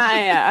Dr.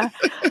 Maya.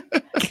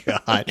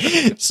 God.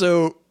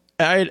 So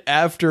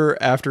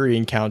after he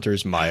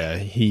encounters Maya,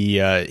 he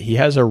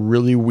has a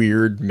really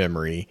weird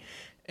memory.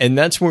 And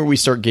that's where we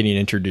start getting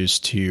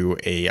introduced to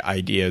a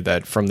idea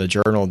that from the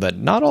journal that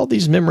not all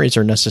these memories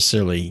are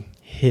necessarily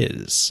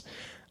his,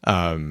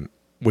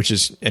 which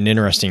is an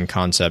interesting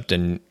concept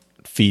and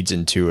feeds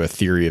into a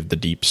theory of the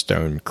Deep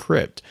Stone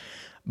Crypt.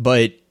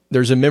 But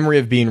there's a memory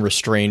of being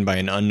restrained by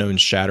an unknown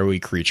shadowy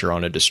creature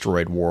on a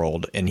destroyed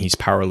world, and he's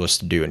powerless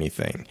to do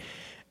anything.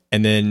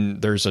 And then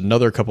there's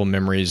another couple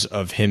memories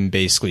of him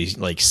basically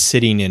like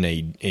sitting in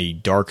a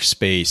dark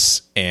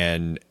space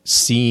and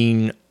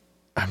seeing...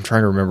 I'm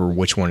trying to remember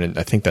which one.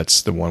 I think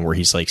that's the one where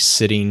he's like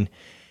sitting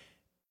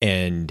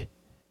and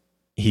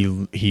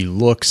he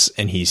looks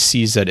and he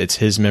sees that it's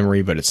his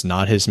memory, but it's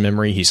not his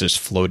memory. He's just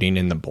floating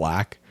in the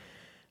black.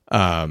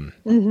 So,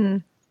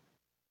 and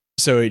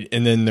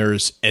then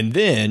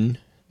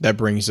that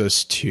brings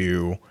us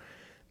to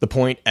the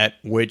point at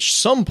which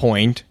some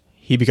point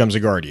he becomes a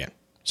Guardian.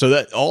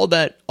 So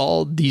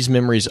all these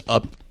memories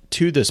up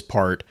to this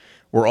part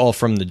were all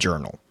from the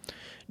journal.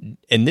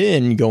 And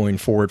then going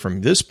forward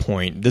from this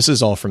point, this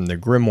is all from the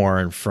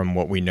grimoire and from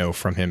what we know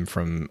from him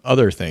from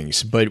other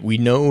things. But we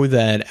know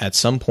that at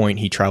some point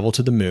he traveled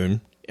to the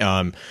moon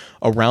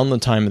around the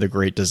time of the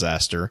Great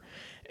Disaster.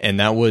 And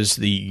that was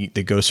the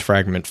Ghost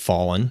Fragment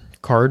Fallen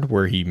card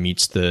where he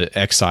meets the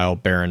Exile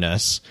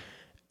Baroness.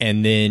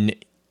 And then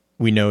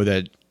we know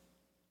that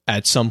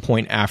at some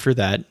point after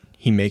that,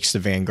 he makes the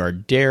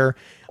Vanguard dare,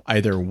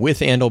 either with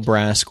Andal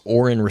Brask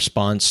or in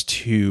response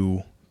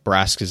to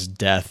Brask's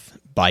death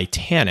by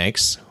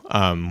Tannix,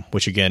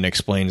 which again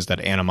explains that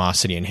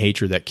animosity and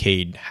hatred that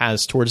Cade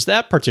has towards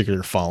that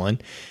particular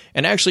Fallen,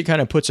 and actually kind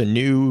of puts a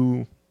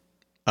new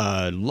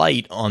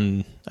light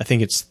on, I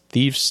think it's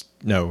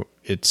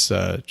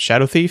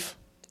Shadow Thief,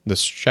 the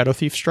Shadow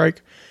Thief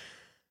strike.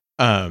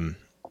 And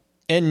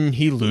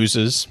he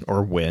loses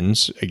or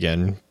wins,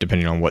 again,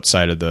 depending on what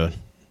side of the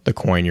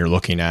coin you're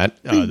looking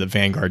at, the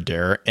Vanguard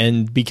dare,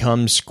 and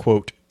becomes,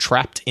 quote,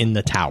 trapped in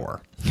the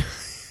tower.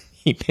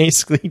 He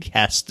basically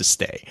has to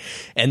stay.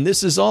 And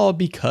this is all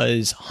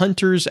because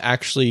hunters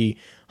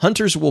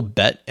will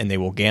bet and they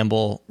will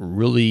gamble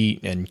really,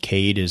 and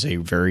Cade is a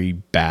very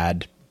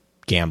bad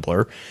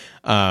gambler.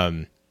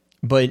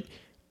 But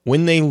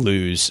when they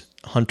lose,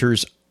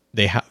 hunters,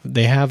 they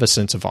have a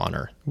sense of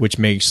honor, which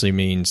basically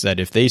means that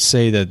if they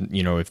say that,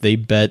 if they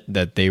bet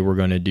that they were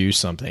going to do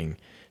something,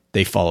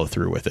 they follow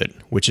through with it,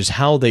 which is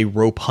how they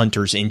rope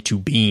hunters into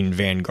being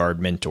Vanguard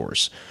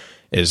mentors.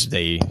 Is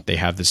they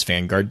have this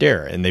Vanguard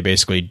dare, and they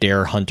basically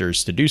dare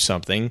hunters to do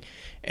something,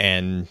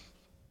 and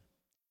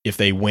if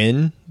they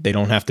win, they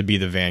don't have to be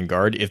the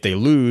Vanguard. If they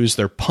lose,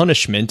 their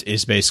punishment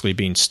is basically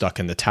being stuck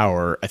in the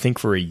tower, I think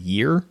for a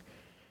year,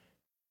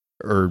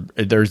 or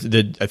I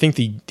think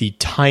the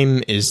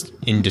time is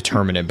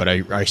indeterminate, but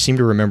I seem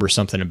to remember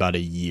something about a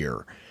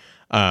year.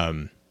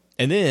 And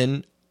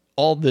then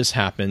all this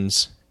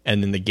happens,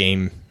 and then the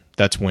game,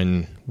 that's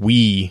when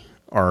we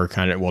are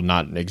kind of, well,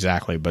 not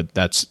exactly, but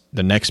that's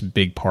the next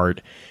big part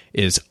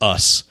is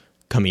us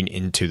coming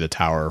into the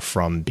tower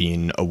from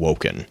being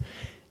awoken.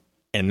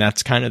 And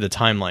that's kind of the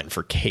timeline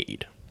for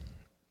Cade.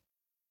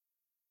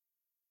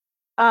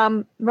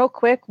 Real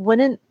quick,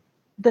 wouldn't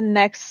the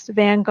next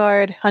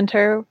Vanguard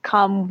Hunter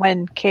come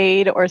when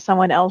Cade or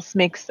someone else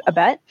makes a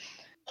bet?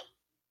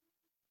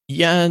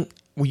 Yeah,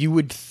 you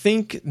would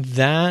think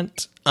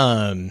that.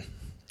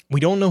 We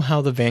don't know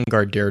how the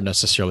Vanguard dare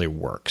necessarily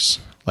works.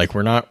 Like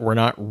we're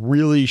not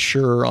really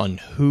sure on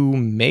who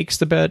makes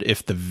the bet.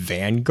 If the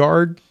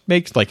Vanguard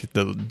makes, like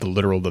the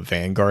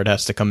Vanguard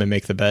has to come and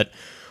make the bet,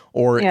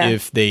 or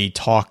if they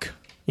talk,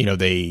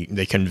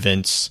 they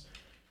convince.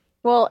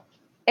 Well,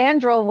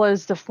 Andril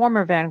was the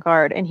former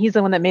Vanguard, and he's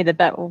the one that made the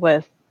bet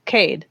with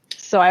Cade.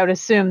 So I would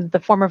assume the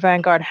former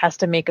Vanguard has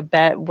to make a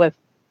bet with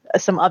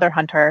some other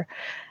hunter,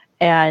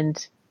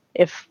 and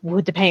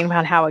depending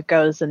on how it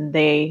goes, and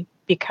they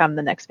become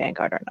the next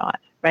Vanguard or not,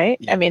 right?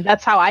 Yeah. I mean,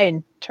 that's how I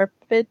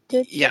interpret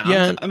it.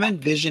 Yeah. I'm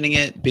envisioning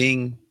it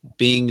being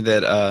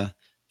that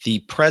the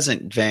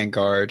present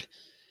Vanguard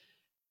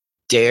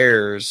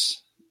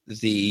dares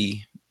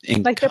the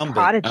incumbent. Like the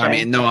prodigy.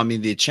 I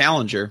mean the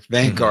challenger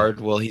Vanguard.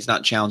 Mm-hmm. Well, he's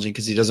not challenging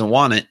because he doesn't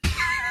want it,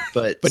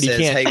 but says, he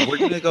can't. Hey, we're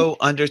gonna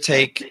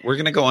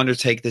go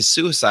undertake this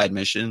suicide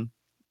mission.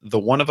 The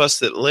one of us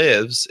that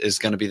lives is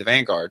going to be the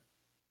Vanguard.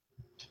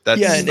 And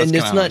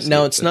it's not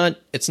now.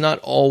 It's not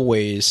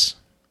always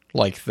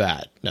like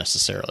that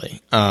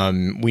necessarily.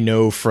 We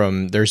know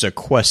there's a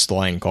quest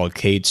line called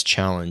Cade's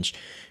Challenge,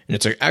 and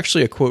it's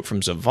actually a quote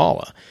from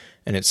Zavala,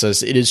 and it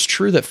says, "It is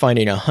true that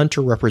finding a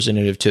hunter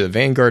representative to the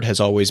Vanguard has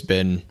always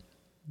been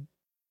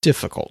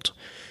difficult.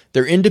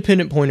 Their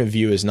independent point of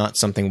view is not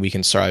something we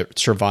can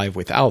survive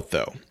without,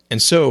 though.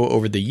 And so,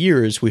 over the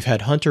years, we've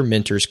had hunter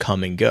mentors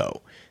come and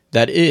go.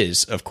 That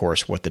is, of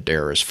course, what the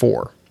dare is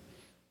for."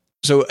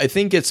 So I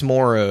think it's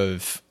more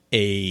of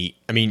the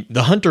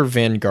Hunter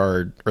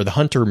Vanguard or the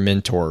Hunter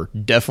Mentor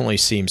definitely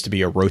seems to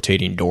be a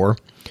rotating door.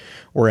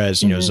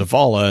 Whereas,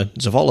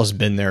 Zavala's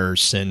been there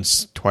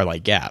since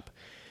Twilight Gap.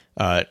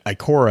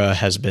 Ikora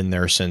has been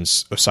there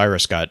since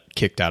Osiris got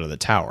kicked out of the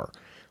tower.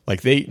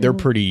 Like they're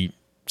pretty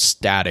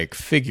static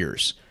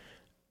figures.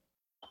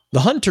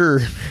 The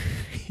Hunter,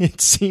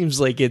 it seems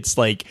like it's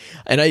like,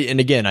 and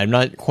again, I'm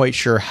not quite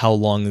sure how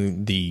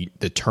long the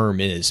term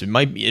is. It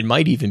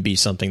might even be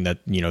something that,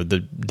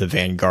 the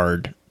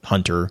Vanguard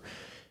Hunter,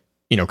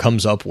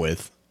 comes up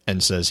with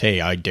and says,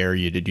 "Hey, I dare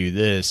you to do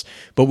this."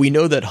 But we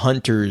know that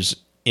hunters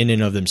in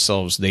and of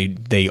themselves,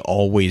 they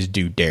always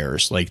do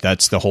dares. Like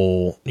that's the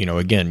whole,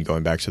 again,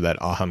 going back to that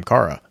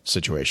Ahamkara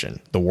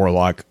situation, the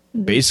warlock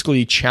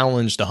basically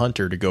challenged a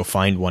hunter to go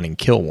find one and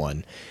kill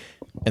one,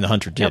 and the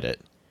hunter did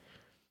it.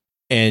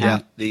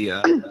 And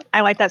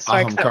I like that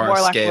story because that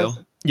warlock scale.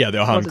 The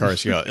Ahamkara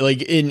scale.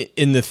 Like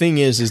in the thing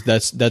is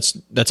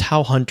that's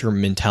how hunter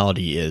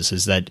mentality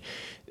is that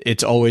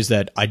it's always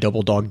that I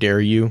double dog dare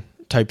you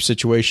type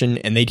situation,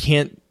 and they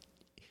can't.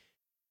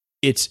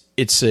 It's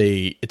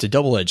a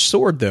double-edged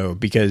sword though,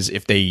 because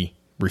if they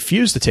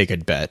refuse to take a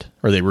bet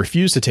or they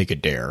refuse to take a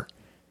dare,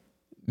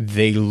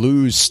 they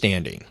lose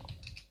standing,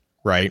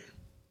 right?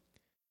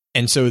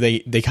 And so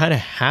they kind of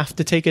have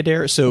to take a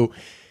dare. So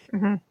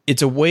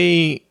it's a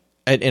way,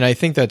 and I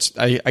think that's,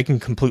 I can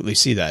completely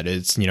see that.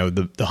 It's,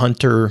 the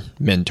hunter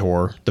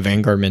mentor, the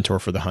Vanguard mentor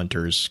for the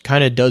hunters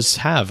kind of does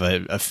have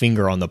a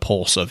finger on the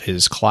pulse of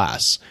his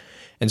class.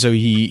 And so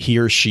he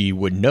or she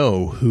would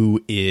know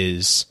who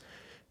is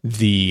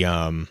the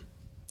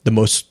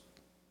most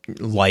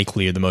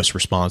likely, or the most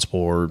responsible,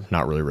 or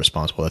not really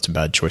responsible, that's a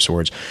bad choice of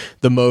words,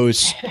 the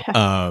most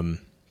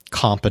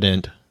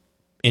competent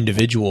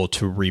individual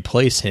to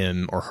replace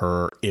him or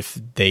her if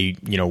they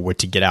were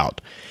to get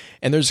out.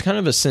 And there's kind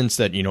of a sense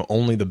that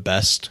only the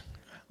best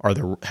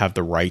have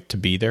the right to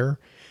be there,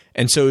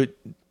 and so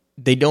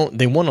they want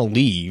to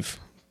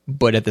leave,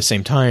 but at the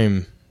same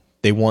time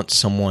they want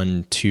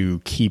someone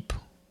to keep.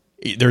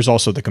 There's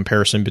also the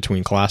comparison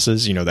between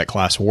classes, that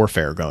class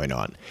warfare going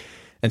on,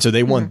 and so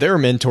they want their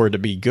mentor to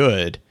be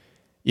good.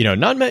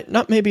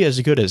 Not maybe as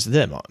good as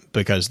them,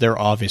 because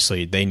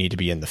they need to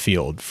be in the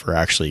field for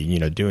actually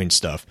doing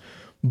stuff.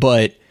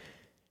 But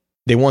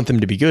they want them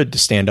to be good to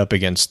stand up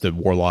against the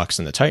warlocks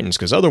and the titans,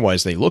 because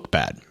otherwise they look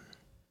bad.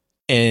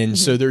 And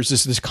so there's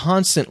this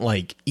constant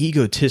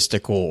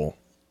egotistical,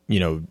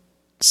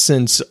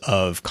 sense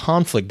of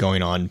conflict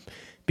going on,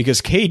 because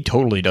Cade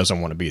totally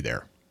doesn't want to be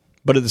there.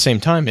 But at the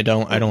same time, I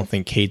don't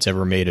think Cade's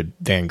ever made a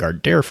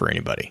Vanguard dare for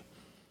anybody,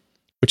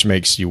 which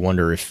makes you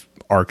wonder if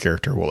our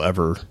character will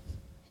ever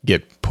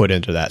get put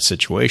into that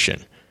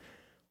situation.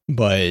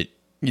 But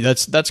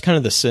that's kind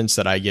of the sense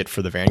that I get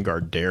for the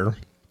Vanguard dare.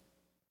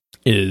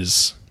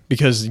 Is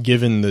because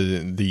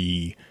given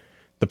the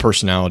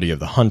personality of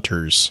the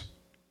hunters,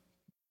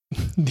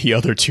 the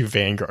other two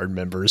Vanguard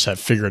members have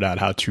figured out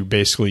how to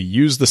basically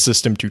use the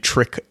system to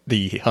trick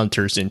the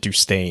hunters into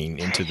staying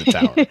into the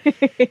tower.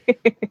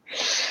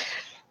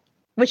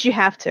 Which you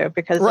have to,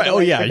 because right. Oh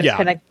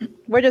yeah,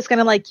 we're just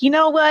gonna you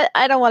know what?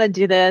 I don't want to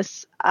do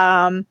this.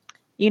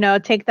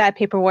 Take that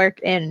paperwork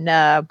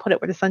and put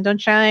it where the sun don't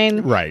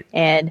shine. Right.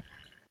 And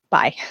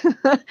bye.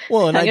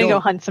 Well, and I'm gonna go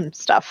hunt some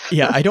stuff.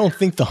 Yeah, I don't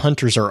think the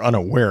hunters are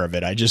unaware of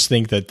it. I just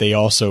think that they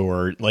also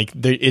are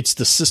it's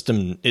the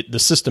system. The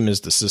system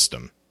is the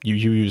system. You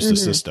use the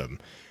system,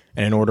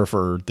 and in order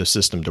for the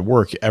system to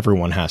work,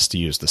 everyone has to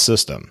use the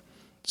system.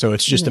 So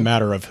it's just a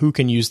matter of who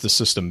can use the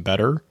system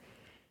better.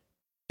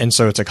 And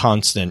so it's a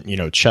constant,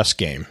 chess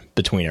game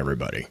between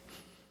everybody.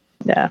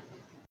 Yeah.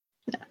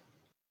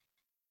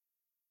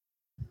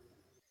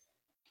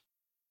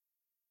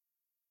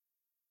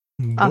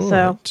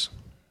 Also,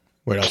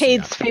 what else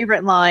Cade's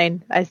favorite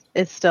line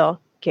is still,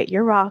 "Get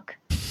your rock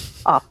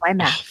off my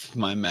map." Off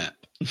my map.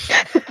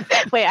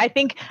 Wait, I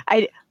think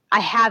I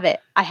have it.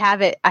 I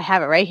have it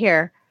right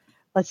here.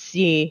 Let's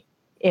see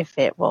if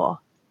it will.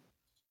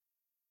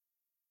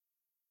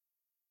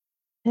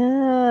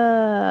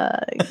 No,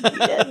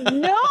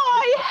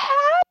 I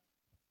haven't.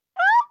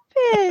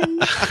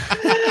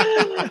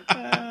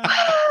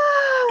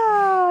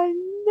 Oh,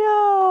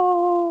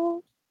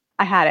 no.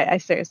 I had it. I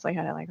seriously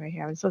had it right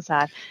here. I'm so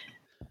sad.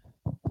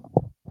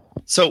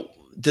 So,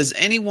 does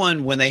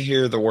anyone, when they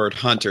hear the word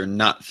hunter,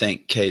 not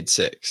think Cade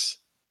 6?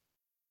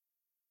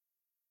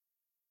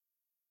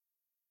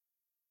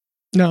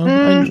 No,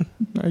 I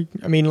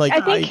mean, I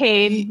think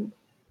Cade.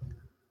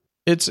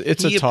 It's he a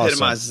toss-up.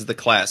 epitomizes the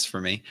class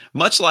for me,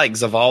 much like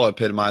Zavala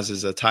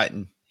epitomizes a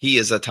Titan. He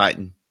is a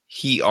Titan.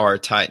 He are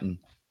Titan.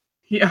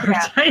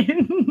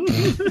 Titan.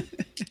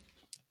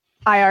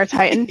 IR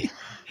Titan.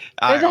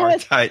 I are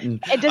Titan.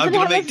 I'm going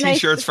to make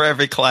T-shirts for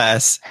every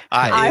class.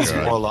 I is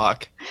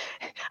Warlock.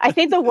 I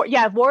think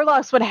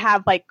Warlocks would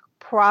have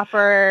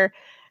proper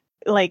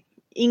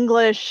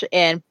English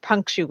and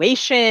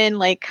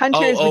punctuation.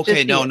 Hunters. Oh,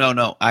 okay.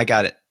 No. I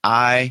got it.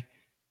 I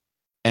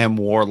am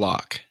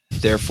Warlock.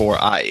 Therefore,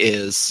 I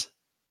is.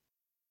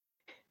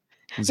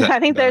 I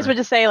think theirs would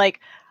just say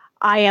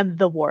I am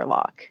the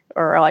Warlock,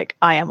 or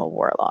I am a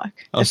Warlock.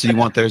 Oh, so you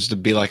want theirs to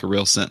be like a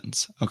real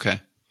sentence? Okay.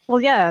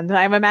 Well, yeah,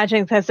 I'm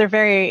imagining because they're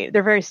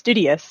very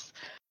studious.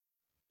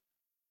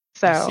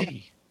 So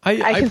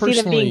I can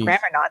see them being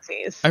grammar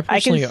Nazis. I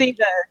can see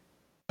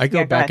I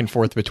go back and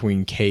forth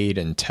between Cade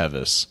and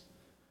Tevis.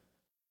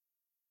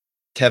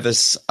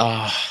 Tevis,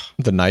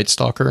 the Night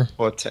Stalker.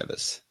 Or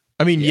Tevis.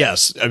 I mean,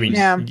 yes. I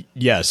mean,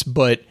 yes,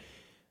 but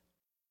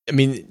I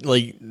mean,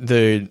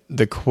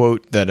 the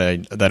quote that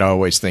I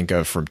always think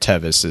of from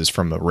Tevis is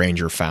from a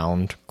Ranger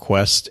Found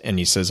quest, and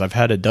he says, "I've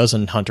had a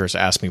dozen hunters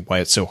ask me why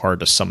it's so hard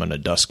to summon a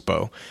dusk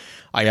bow.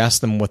 I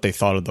asked them what they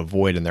thought of the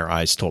void, and their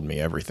eyes told me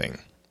everything.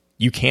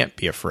 You can't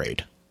be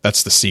afraid.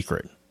 That's the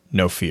secret.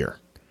 No fear."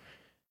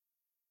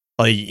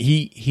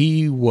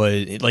 He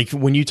was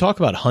when you talk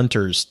about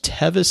hunters,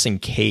 Tevis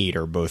and Cade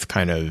are both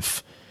kind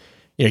of,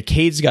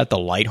 Cade's got the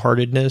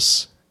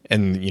lightheartedness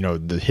and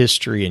the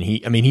history, and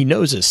he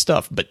knows his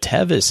stuff, but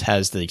Tevis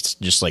has the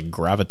just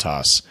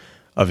gravitas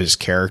of his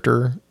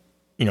character.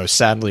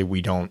 Sadly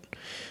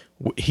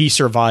he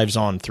survives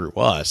on through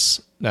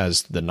us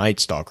as the Night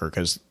Stalker,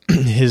 because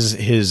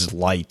his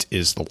light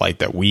is the light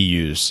that we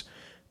use.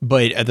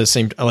 But at the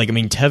same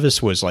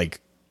Tevis was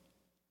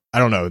I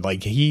don't know,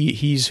 like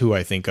he's who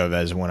I think of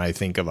as when I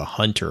think of a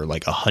hunter,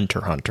 like a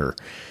hunter.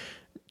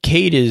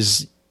 Cade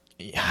is,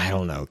 I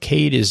don't know,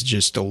 Cade is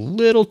just a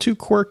little too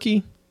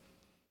quirky.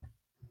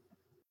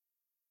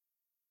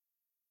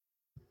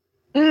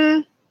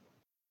 I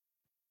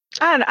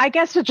don't know. I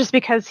guess it's just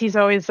because he's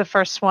always the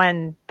first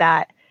one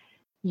that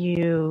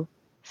you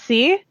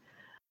see.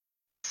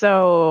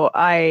 So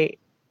I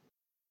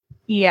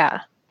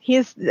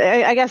guess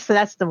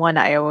that's the one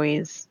I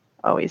always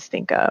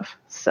think of.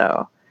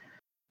 So,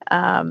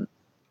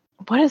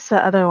 what is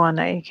the other one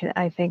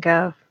I think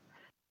of?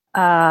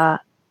 Beeping.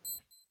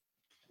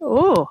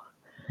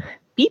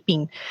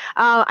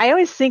 I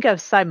always think of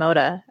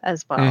Saimota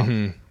as well.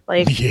 Mm-hmm.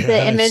 Like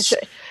the image,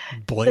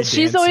 but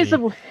she's always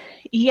the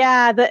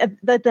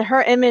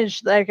her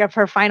image, like of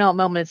her final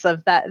moments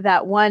of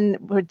that one,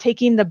 we're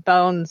taking the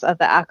bones of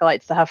the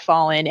acolytes that have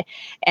fallen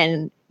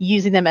and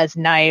using them as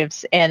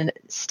knives and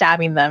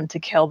stabbing them to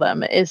kill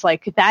them, is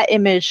like, that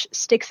image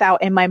sticks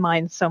out in my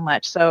mind so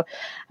much. So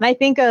when I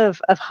think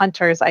of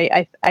hunters,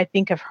 I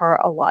think of her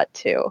a lot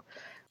too.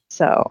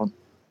 So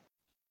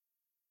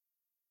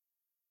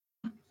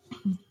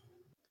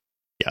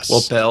yes.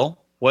 Well, Belle,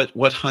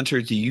 what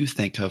hunter do you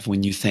think of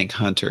when you think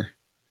hunter?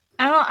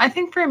 I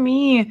think for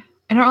me,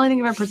 I don't really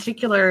think of a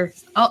particular.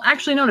 Oh,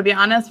 actually, no. To be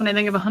honest, when I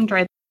think of a hunter,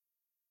 I think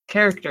of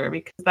character,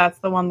 because that's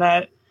the one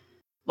that,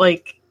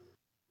 like,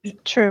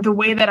 true. The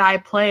way that I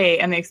play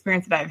and the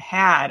experience that I've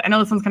had. I know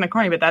this sounds kind of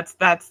corny, but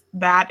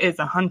that is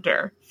a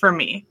hunter for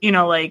me. You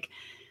know, like,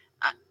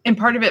 and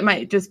part of it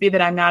might just be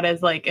that I'm not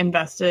as like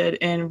invested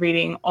in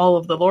reading all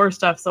of the lore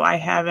stuff, so I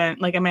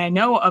haven't, like, I mean, I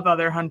know of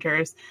other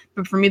hunters,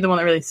 but for me, the one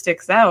that really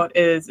sticks out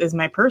is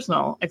my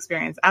personal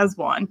experience as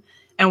one,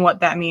 and what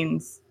that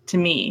means to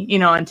me, you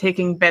know, and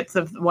taking bits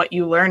of what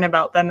you learn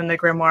about them in the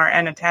grimoire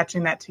and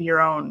attaching that to your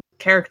own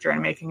character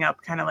and making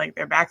up kind of like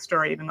their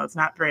backstory, even though it's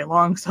not very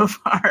long so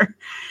far.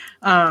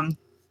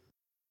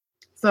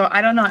 So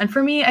I don't know. And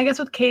for me, I guess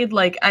with Cade,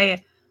 like,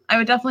 I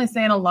would definitely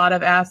say in a lot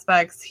of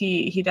aspects,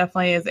 he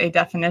definitely is a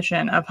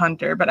definition of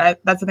hunter, but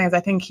that's the thing, is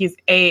I think he's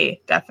a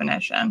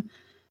definition,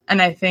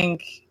 and I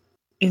think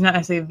he's not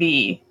necessarily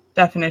the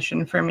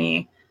definition for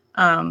me.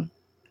 I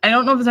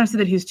don't know if it's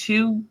necessarily that he's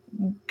too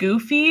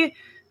goofy,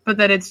 but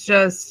that it's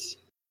such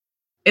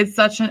he's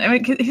such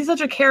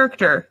a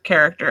character,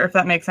 if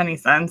that makes any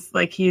sense.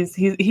 Like, he is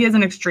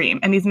an extreme,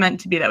 and he's meant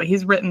to be that way.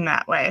 He's written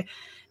that way.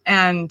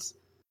 And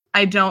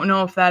I don't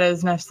know if that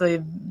is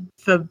necessarily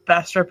the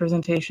best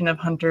representation of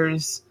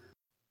hunters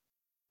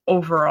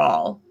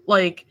overall.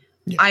 Like,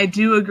 yeah. I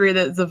do agree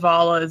that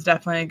Zavala is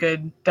definitely a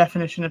good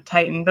definition of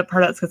Titan, but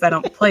part of that's because I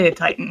don't play a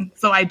Titan.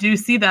 So I do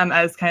see them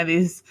as kind of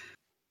these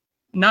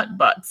nut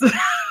butts.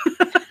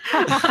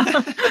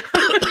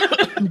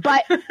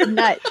 Butt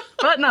nut.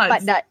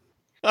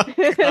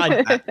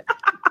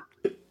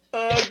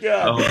 Oh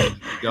god.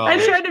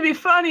 I tried to be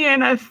funny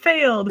and I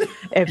failed.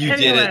 You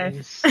did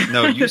it.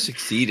 No, you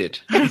succeeded.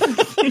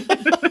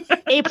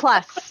 A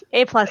plus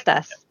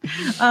dust.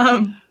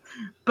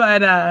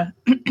 But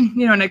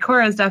you know,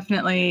 Nakora is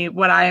definitely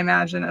what I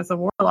imagine as a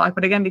warlock,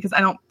 but again, because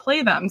I don't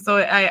play them, so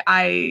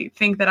I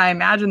think that I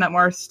imagine that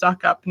more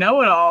stuck up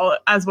know-it-all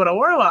as what a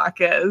warlock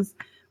is.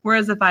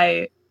 Whereas if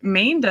I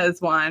mained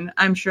as one,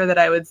 I'm sure that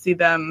I would see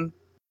them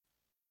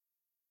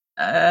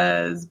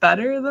as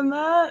better than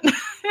that.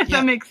 If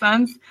that makes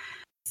sense.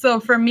 So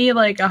for me,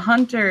 like a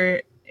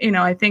hunter, you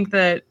know, I think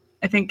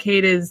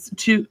Cade is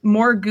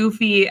more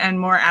goofy and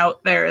more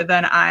out there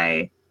than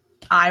I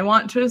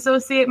want to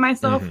associate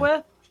myself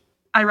with.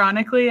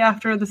 Ironically,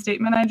 after the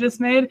statement I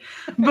just made,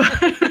 but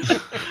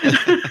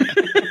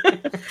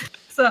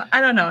so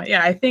I don't know.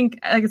 Yeah, I think,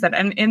 like I said,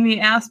 and in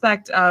the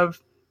aspect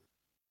of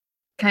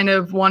kind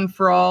of one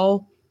for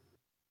all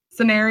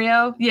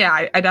scenario,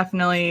 yeah, I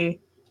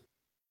definitely.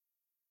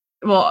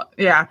 Well,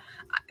 yeah.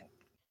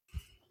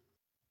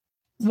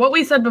 What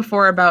we said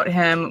before about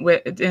him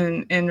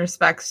in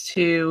respects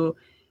to,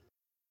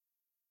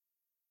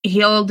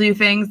 he'll do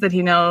things that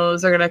he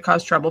knows are going to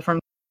cause trouble from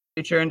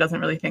the future and doesn't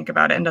really think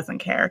about it and doesn't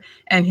care.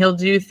 And he'll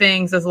do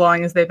things as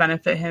long as they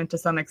benefit him to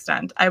some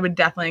extent. I would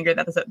definitely agree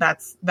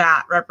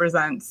that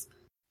represents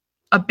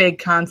a big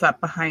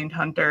concept behind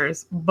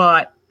hunters.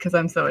 But because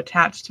I'm so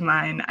attached to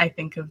mine, I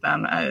think of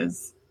them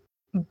as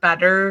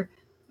better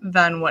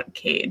than what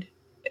Cade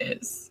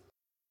is.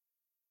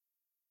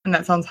 And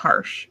that sounds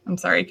harsh. I'm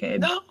sorry,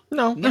 Cade.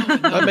 No.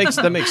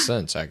 That makes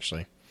sense,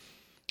 actually.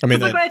 I mean,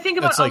 when I think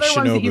about other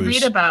ones that you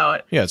read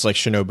about, yeah, it's like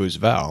Shinobu's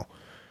vow,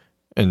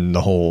 and the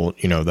whole,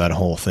 you know, that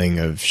whole thing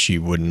of she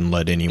wouldn't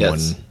let anyone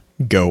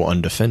go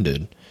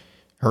undefended.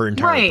 Her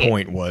entire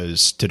point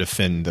was to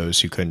defend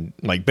those who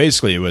couldn't. Like,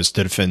 basically, it was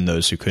to defend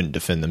those who couldn't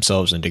defend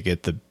themselves and to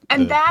get the.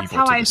 And that's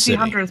how I see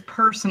hunters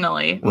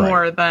personally,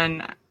 more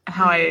than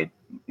how I.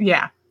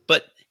 Yeah,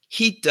 but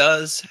he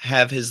does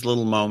have his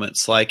little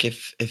moments, like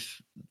if.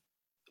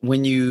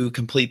 When you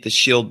complete the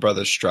Shield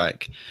Brothers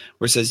strike,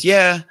 where it says,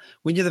 yeah,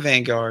 when you're the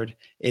Vanguard,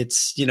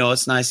 it's, you know,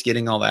 it's nice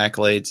getting all the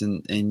accolades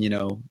and, you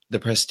know, the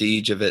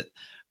prestige of it.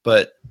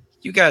 But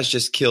you guys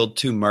just killed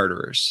 2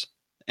 murderers.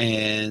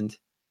 And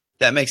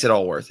that makes it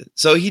all worth it.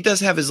 So he does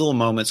have his little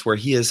moments where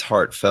he is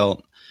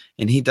heartfelt,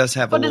 and he does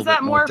have a But little is that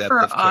bit more more depth for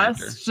of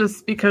character. us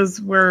just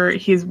because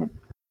he's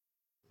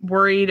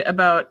worried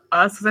about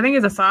us? Because I think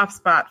it's a soft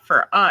spot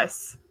for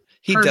us.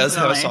 He does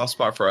have a personally. soft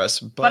spot for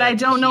us, But I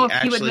don't know if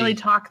actually, he would really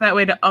talk that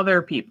way to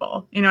other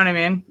people. You know what I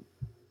mean?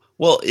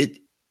 Well,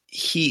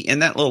 he in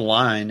that little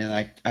line,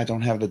 and I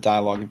don't have the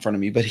dialogue in front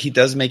of me, but he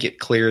does make it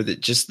clear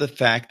that just the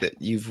fact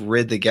that you've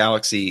rid the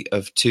galaxy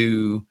of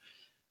two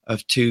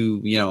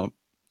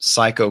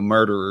psycho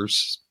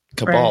murderers,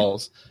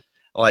 cabals,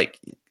 like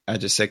I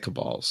just said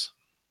cabals.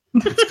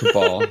 It's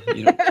cabal,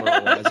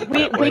 pluralize it that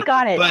way. We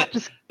got it. But-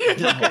 Just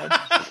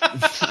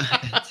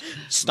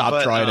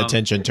Stop drawing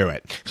attention to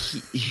it.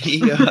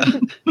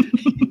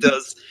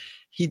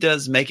 He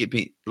does make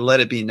it let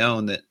it be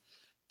known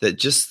that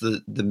just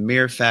the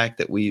mere fact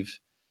that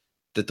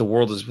that the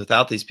world is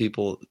without these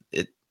people,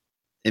 it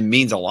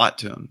means a lot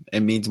to him.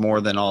 It means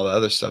more than all the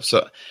other stuff.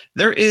 So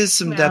there is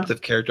some depth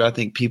of character I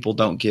think people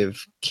don't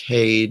give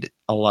Cade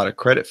a lot of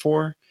credit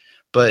for,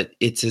 but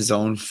it's his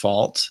own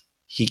fault.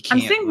 He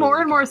can't. I'm seeing more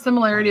and more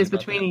similarities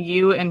between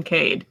you and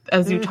Cade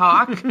as you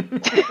talk. I'm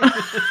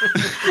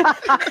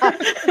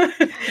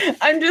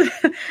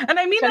just, and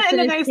I mean that in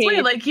a nice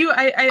way. Like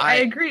I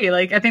agree.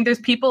 Like I think there's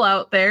people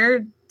out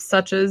there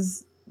such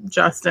as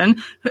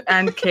Justin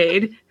and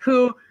Cade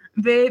who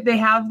they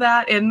have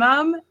that in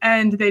them,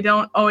 and they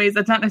don't always.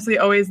 That's not necessarily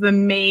always the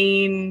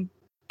main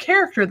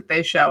character that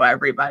they show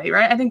everybody,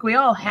 right? I think we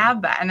all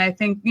have that, and I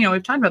think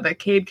we've talked about that.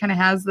 Cade kind of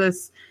has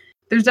this.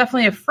 There's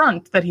definitely a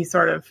front that he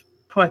sort of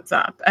puts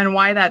up, and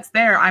why that's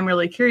there I'm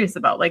really curious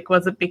about. Like,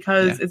 is it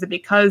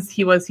because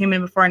he was human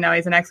before and now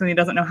he's an X and he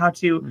doesn't know how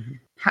to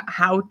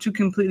how to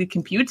completely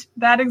compute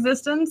that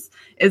existence?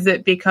 Is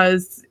it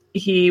because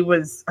he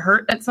was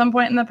hurt at some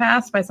point in the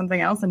past by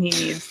something else and he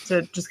needs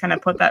to just kind of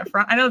put that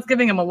front? I know it's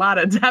giving him a lot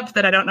of depth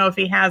that I don't know if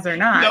he has or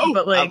not. No,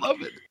 but like, I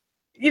love it.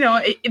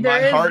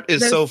 My heart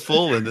is so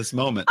full in this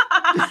moment.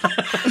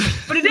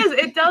 But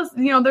it does,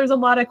 there's a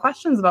lot of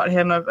questions about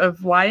him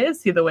of why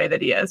is he the way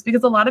that he is?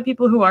 Because a lot of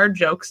people who are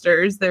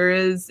jokesters,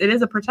 it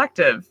is a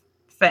protective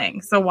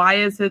thing. So why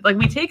is it, like,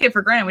 we take it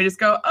for granted. We just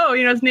go, oh,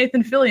 it's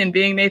Nathan Fillion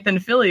being Nathan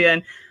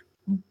Fillion.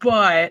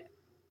 But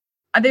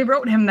they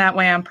wrote him that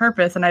way on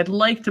purpose. And I'd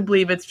like to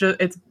believe it's a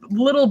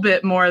little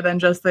bit more than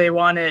just they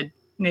wanted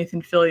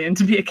Nathan Fillion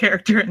to be a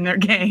character in their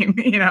game,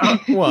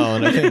 Well,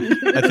 and I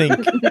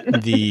think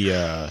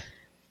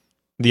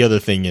the other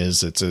thing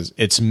is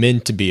it's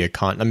meant to be I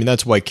mean,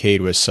 that's why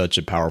Cade was such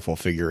a powerful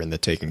figure in The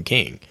Taken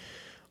King,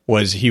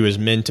 was he was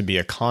meant to be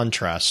a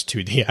contrast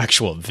to the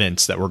actual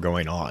events that were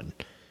going on.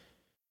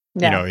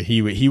 Yeah.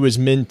 He was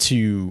meant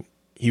to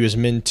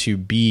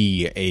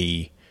be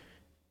a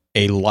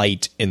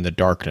light in the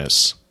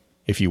darkness,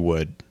 if you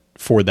would,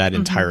 for that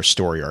entire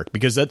story arc,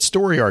 because that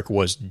story arc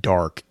was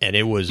dark and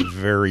it was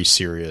very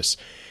serious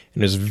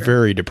and it was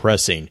very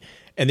depressing.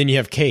 And then you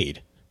have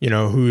Cade,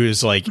 who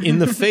is like, in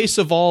the face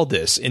of all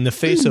this, in the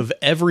face of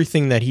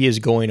everything that he is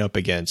going up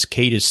against,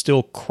 Cade is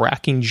still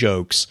cracking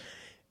jokes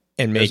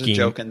and There's making a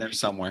joke in there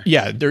somewhere.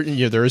 Yeah,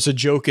 there is a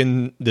joke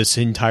in this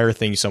entire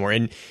thing somewhere.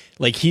 And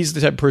like, he's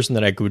the type of person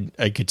that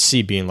I could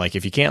see being like,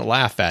 if you can't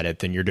laugh at it,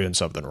 then you're doing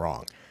something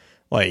wrong.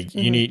 Like,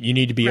 you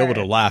need to be able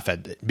to laugh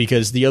at it,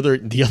 because the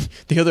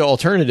other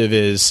alternative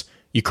is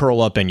you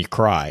curl up and you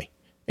cry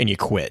and you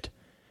quit.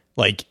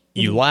 Like,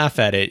 you laugh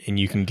at it and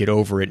you can get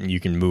over it and you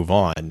can move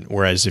on.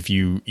 Whereas if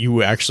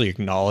you actually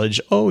acknowledge,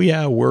 oh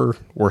yeah, we're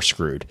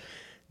screwed,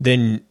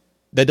 then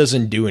that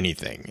doesn't do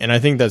anything. And I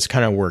think that's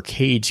kind of where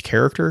Cade's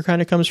character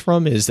kind of comes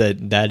from, is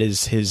that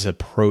is his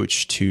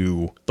approach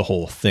to the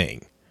whole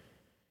thing.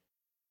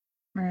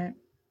 Right.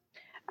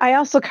 I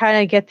also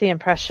kind of get the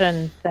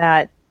impression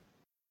that,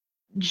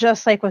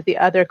 just like with the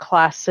other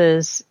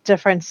classes,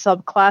 different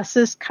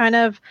subclasses kind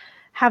of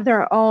have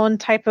their own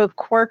type of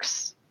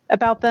quirks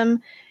about them.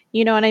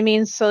 You know what I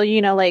mean? So,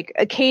 like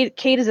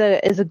Cade is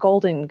a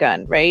golden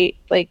gun, right?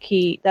 Like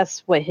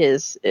that's what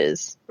his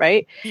is,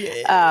 right?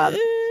 We talked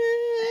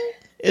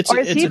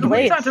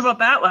about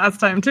that last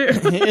time too.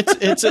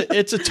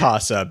 it's a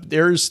toss up.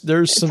 There's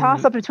some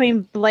toss up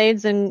between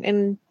blades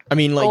and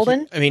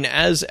golden.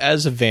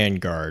 As a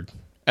Vanguard.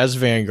 As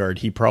Vanguard,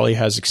 he probably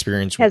has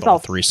experience with all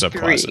three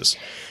subclasses.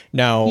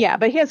 Now, yeah,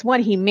 but he has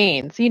one he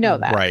mains.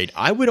 That, right?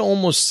 I would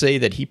almost say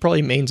that he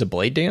probably mains a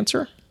Blade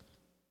Dancer,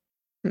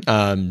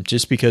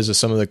 just because of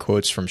some of the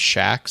quotes from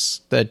Shax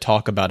that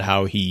talk about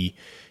how he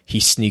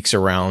sneaks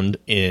around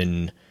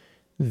in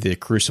the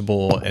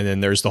Crucible, and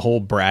then there's the whole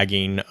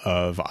bragging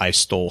of I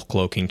stole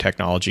cloaking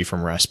technology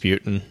from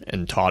Rasputin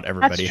and taught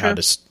everybody how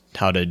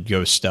to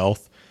go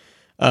stealth.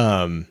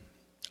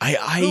 Which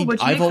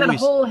makes that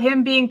whole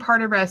him being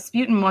part of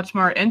Rasputin much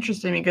more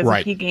interesting,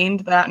 because he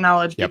gained that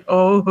knowledge. Yep.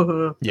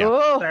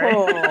 Sorry.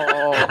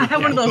 I had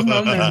one of those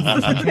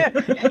moments.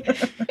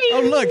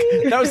 Oh, look,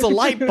 that was the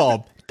light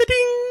bulb.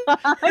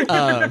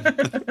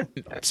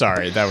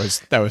 Sorry, that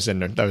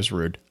was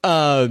rude.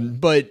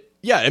 But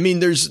Yeah, I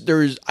mean,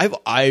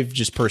 I've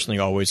just personally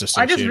always I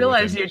associated. just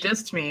realized with him. you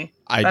dissed me.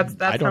 I That's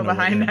don't how know what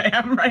behind you're- I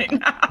am right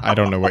now. I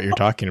don't know what you're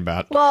talking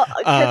about. Well,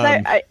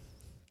 because Um,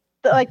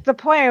 like the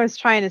point I was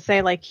trying to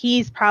say, like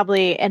he's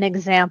probably an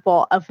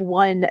example of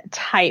one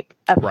type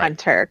of Right.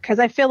 hunter. Because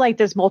I feel like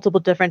there's multiple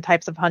different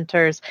types of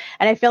hunters,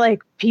 and I feel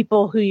like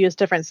people who use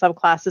different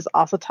subclasses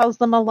also tells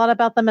them a lot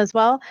about them as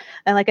well.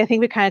 And like I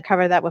think we kind of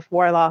covered that with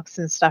warlocks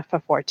and stuff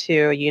before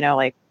too. You know,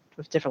 like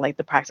with different like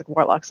the practical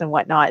warlocks and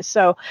whatnot.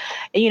 So,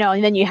 you know,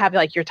 and then you have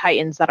like your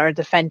titans that are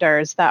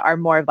defenders that are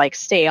more of like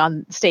stay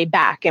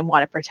back and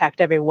want to protect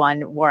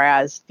everyone,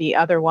 whereas the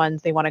other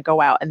ones they want to go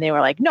out and they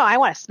were like, no, I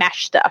want to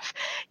smash stuff,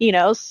 you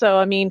know. So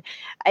I mean,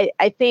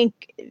 I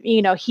think,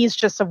 you know, he's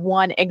just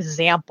one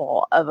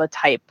example of a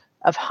type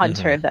of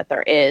hunter that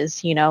there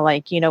is, you know,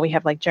 like, you know, we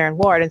have like Jaren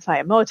Ward and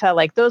Sayamota,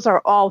 like those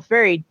are all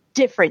very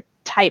different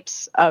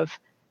types of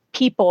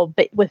people,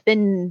 but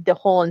within the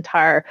whole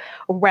entire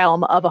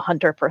realm of a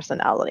hunter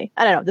personality.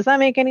 I don't know. Does that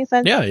make any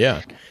sense?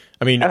 yeah.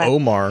 I mean, Okay.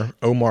 Omar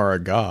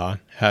Aga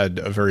had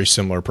a very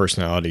similar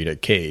personality to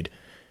Cade.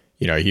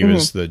 You know, he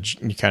was the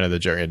kind of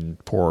the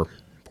and poor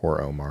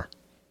Omar.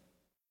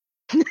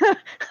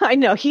 I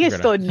know he I'm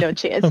has gonna- still no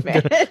chance,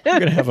 man. I'm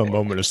gonna have a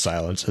moment of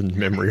silence in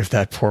memory of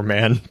that poor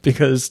man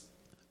because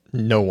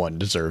no one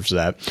deserves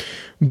that.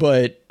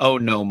 But Oh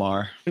no,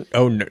 Mar.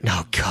 oh no,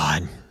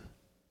 God,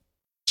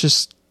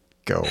 just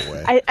go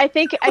away. I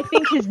think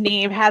his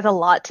name has a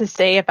lot to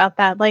say about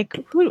that. Like,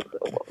 who,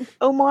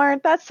 Omar?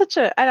 That's such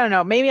a, I don't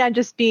know. Maybe I'm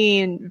just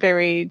being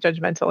very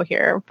judgmental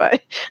here,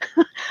 but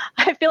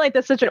I feel like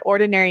that's such an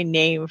ordinary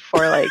name for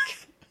like.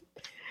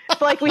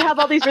 So like we have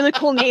all these really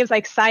cool names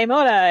like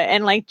Sayamota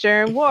and like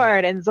Jaren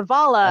Ward and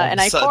Zavala and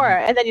All of a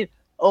Ikora, and then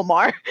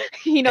Omar.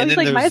 You know, And he's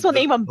then like, might there's as well the-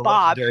 name him the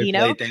Bob. legendary You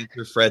know. play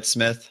dancer Fred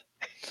Smith.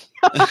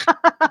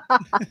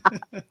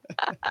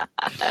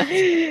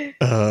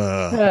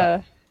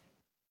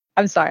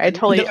 I'm sorry. I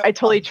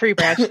totally tree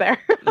branched there.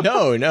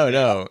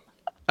 No.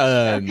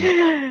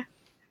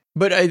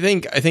 But I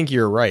think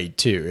you're right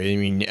too. I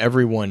mean,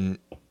 everyone.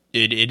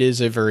 It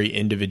is a very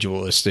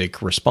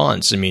individualistic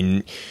response. I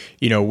mean,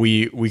 you know,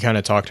 we kind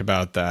of talked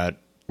about that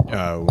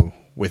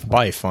with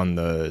Bife on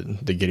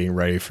the getting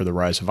ready for the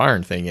Rise of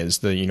Iron thing. Is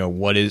the, you know,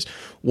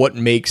 what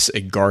makes a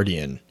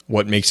guardian?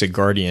 What makes a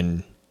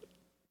guardian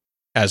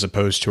as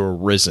opposed to a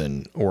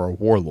risen or a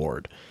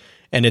warlord?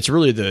 And it's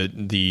really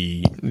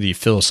the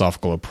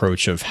philosophical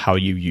approach of how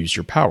you use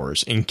your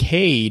powers. And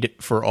Cade,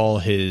 for all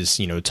his,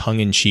 you know,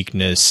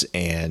 tongue-in-cheekness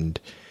and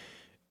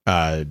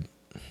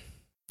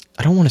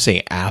I don't want to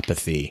say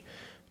apathy,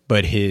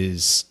 but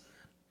his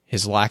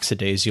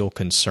lackadaisical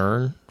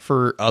concern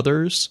for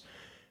others,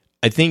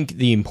 I think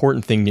the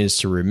important thing is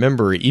to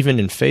remember, even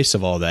in face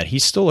of all that,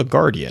 he's still a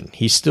guardian.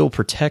 He still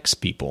protects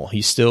people.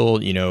 He's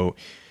still, you know,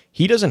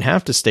 he doesn't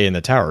have to stay in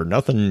the tower.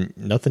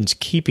 Nothing's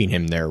keeping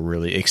him there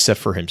really, except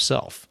for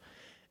himself.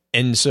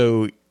 And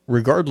so,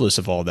 regardless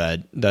of all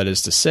that, that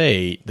is to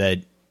say that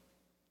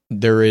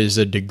there is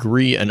a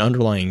degree, an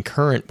underlying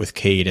current with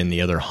Cade and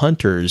the other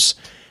hunters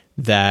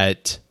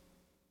that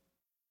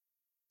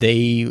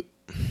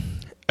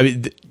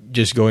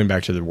just going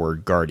back to the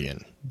word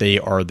guardian, they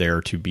are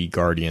there to be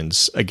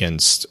guardians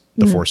against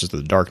the forces of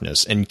the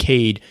darkness. And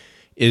Cade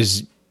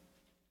is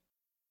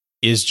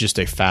just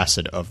a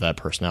facet of that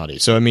personality.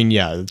 So, I mean,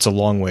 yeah, it's a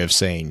long way of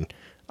saying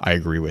I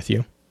agree with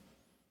you.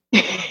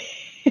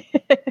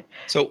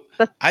 So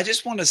I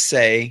just want to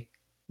say,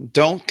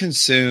 don't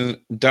confuse.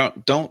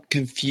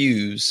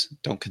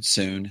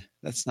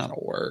 That's not a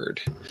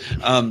word.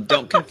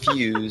 Don't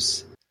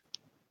confuse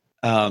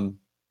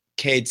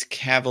Cade's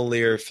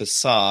cavalier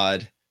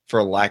facade for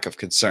a lack of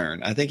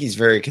concern. I think he's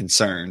very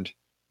concerned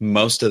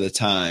most of the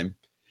time.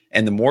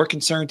 And the more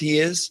concerned he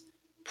is,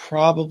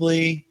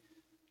 probably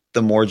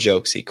the more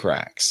jokes he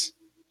cracks.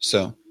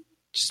 So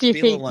just Do you be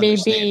a think little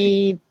understanding.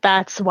 maybe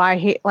that's why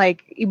he,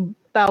 like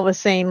Belle was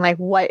saying, like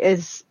what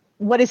is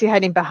he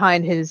hiding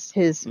behind his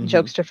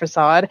jokester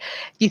facade?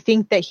 Do you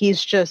think that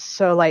he's just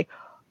so like,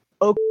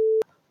 oh,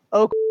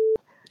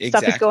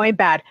 stuff is going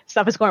bad.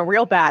 Stuff is going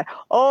real bad.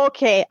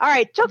 Okay, all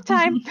right, joke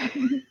time.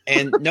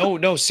 And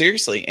no,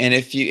 seriously. And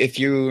if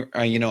you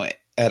are, you know,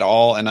 at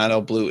all, and I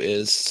know Blue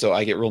is, so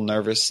I get real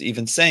nervous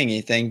even saying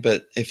anything,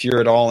 but if you're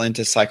at all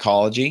into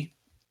psychology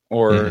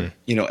or,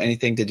 you know,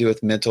 anything to do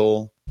with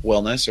mental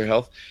wellness or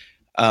health,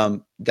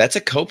 that's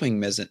a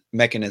coping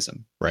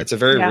mechanism. Right. It's a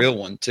very real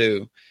one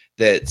too,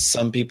 that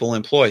some people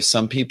employ.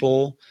 Some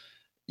people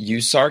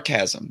use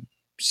sarcasm.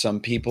 Some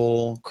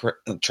people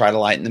try to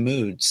lighten the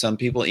mood. Some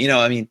people, you know,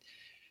 I mean,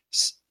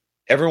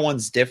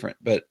 everyone's different,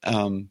 but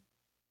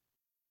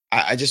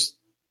I just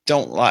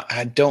don't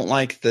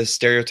like the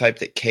stereotype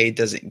that Cade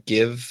doesn't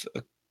give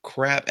a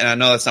crap. And I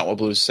know that's not what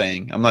Blue's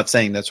saying. I'm not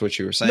saying that's what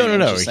you were saying.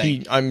 No.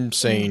 I'm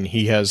saying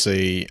he has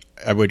I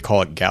would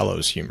call it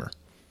gallows humor.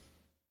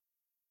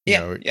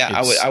 Yeah,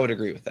 I would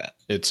agree with that.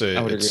 I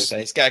would agree with that.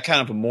 He's got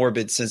kind of a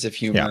morbid sense of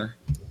humor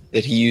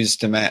that he uses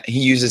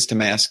to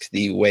mask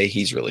the way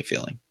he's really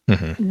feeling.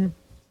 Mm-hmm.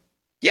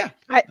 Yeah,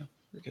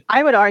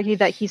 I would argue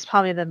that he's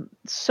probably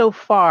so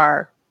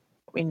far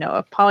we know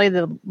of. Probably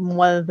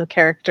one of the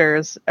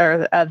characters,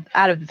 or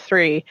out of the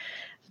three,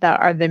 that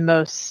are the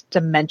most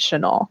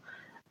dimensional.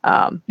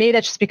 Maybe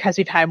that's just because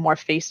we've had more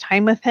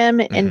FaceTime with him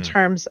in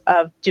terms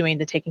of doing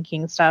the Taken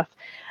King stuff.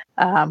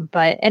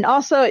 And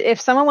also,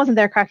 if someone wasn't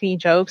there cracking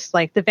jokes,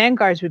 like the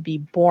Vanguards would be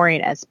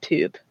boring as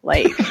poop.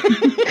 Like,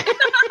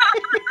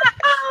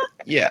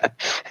 Yeah.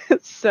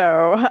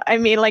 So I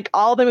mean, like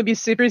all of them would be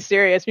super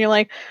serious. And you're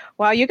like,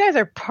 wow, you guys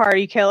are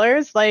party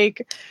killers.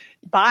 Like,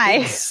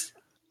 bye.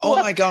 Oh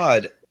my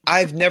God.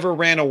 I've never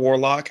ran a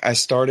warlock. I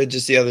started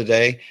just the other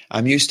day.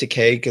 I'm used to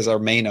Kay because I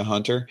main a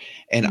hunter.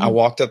 And I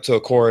walked up to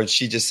Akora and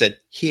she just said,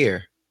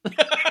 here.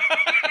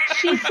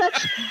 She's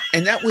such.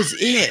 And that was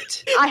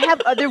it. I have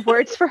other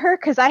words for her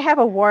because I have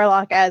a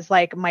warlock as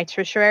like my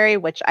tertiary,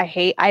 which I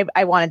hate.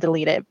 I want to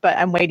delete it, but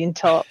I'm waiting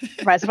until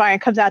Rise of Iron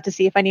comes out to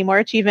see if I need more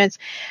achievements.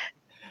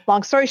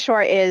 Long story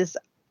short is,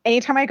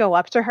 anytime I go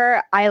up to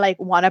her, I like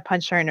want to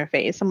punch her in her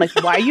face. I'm like,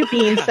 why are you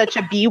being such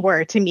a B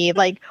word to me?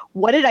 Like,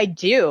 what did I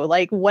do?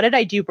 Like, what did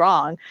I do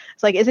wrong?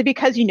 It's like, is it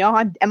because you know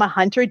I'm a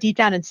hunter deep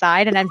down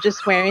inside and I'm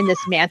just wearing this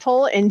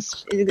mantle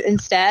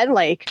instead?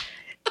 Like,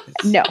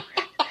 no.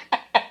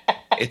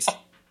 It's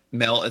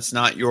Mel. It's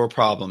not your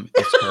problem.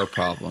 It's her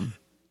problem.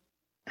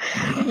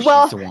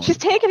 Well, she's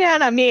taking it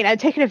out on me, and I'm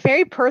taking it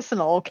very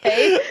personal.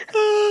 Okay.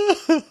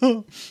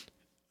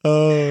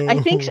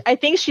 I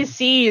think she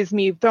sees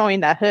me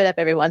throwing that hood up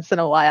every once in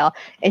a while,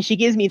 and she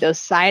gives me those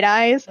side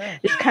eyes.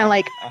 It's kind of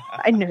like,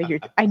 I know your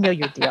deal. I know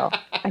your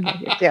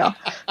deal.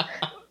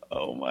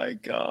 Oh my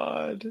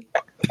God.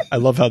 I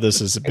love how this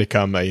has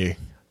become a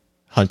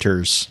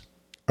Hunters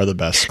Are the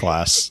Best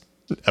class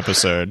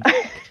episode.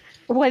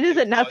 When does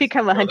it not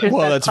become a Hunter's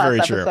Well, Best that's very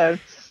class true. episode?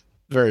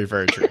 Very,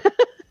 very true.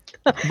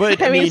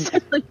 But I mean,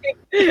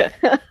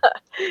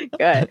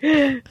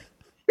 good.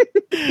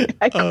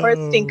 Of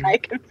course, think I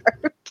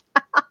confirmed.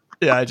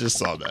 yeah, I just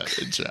saw that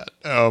in chat.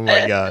 Oh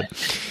my God.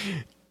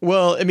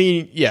 Well, I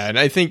mean, yeah, and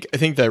I think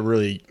that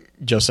really,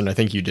 Justin, I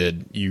think you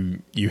did.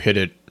 You hit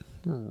it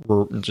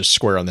just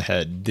square on the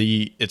head.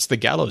 It's the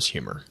gallows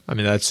humor. I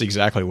mean, that's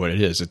exactly what it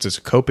is. It's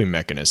a coping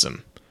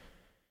mechanism.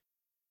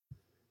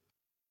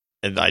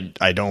 And I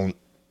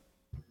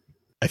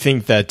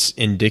think that's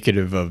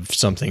indicative of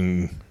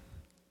something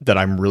that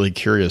I'm really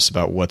curious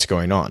about what's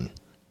going on.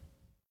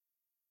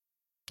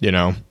 You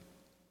know?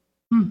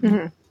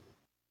 Mm-hmm.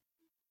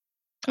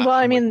 Well,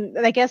 I mean,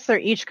 I guess they're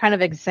each kind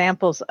of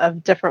examples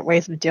of different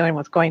ways of dealing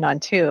with what's going on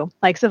too.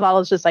 Like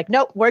Zavala's just like,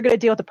 nope, we're going to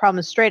deal with the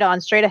problem straight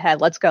on, straight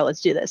ahead. Let's go.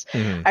 Let's do this.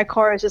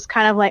 Ikora is just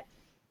kind of like,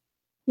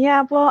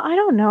 yeah, well, I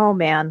don't know,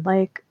 man.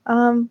 Like,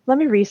 let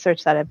me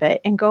research that a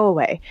bit and go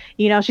away.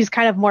 You know, she's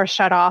kind of more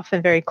shut off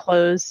and very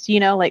closed, you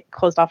know, like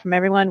closed off from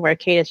everyone, where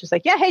Kate is just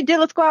like, yeah, hey, dude,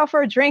 let's go out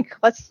for a drink.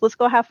 Let's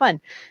go have fun.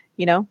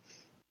 You know,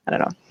 I don't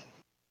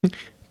know.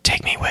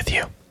 Take me with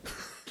you.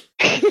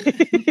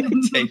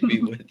 Take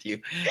me with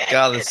you.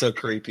 God, that's so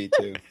creepy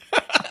too.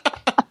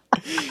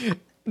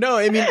 No,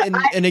 I mean,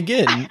 and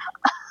again,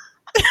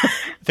 I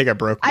think I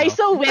broke. I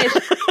so wish.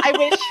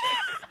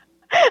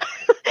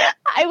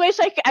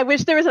 I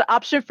wish there was an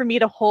option for me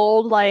to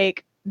hold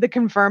like the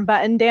confirm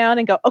button down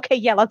and go, okay,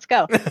 yeah, let's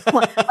go.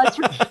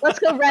 Let's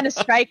go run a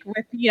strike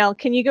with, you know,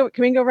 can we go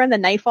run the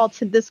Nightfall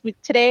this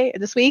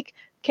week?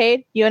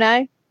 Cade, you and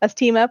I, let's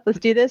team up. Let's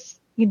do this.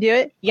 You can do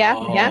it. Yeah.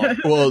 Oh, yeah.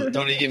 Well,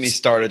 don't even get me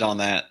started on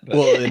that. But.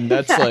 Well, and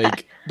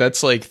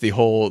that's like the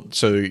whole,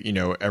 so, you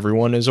know,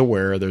 everyone is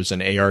aware there's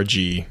an ARG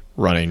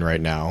running right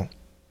now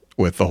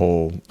with the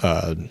whole,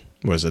 the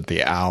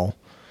OWL.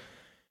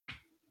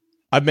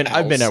 I've been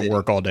at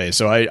work all day,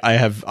 so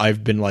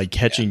I've been like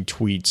catching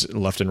tweets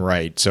left and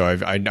right. So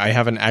I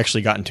haven't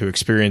actually gotten to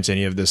experience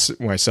any of this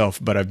myself,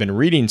 but I've been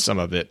reading some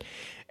of it.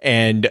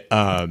 And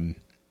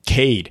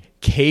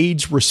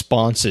Cade's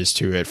responses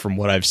to it, from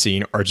what I've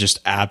seen, are just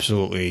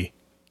absolutely,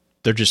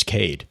 they're just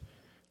Cade.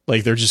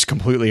 Like, they're just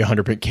completely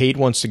 100%. Cade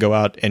wants to go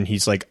out and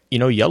he's like, you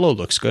know, yellow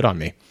looks good on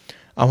me.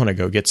 I want to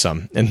go get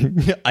some. And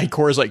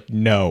Ikora's like,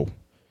 no,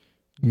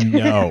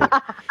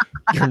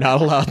 you're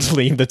not allowed to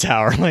leave the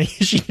tower. Like,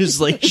 she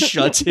just like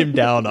shuts him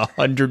down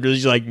 100.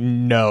 She's like,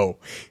 no.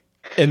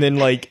 And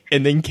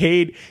then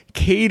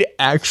Cade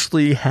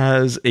actually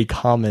has a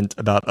comment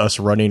about us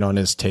running on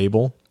his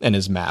table and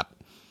his map.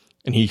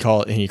 And he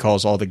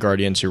calls all the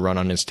Guardians who run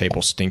on his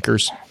table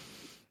stinkers.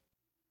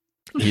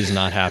 He's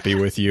not happy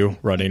with you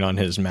running on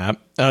his map.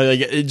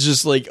 Like, it's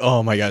just like,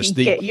 oh my gosh.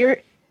 Get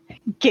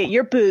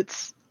your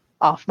boots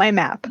off my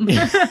map.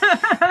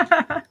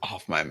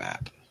 Off my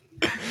map.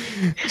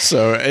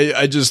 So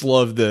I just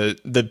love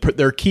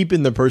they're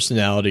keeping the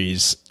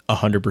personalities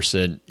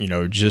 100%, you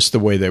know, just the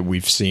way that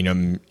we've seen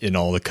them in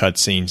all the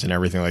cutscenes and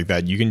everything like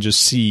that. You can just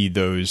see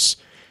those,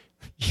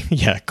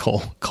 yeah,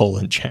 Cole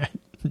and chat,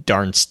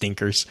 darn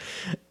stinkers.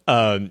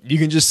 You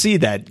can just see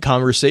that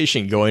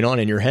conversation going on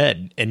in your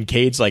head, and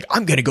Cade's like,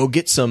 I'm gonna go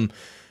get some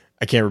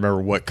I can't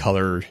remember what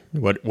color,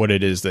 what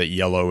it is that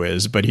yellow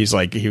is, but he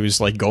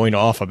was like going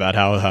off about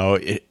how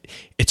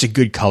it's a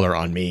good color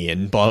on me,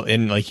 and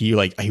like he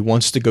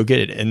wants to go get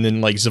it, and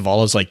then like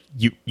Zavala's like,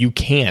 you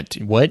can't.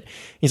 What?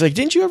 He's like,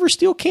 didn't you ever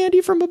steal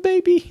candy from a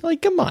baby?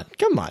 Like, come on,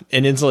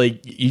 and it's like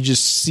you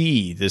just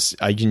see this.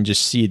 I can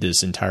just see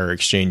this entire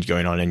exchange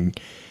going on, and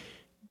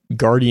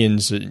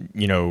Guardians,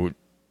 you know.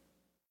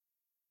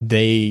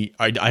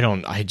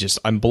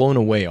 I'm blown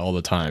away all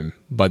the time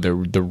by the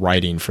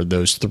writing for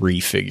those three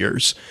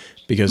figures,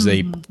 because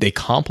they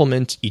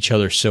complement each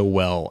other so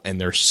well,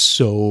 and they're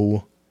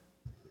so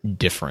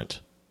different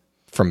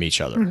from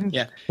each other.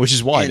 Yeah. Which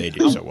is why they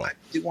do so well. I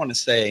do want to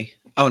say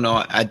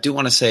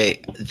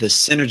the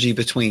synergy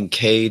between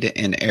Cade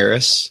and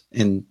Eris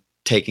in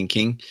Taken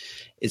King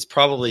is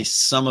probably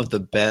some of the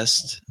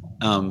best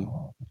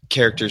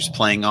characters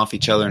playing off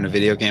each other in a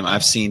video game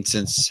I've seen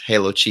since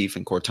Halo Chief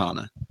and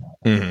Cortana.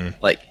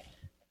 Mm-hmm. Like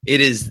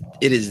it is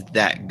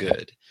that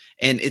good,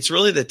 and it's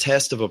really the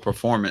test of a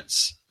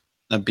performance,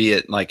 be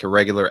it like a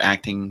regular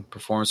acting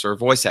performance or a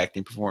voice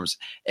acting performance.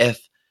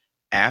 If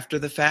after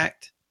the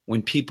fact,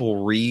 when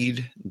people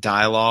read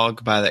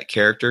dialogue by that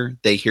character,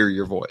 they hear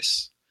your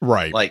voice,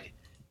 right? Like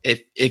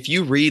if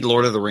you read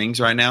Lord of the Rings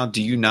right now,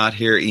 do you not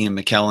hear Ian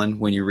McKellen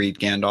when you read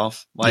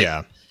Gandalf? Like,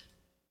 yeah.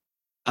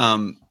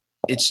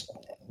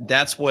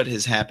 That's what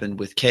has happened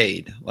with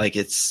Cade. Like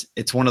it's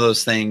one of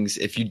those things.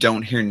 If you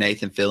don't hear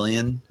Nathan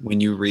Fillion when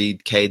you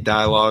read Cade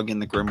dialogue in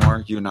the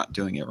Grimoire, you're not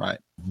doing it right.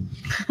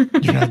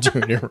 You're not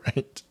doing it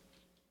right.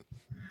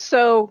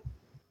 So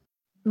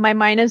my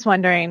mind is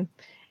wondering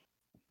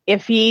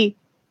if he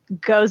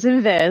goes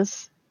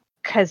invis,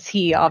 because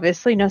he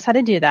obviously knows how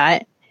to do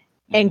that,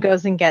 and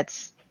goes and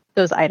gets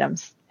those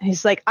items.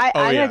 He's like, I'm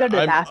gonna go to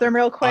the bathroom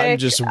real quick. I'm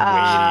just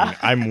waiting.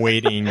 I'm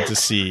waiting to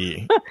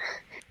see.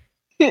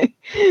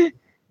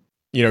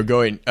 You know,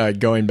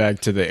 going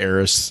back to the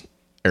Eris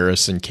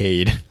and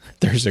Cade,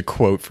 there's a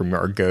quote from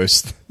our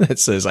ghost that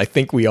says, "I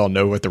think we all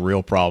know what the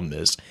real problem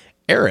is.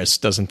 Eris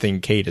doesn't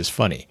think Cade is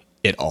funny.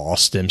 It all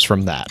stems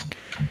from that."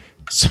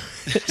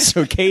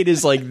 So Cade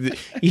is like,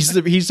 he's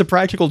the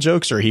practical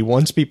jokester. He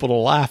wants people to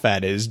laugh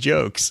at his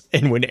jokes,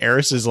 and when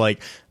Eris is like,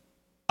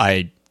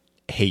 "I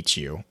hate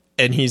you,"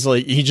 and he's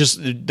like,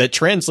 that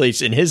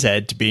translates in his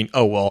head to being,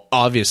 "Oh well,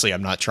 obviously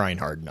I'm not trying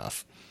hard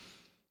enough."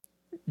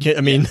 Yeah,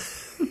 I mean.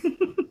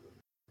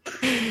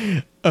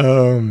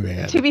 Oh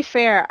man. To be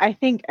fair, I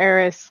think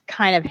Eris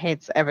kind of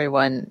hates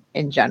everyone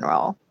in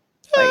general.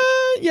 Like,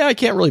 yeah, I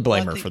can't really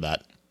blame her for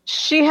that.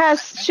 She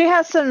has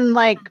some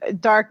like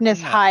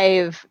darkness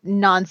hive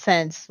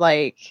nonsense,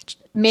 like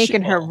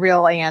making her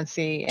real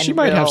antsy. And she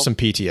might have some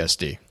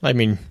PTSD. I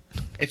mean,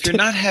 if you're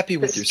not happy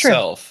with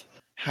yourself,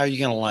 how are you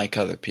going to like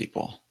other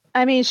people?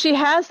 I mean, she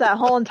has that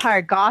whole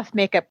entire goth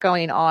makeup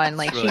going on.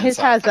 Like she has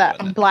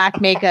that black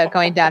makeup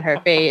going down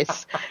her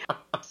face.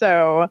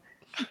 So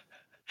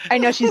I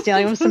know she's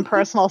dealing with some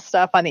personal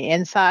stuff on the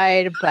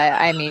inside, but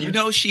I mean... You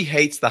know she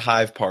hates the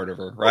hive part of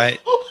her, right?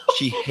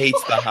 She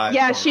hates the hive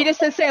part. She just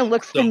sits there and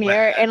looks in the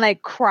mirror and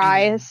like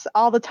cries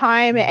all the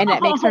time, and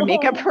it makes her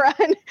makeup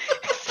run.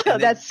 So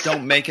that's...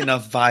 Don't make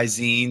enough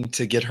Visine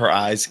to get her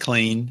eyes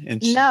clean.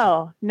 And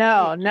No.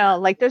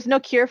 Like there's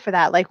no cure for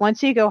that. Like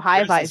once you go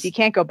hive eyes, you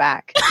can't go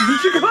back.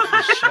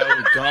 The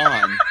show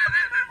gone.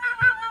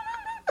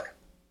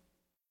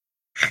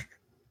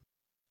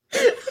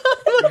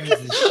 Where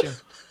is this show?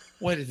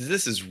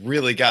 This has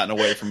really gotten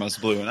away from us,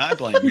 Blue, and I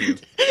blame you.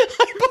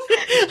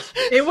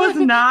 It was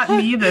not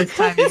me this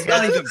time. I just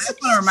want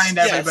to remind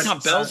everybody. It's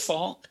not Belle's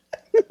fault.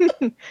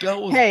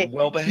 Belle was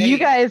well behaved. You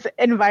guys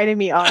invited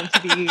me on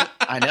to be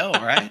I know,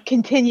 right?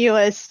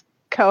 Continuous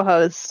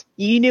co-host.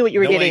 You knew what you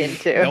were getting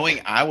into.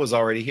 Knowing I was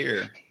already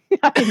here.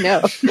 I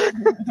know.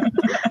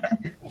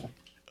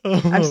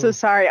 I'm so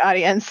sorry,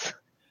 audience.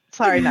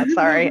 Sorry, not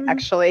sorry,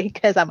 actually,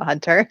 because I'm a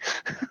hunter.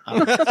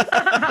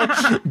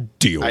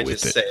 Deal with it. I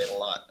just say it a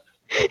lot.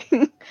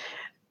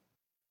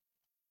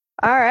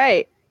 All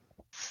right.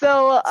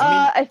 So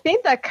I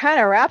think that kind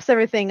of wraps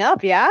everything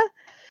up, yeah?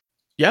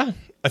 Yeah.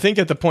 I think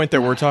at the point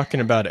that we're talking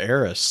about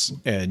Eris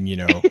and, you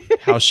know,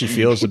 how she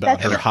feels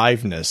about her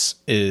hiveness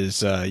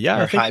is,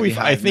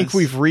 I think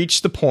we've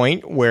reached the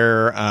point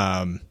where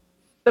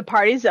the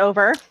party's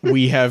over.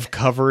 We have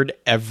covered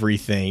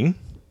everything.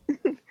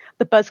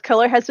 The buzz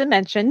killer has been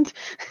mentioned.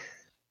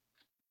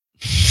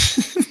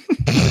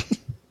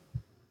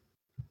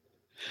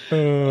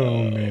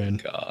 Oh man,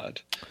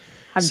 God.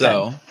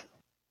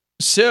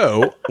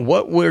 So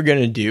what we're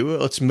gonna do?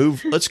 Let's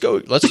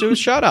do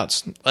shout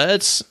outs.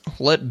 Let's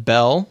let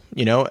Belle,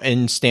 you know,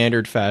 in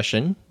standard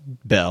fashion.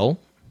 Belle,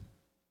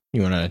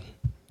 you want to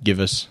give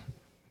us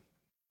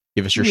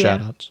your shout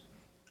outs?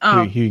 Oh, who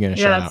are you gonna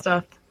shout out?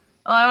 Stuff.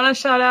 Well, I want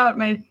to shout out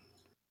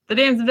the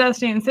Dames of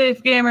Destiny and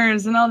Safe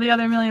Gamers and all the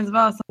other millions of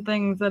awesome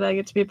things that I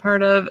get to be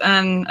part of,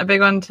 and a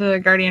big one to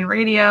Guardian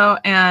Radio,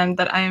 and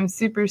that I am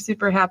super,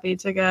 super happy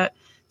to get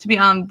to be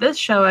on this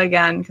show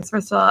again, because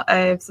first of all,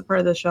 I've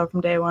supported this show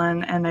from day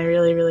one, and I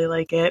really, really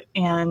like it,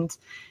 and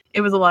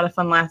it was a lot of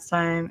fun last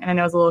time, and I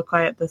know it was a little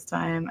quiet this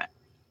time.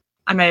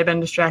 I may have been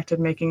distracted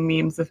making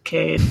memes of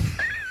Cade.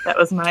 That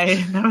was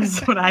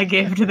what I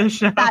gave to the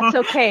show. That's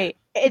okay.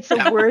 It's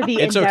a worthy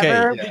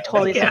endeavor. Okay. We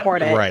totally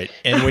support it. Right.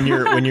 And when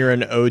you're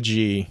an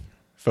OG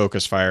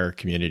Focus Fire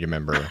community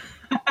member,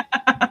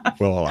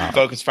 we'll allow it.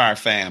 Focus Fire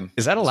fam.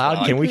 Is that allowed?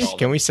 That's Can what I we call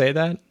can it. we say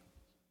that?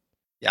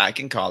 Yeah, I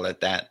can call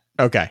it that.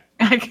 Okay.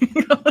 I can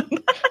go with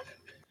that.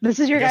 This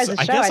is your guys' show.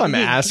 I guess I'm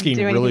think you can asking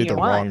do really anything the you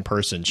want. wrong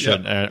person,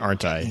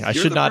 aren't I? I You're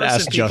should the not person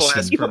ask people Justin.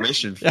 ask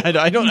permission for.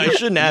 I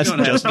shouldn't ask don't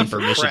have Justin to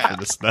permission crap. for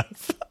this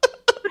stuff.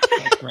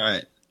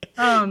 Right.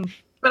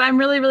 But I'm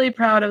really, really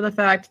proud of the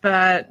fact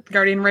that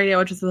Guardian Radio,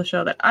 which is the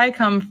show that I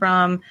come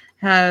from,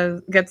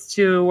 gets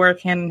to work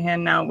hand in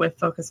hand now with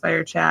Focus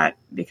Fire Chat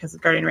because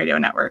of Guardian Radio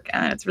Network,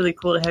 and it's really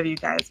cool to have you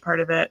guys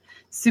part of it.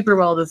 Super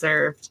well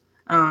deserved.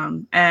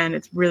 And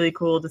it's really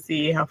cool to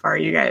see how far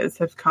you guys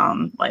have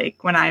come.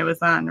 Like when I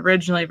was on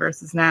originally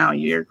versus now,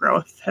 your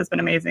growth has been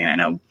amazing. I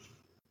know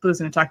Blue's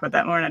going to talk about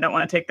that more, and I don't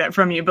want to take that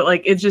from you, but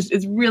like it's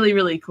really,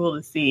 really cool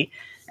to see,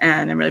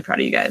 and I'm really proud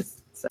of you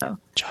guys. So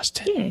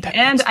Justin,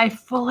 and I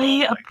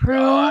fully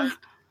approve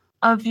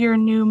of your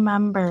new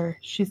member.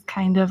 She's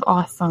kind of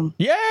awesome.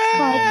 yeah.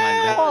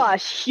 my Oh,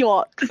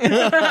 shucks.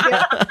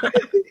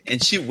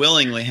 And she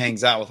willingly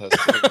hangs out with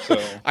us too.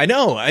 So I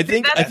know. I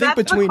think That's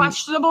between the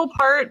questionable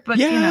part, but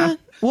yeah. you know.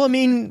 Well, I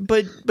mean,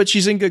 but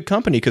she's in good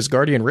company because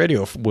Guardian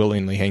Radio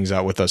willingly hangs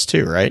out with us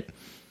too, right?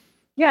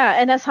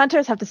 Yeah, and us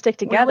hunters have to stick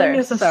together. Willing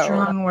is a so.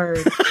 strong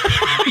word.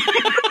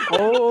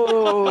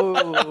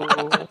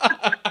 Oh.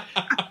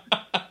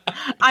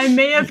 I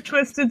may have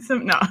twisted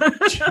some. No.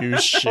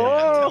 Touche.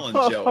 I'm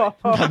telling Joey,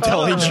 I'm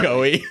telling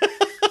Joey.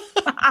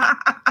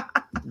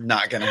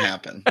 not gonna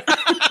happen.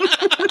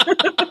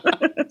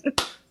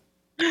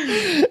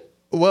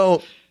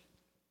 Well,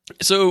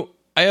 so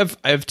I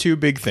have two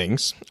big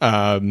things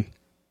that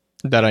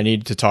I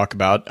need to talk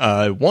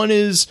about. One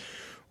is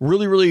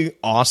really, really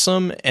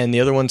awesome, and the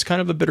other one's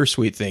kind of a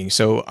bittersweet thing.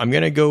 So I'm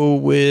going to go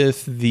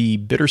with the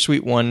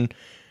bittersweet one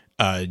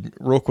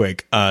real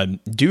quick.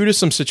 Due to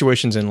some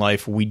situations in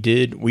life, we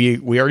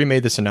already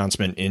made this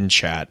announcement in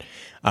chat,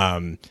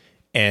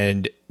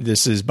 and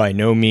this is by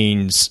no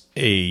means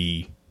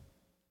a...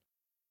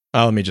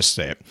 let me just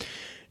say it.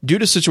 Due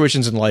to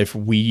situations in life,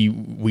 we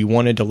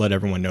wanted to let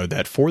everyone know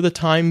that for the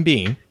time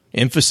being,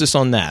 emphasis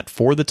on that,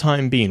 for the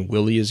time being,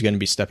 Willie is going to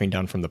be stepping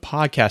down from the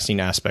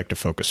podcasting aspect of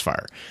Focus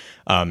Fire.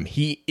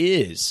 He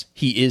is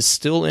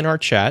still in our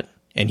chat,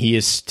 and he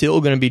is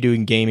still going to be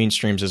doing gaming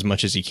streams as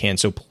much as he can.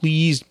 So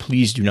please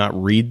do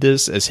not read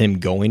this as him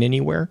going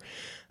anywhere.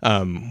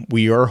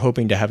 We are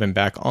hoping to have him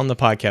back on the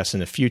podcast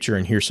in the future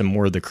and hear some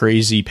more of the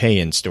crazy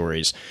pay-in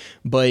stories.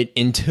 But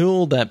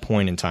until that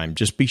point in time,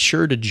 just be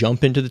sure to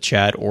jump into the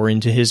chat or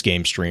into his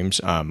game streams.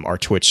 Our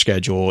Twitch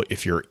schedule,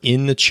 if you're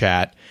in the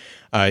chat,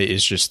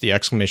 is just the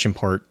exclamation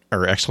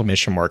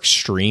mark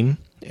stream,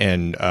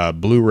 and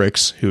Blue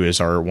Ricks, who is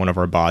one of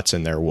our bots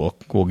in there, will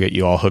get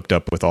you all hooked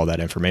up with all that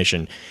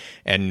information.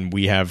 And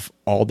we have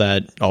all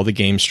the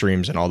game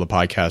streams and all the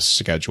podcast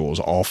schedules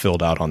all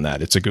filled out on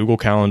that. It's a Google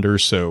Calendar,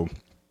 so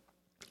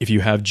if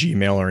you have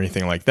Gmail or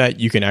anything like that,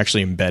 you can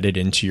actually embed it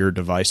into your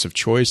device of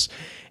choice,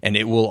 and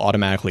it will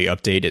automatically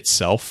update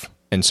itself.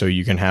 And so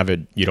you can have it,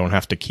 you don't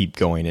have to keep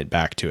going it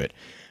back to it.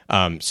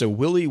 So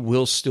Willie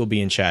will still be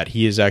in chat.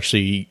 He is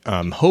actually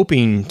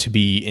hoping to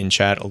be in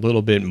chat a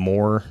little bit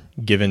more,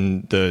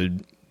 given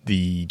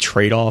the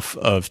trade-off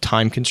of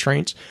time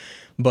constraints.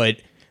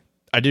 But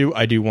I do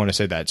want to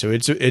say that. So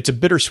it's a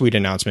bittersweet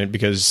announcement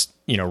because,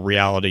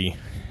 reality,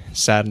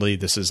 sadly,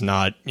 this is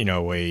not,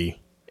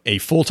 a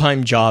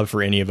full-time job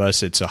for any of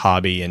us. It's a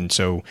hobby, and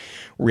so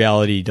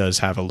reality does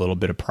have a little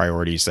bit of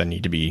priorities that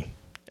need to be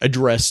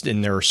addressed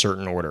in their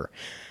certain order.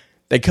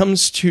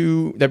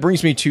 That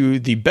brings me to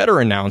the better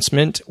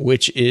announcement,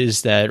 which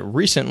is that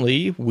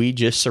recently we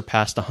just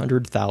surpassed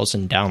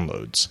 100,000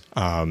 downloads,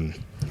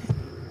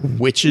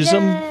 which is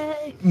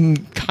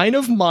kind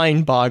of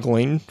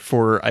mind-boggling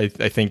for I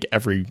think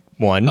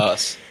everyone.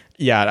 Us.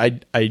 Yeah,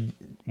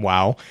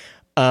 wow.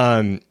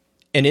 And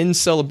in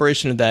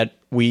celebration of that,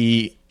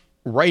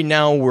 right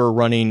now we're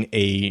running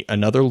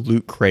another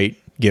Loot Crate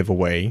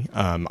giveaway.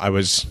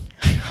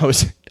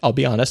 I'll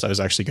be honest, I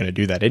was actually going to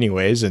do that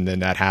anyways, and then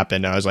that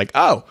happened. I was like,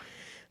 oh,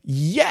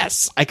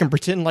 yes, I can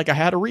pretend like I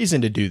had a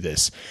reason to do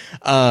this.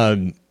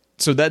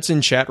 So that's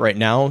in chat right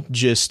now.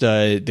 Just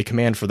the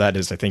command for that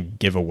is, I think,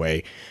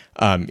 giveaway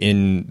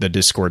in the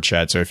Discord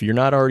chat. So if you're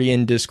not already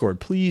in Discord,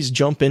 please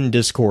jump in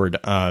Discord.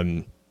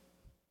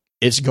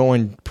 It's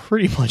going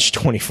pretty much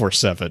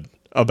 24/7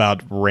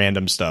 about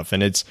random stuff,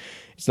 and it's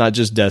not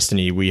just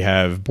Destiny. We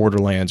have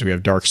Borderlands, we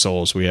have Dark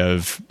Souls,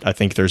 I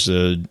think there's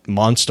a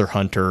Monster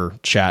Hunter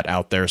chat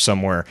out there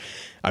somewhere.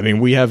 I mean,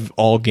 we have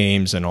all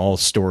games and all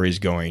stories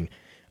going.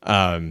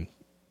 But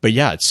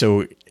yeah,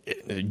 so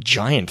a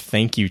giant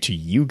thank you to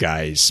you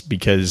guys,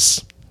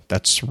 because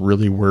that's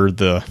really where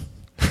the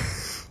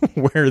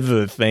where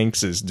the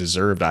thanks is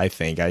deserved, I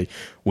think.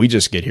 We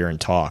just get here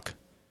and talk.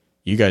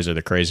 You guys are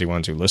the crazy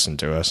ones who listen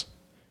to us.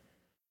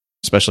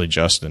 Especially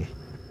Justin.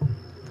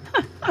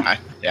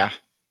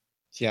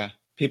 Yeah.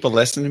 People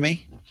listen to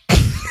me.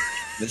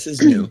 This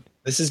is new.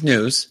 This is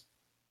news.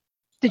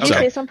 Did you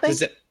Okay. say something?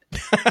 Is it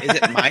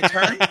my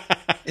turn?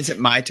 Is it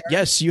my turn?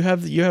 Yes, you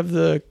have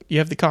the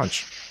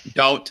conch.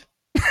 Don't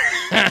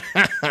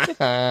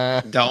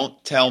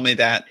tell me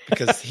that,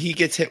 because he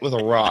gets hit with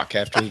a rock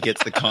after he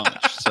gets the conch.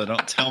 So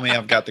don't tell me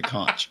I've got the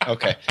conch.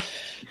 Okay.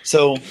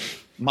 So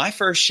my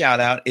first shout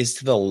out is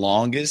to the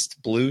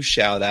longest blue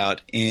shout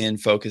out in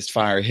Focused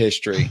Fire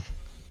history.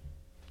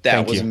 That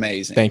Thank was you.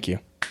 amazing. Thank you.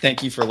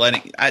 Thank you for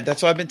letting.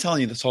 That's what I've been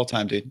telling you this whole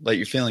time, dude. Let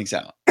your feelings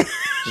out.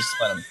 Just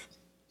let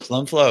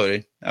them flow,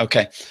 dude.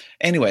 Okay.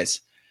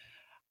 Anyways,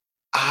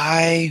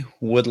 I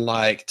would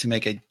like to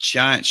make a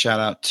giant shout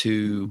out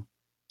to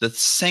the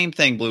same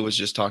thing Blue was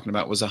just talking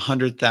about, was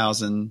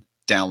 100,000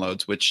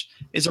 downloads, which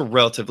is a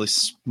relatively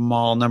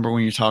small number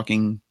when you're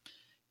talking,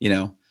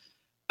 it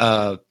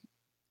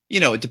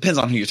depends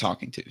on who you're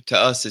talking to. To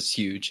us, it's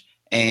huge.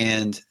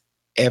 And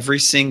every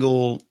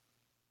single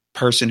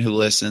person who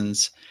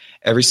listens,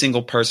 every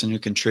single person who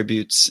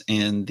contributes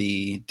in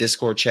the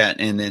Discord chat,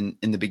 and then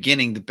in the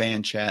beginning, the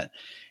band chat,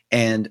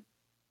 and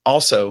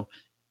also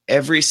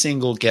every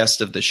single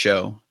guest of the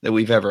show that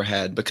we've ever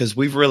had, because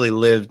we've really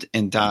lived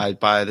and died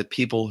by the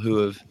people who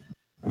have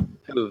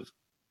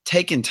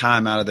taken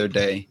time out of their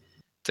day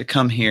to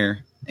come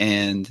here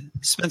and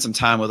spend some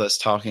time with us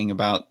talking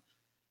about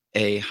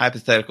a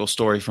hypothetical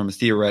story from a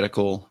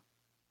theoretical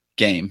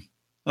game.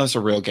 Well, it's a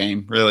real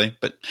game, really.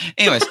 But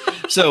anyways,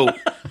 so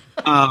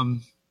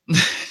I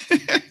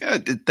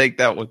did think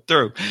that one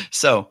through.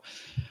 So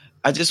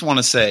I just want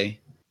to say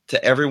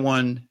to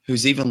everyone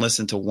who's even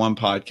listened to one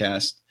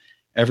podcast,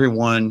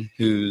 everyone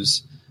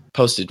who's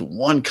posted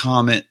one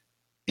comment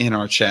in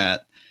our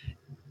chat,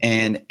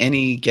 and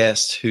any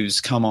guest who's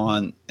come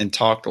on and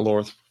talked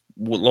lore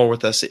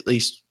with us at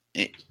least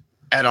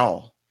at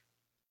all,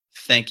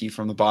 thank you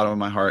from the bottom of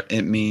my heart.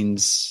 It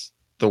means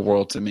the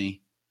world to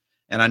me.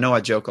 And I know I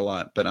joke a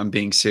lot, but I'm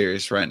being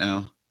serious right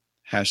now.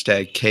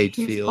 Hashtag Cade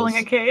He's feels. pulling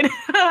a Cade.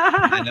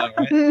 I know,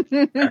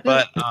 right?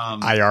 But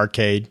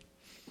iArcade.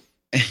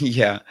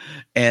 yeah.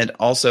 And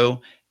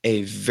also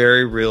a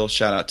very real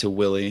shout out to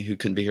Willie, who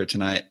couldn't be here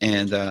tonight.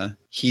 And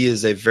he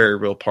is a very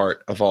real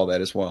part of all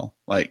that as well.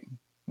 Like,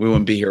 we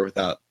wouldn't be here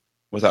without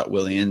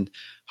Willie, and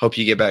hope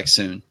you get back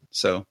soon.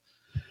 So,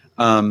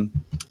 and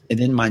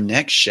then my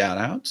next shout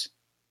out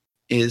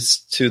is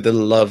to the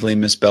lovely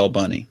Miss Bell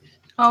Bunny.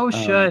 Oh,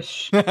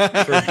 shush. For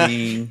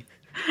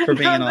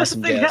being an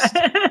awesome guest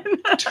again.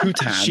 2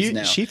 times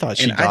now. She thought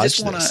she And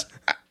dodged this.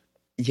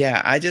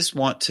 I just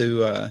want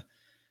to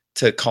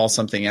call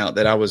something out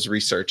that I was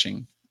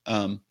researching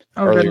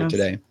earlier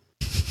today.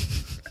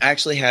 I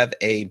actually have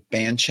a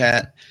band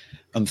chat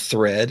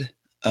thread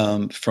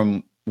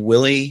from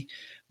Willie,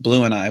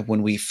 Blue, and I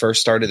when we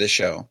first started the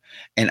show,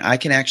 and I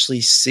can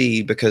actually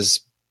see,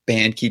 because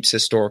band keeps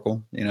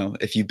historical.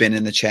 If you've been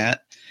in the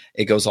chat,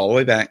 it goes all the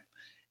way back,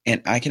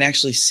 and I can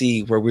actually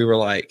see where we were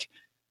like,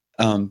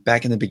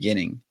 back in the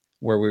beginning,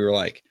 where we were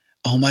like,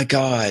 oh my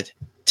God,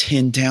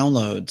 10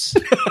 downloads.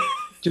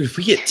 Dude, if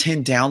we get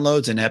 10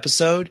 downloads an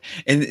episode,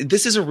 and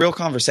this is a real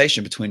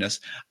conversation between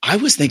us, I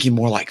was thinking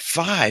more like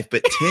 5,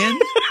 but 10?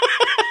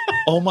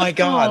 Oh my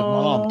God,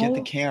 Mom, get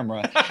the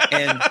camera.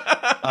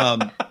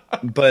 And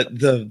but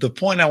the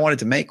point I wanted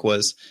to make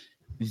was,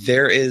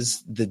 there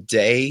is the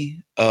day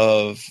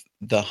of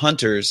the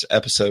Hunters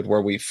episode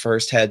where we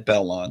first had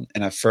Belle on,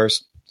 and I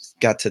first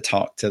got to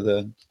talk to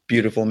the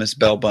beautiful Miss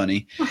Bell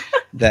Bunny.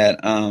 That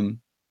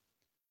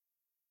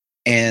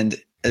and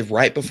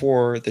right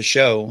before the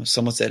show,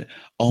 someone said,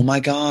 oh my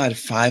God,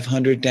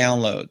 500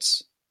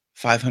 downloads.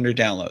 500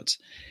 downloads.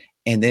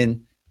 And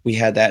then we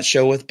had that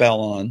show with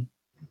Belle on,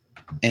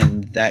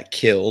 and that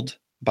killed,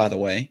 by the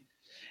way.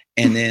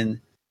 And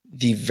then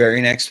the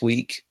very next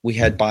week we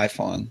had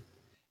Bifon.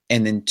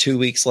 And then 2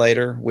 weeks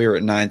later we were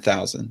at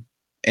 9,000.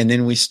 And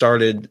then we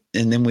started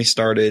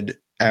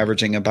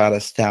averaging about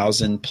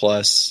 1,000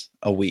 plus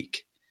a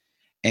week.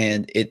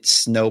 And it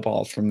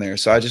snowballed from there.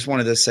 So I just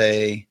wanted to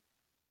say,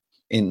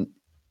 in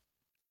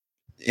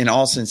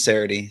all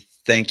sincerity,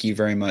 thank you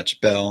very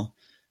much, Belle,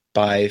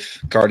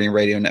 Bife, Guardian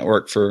Radio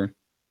Network, for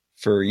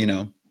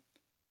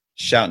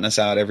shouting us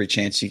out every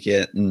chance you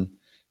get, and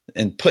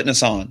putting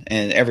us on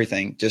and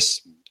everything.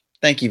 Just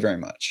thank you very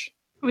much.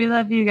 We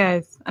love you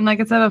guys. And like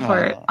I said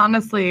before,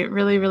 honestly,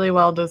 really, really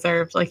well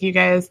deserved. Like, you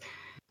guys,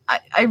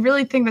 I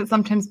really think that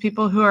sometimes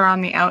people who are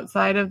on the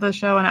outside of the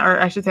show,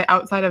 or I should say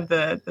outside of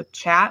the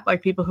chat,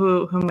 like people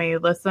who may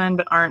listen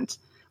but aren't,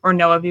 or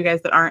know of you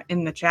guys that aren't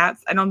in the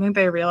chats, I don't think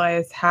they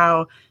realize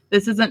how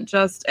this isn't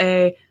just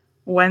a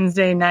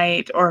Wednesday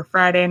night or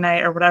Friday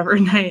night or whatever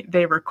night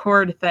they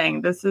record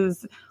thing. This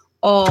is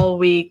all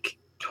week,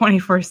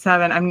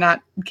 24/7. I'm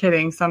not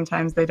kidding.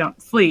 Sometimes they don't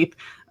sleep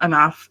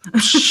enough.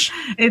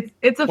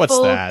 It's a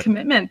full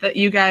commitment that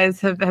you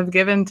guys have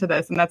given to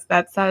this, and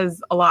that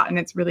says a lot, and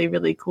it's really,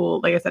 really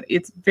cool. Like I said,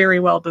 it's very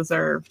well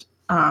deserved.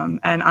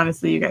 And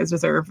honestly, you guys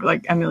deserve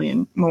like a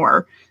million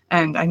more,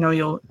 and I know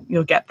you'll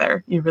get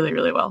there. You really,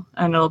 really will,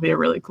 and it'll be a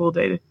really cool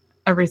day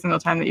every single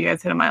time that you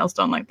guys hit a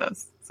milestone like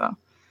this. So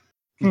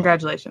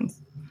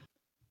congratulations.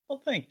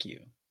 Well, thank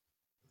you.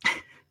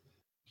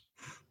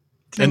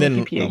 to And then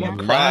compete I'm again.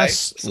 gonna cry,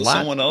 so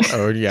someone else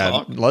Oh yeah,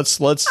 talk. let's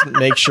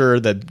make sure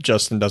that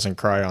Justin doesn't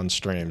cry on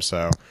stream.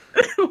 So,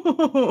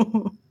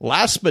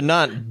 last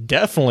but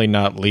definitely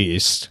not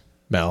least,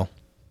 Mel.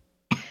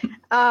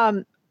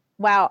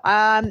 Wow.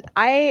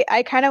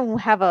 I kind of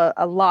have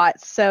a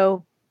lot.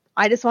 So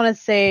I just want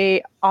to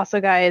say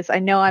also, guys, I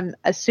know I'm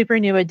a super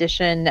new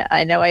addition.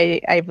 I know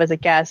I was a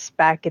guest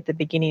back at the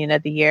beginning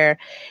of the year,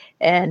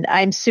 and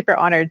I'm super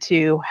honored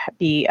to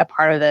be a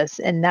part of this.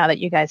 And now that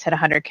you guys hit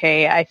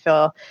 100K, I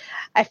feel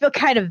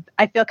kind of,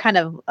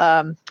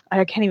 I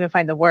can't even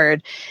find the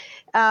word.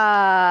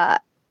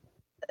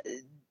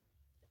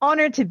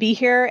 Honored to be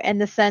here in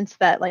the sense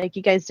that like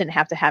you guys didn't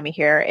have to have me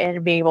here,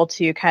 and being able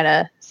to kind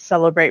of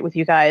celebrate with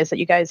you guys that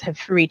you guys have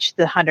reached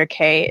the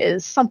 100K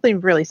is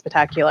something really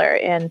spectacular.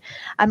 And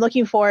I'm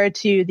looking forward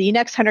to the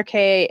next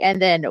 100K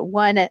and then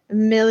 1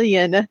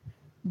 million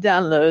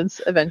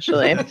downloads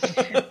eventually.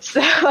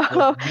 So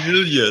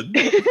Million.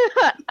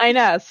 I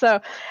know. So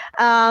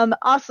a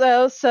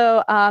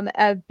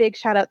big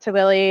shout out to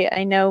Willie.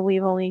 I know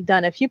we've only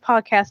done a few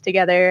podcasts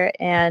together,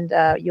 and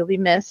you'll be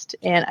missed,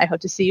 and I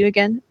hope to see you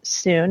again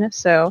soon.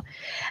 So,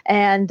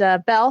 and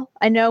Belle,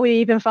 I know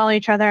we've been following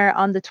each other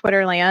on the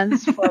Twitter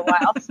lands for a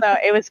while, so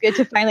it was good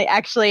to finally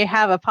actually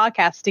have a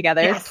podcast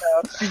together. Yes,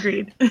 So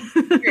agreed.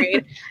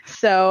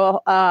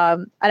 So I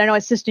don't know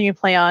what system you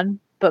play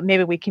on, but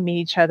maybe we can meet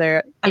each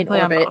other in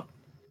orbit.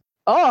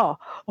 Oh,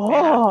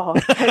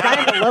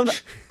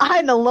 'cause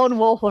I'm the lone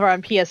wolf over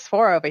on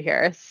PS4 over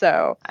here.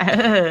 So,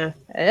 and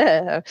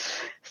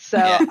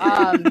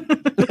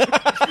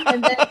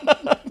then,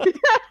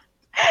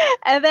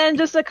 and then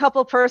just a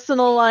couple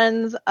personal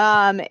ones.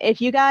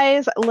 If you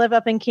guys live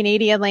up in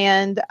Canadian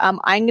land,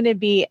 I'm going to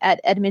be at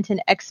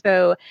Edmonton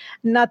Expo,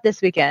 not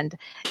this weekend,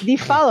 the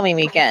following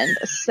weekend.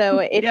 So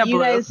if you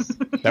Blue. guys,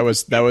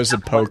 That was a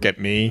poke at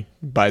me,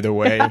 by the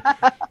way,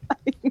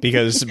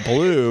 because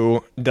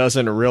Blue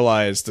doesn't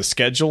realize the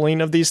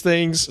scheduling of these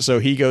things, so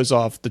he goes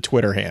off the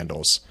Twitter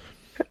handles.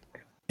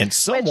 And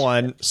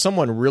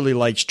someone really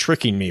likes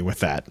tricking me with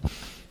that.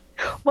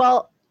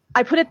 well,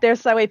 I put it there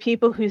so that way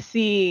people who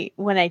see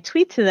when I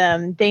tweet to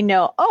them, they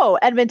know, oh,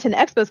 Edmonton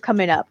Expo's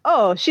coming up.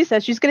 Oh, she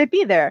says she's going to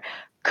be there.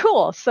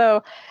 Cool.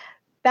 So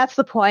that's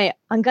the point.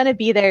 I'm going to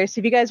be there. So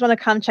if you guys want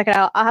to come check it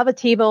out, I'll have a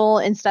table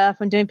and stuff.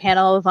 I'm doing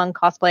panels on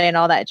cosplay and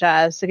all that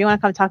jazz. So if you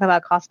want to come talk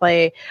about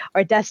cosplay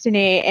or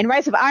Destiny and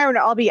Rise of Iron,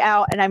 I'll be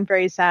out. And I'm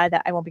very sad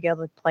that I won't be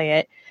able to play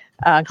it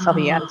because I'll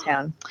be out of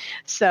town.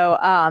 So,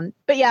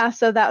 but yeah,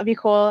 so that would be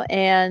cool.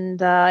 And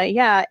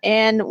yeah,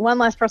 and one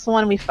last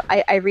personal one.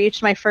 I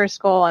reached my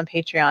first goal on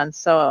Patreon.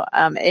 So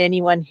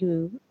anyone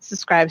who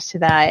subscribes to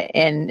that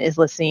and is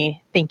listening,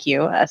 thank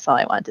you. That's all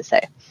I wanted to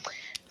say.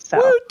 So,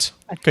 Woot!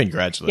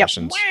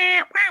 Congratulations. Yep.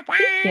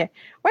 Yeah.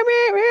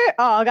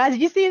 Oh, guys,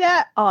 did you see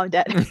that? Oh, I'm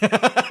dead.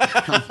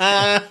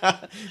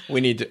 we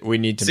need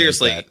to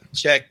Seriously, make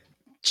that.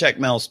 check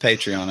Mel's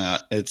Patreon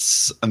out.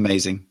 It's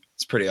amazing.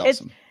 It's pretty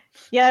awesome.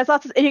 Yeah, there's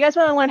lots of, if you guys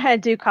want to learn how to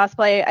do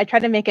cosplay, I try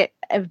to make it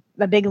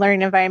a big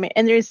learning environment.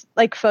 And there's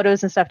like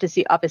photos and stuff to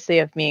see, obviously,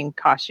 of me in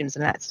costumes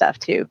and that stuff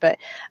too. But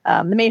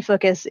the main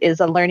focus is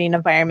a learning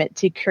environment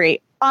to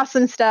create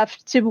awesome stuff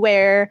to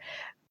wear,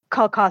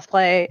 called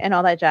cosplay and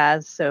all that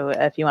jazz. So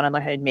if you want to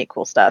learn how to make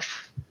cool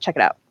stuff, check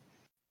it out.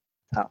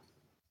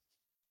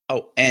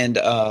 Oh, and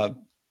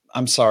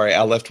I'm sorry,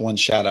 I left one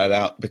shout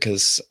out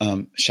because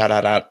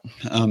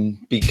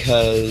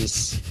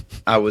because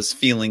I was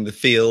feeling the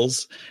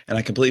feels and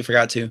I completely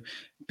forgot to.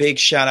 Big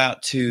shout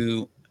out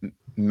to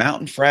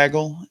Mountain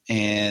Fraggle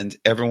and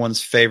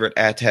everyone's favorite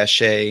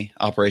attaché,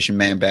 Operation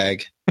Man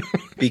Bag,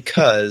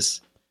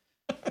 because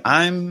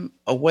I'm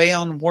away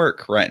on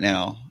work right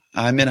now.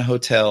 I'm in a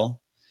hotel.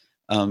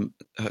 A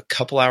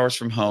couple hours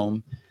from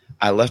home.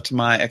 I left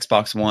my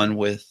Xbox One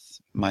with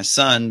my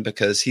son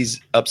because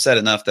he's upset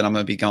enough that I'm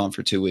going to be gone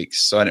for 2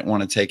 weeks. So I didn't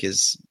want to take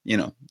his,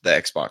 the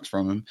Xbox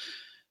from him.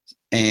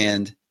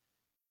 And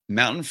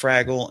Mountain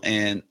Fraggle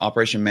and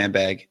Operation Man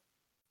Bag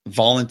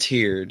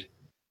volunteered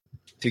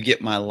to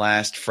get my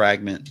last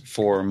fragment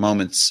for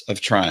Moments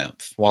of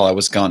Triumph while I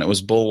was gone. It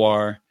was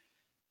Bulwar.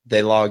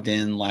 They logged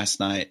in last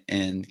night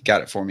and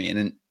got it for me. And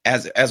then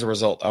as a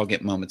result, I'll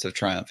get Moments of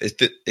Triumph.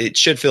 It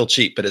should feel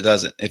cheap, but it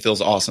doesn't. It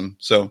feels awesome.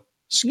 So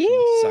suck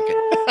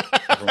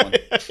it, everyone.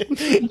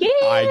 Yeah.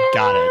 I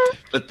got it.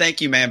 But thank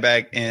you,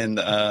 Manbag and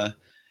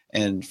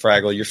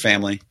Fraggle, your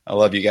family. I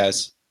love you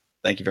guys.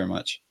 Thank you very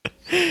much.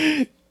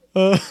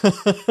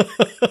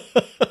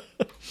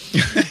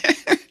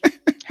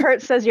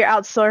 Hurt says you're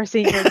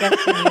outsourcing your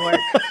Destiny work.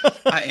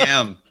 I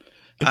am.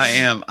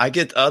 I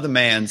get the other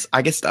mans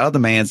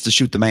to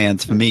shoot the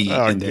mans for me.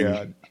 Oh, and then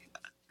God.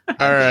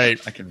 All right.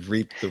 I can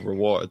reap the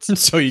rewards.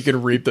 So you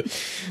can reap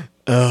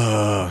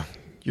the...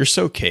 you're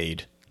so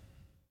Cade.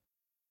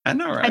 I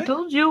know, right? I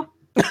told you.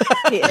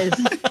 He is.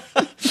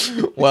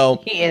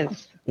 Well, He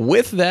is.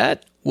 With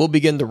that, we'll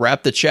begin to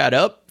wrap the chat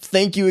up.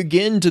 Thank you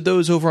again to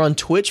those over on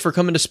Twitch for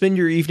coming to spend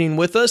your evening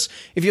with us.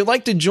 If you'd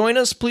like to join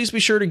us, please be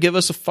sure to give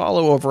us a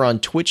follow over on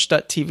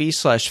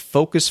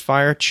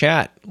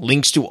twitch.tv/FocusFireChat.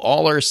 Links to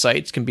all our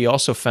sites can be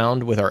also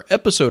found with our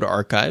episode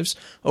archives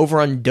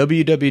over on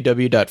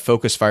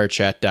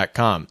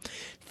www.focusfirechat.com.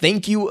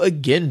 Thank you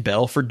again,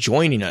 Belle, for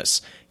joining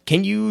us.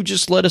 Can you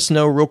just let us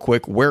know real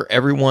quick where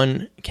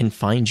everyone can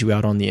find you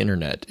out on the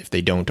internet if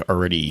they don't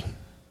already?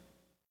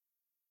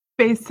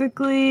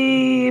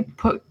 Basically,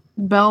 put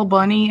Belle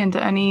Bunny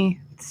into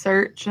any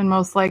search, and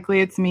most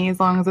likely it's me, as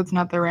long as it's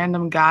not the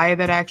random guy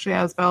that actually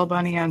has Belle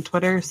Bunny on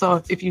Twitter.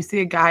 So if you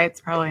see a guy,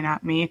 it's probably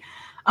not me.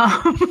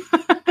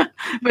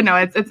 But no,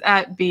 it's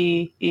at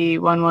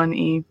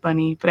BE11E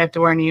Bunny. But I have to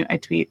warn you, I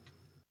tweet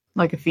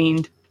like a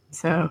fiend,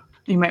 so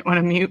you might want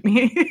to mute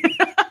me.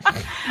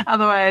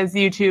 Otherwise,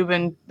 YouTube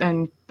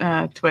and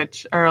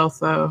Twitch are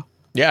also.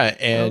 Yeah,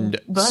 and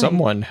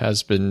someone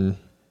has been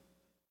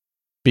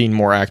being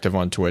more active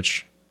on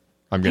Twitch.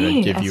 I'm going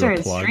to give you a plug.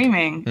 I started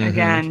streaming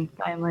again,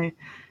 finally.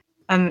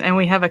 And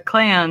we have a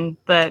clan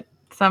that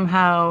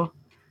somehow,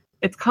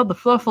 it's called the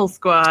Fluffle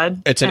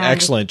Squad. It's an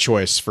excellent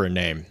choice for a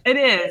name. It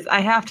is. I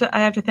have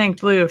to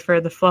thank Blue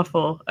for the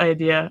Fluffle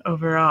idea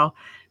overall.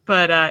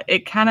 But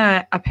it kind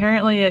of,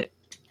 apparently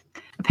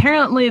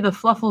the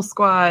Fluffle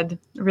Squad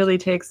really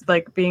takes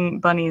like being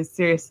bunnies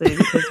seriously,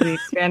 because we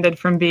expanded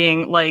from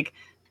being like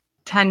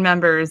 10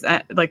 members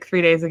like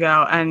 3 days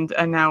ago, and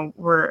now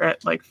we're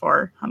at like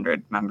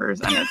 400 members,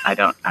 and I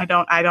don't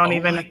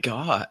even. Oh my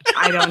God.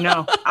 I don't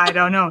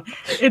know.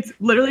 It's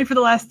literally for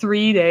the last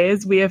 3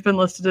 days we have been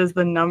listed as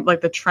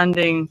the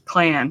trending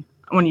clan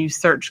when you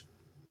search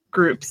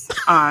groups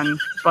on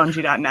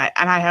Bungie.net,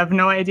 and I have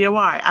no idea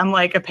why. I'm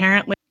like,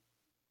 apparently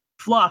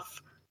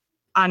fluff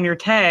on your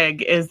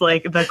tag is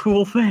like the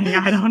cool thing.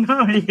 I don't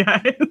know, you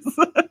guys.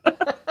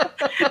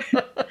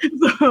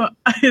 So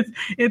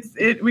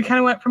we kind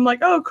of went from like,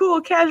 oh, cool,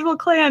 casual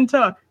clan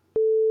to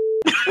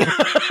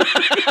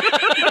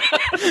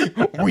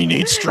we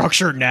need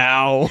structure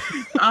now.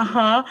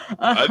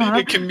 I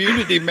need a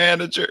community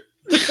manager.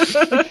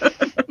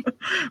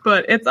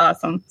 But it's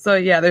awesome. So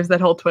yeah, there's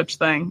that whole Twitch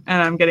thing,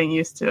 and I'm getting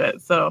used to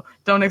it. So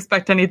don't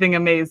expect anything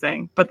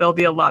amazing, but there'll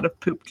be a lot of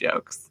poop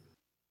jokes.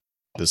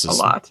 This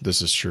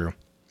is true.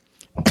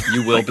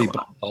 You will be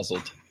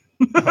puzzled.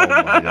 Oh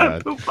my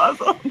God. Poop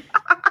puzzle.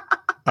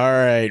 All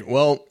right.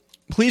 Well,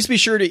 please be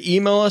sure to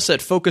email us at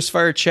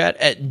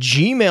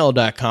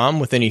focusfirechat@gmail.com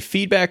with any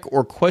feedback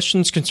or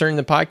questions concerning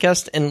the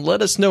podcast, and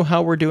let us know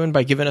how we're doing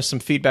by giving us some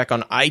feedback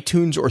on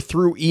iTunes or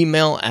through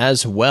email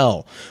as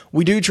well.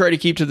 We do try to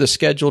keep to the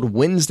scheduled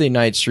Wednesday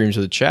night streams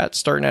of the chat,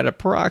 starting at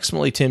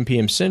approximately 10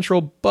 p.m.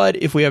 Central,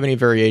 but if we have any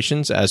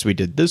variations, as we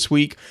did this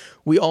week,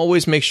 we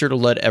always make sure to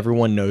let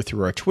everyone know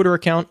through our Twitter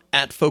account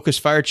at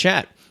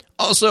FocusFireChat.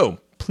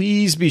 Also,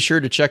 please be sure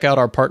to check out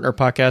our partner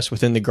podcast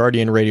within the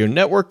Guardian Radio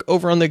Network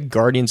over on the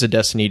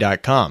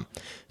guardiansofdestiny.com.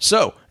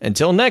 So,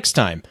 until next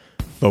time,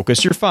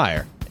 focus your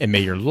fire and may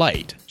your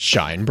light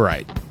shine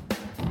bright.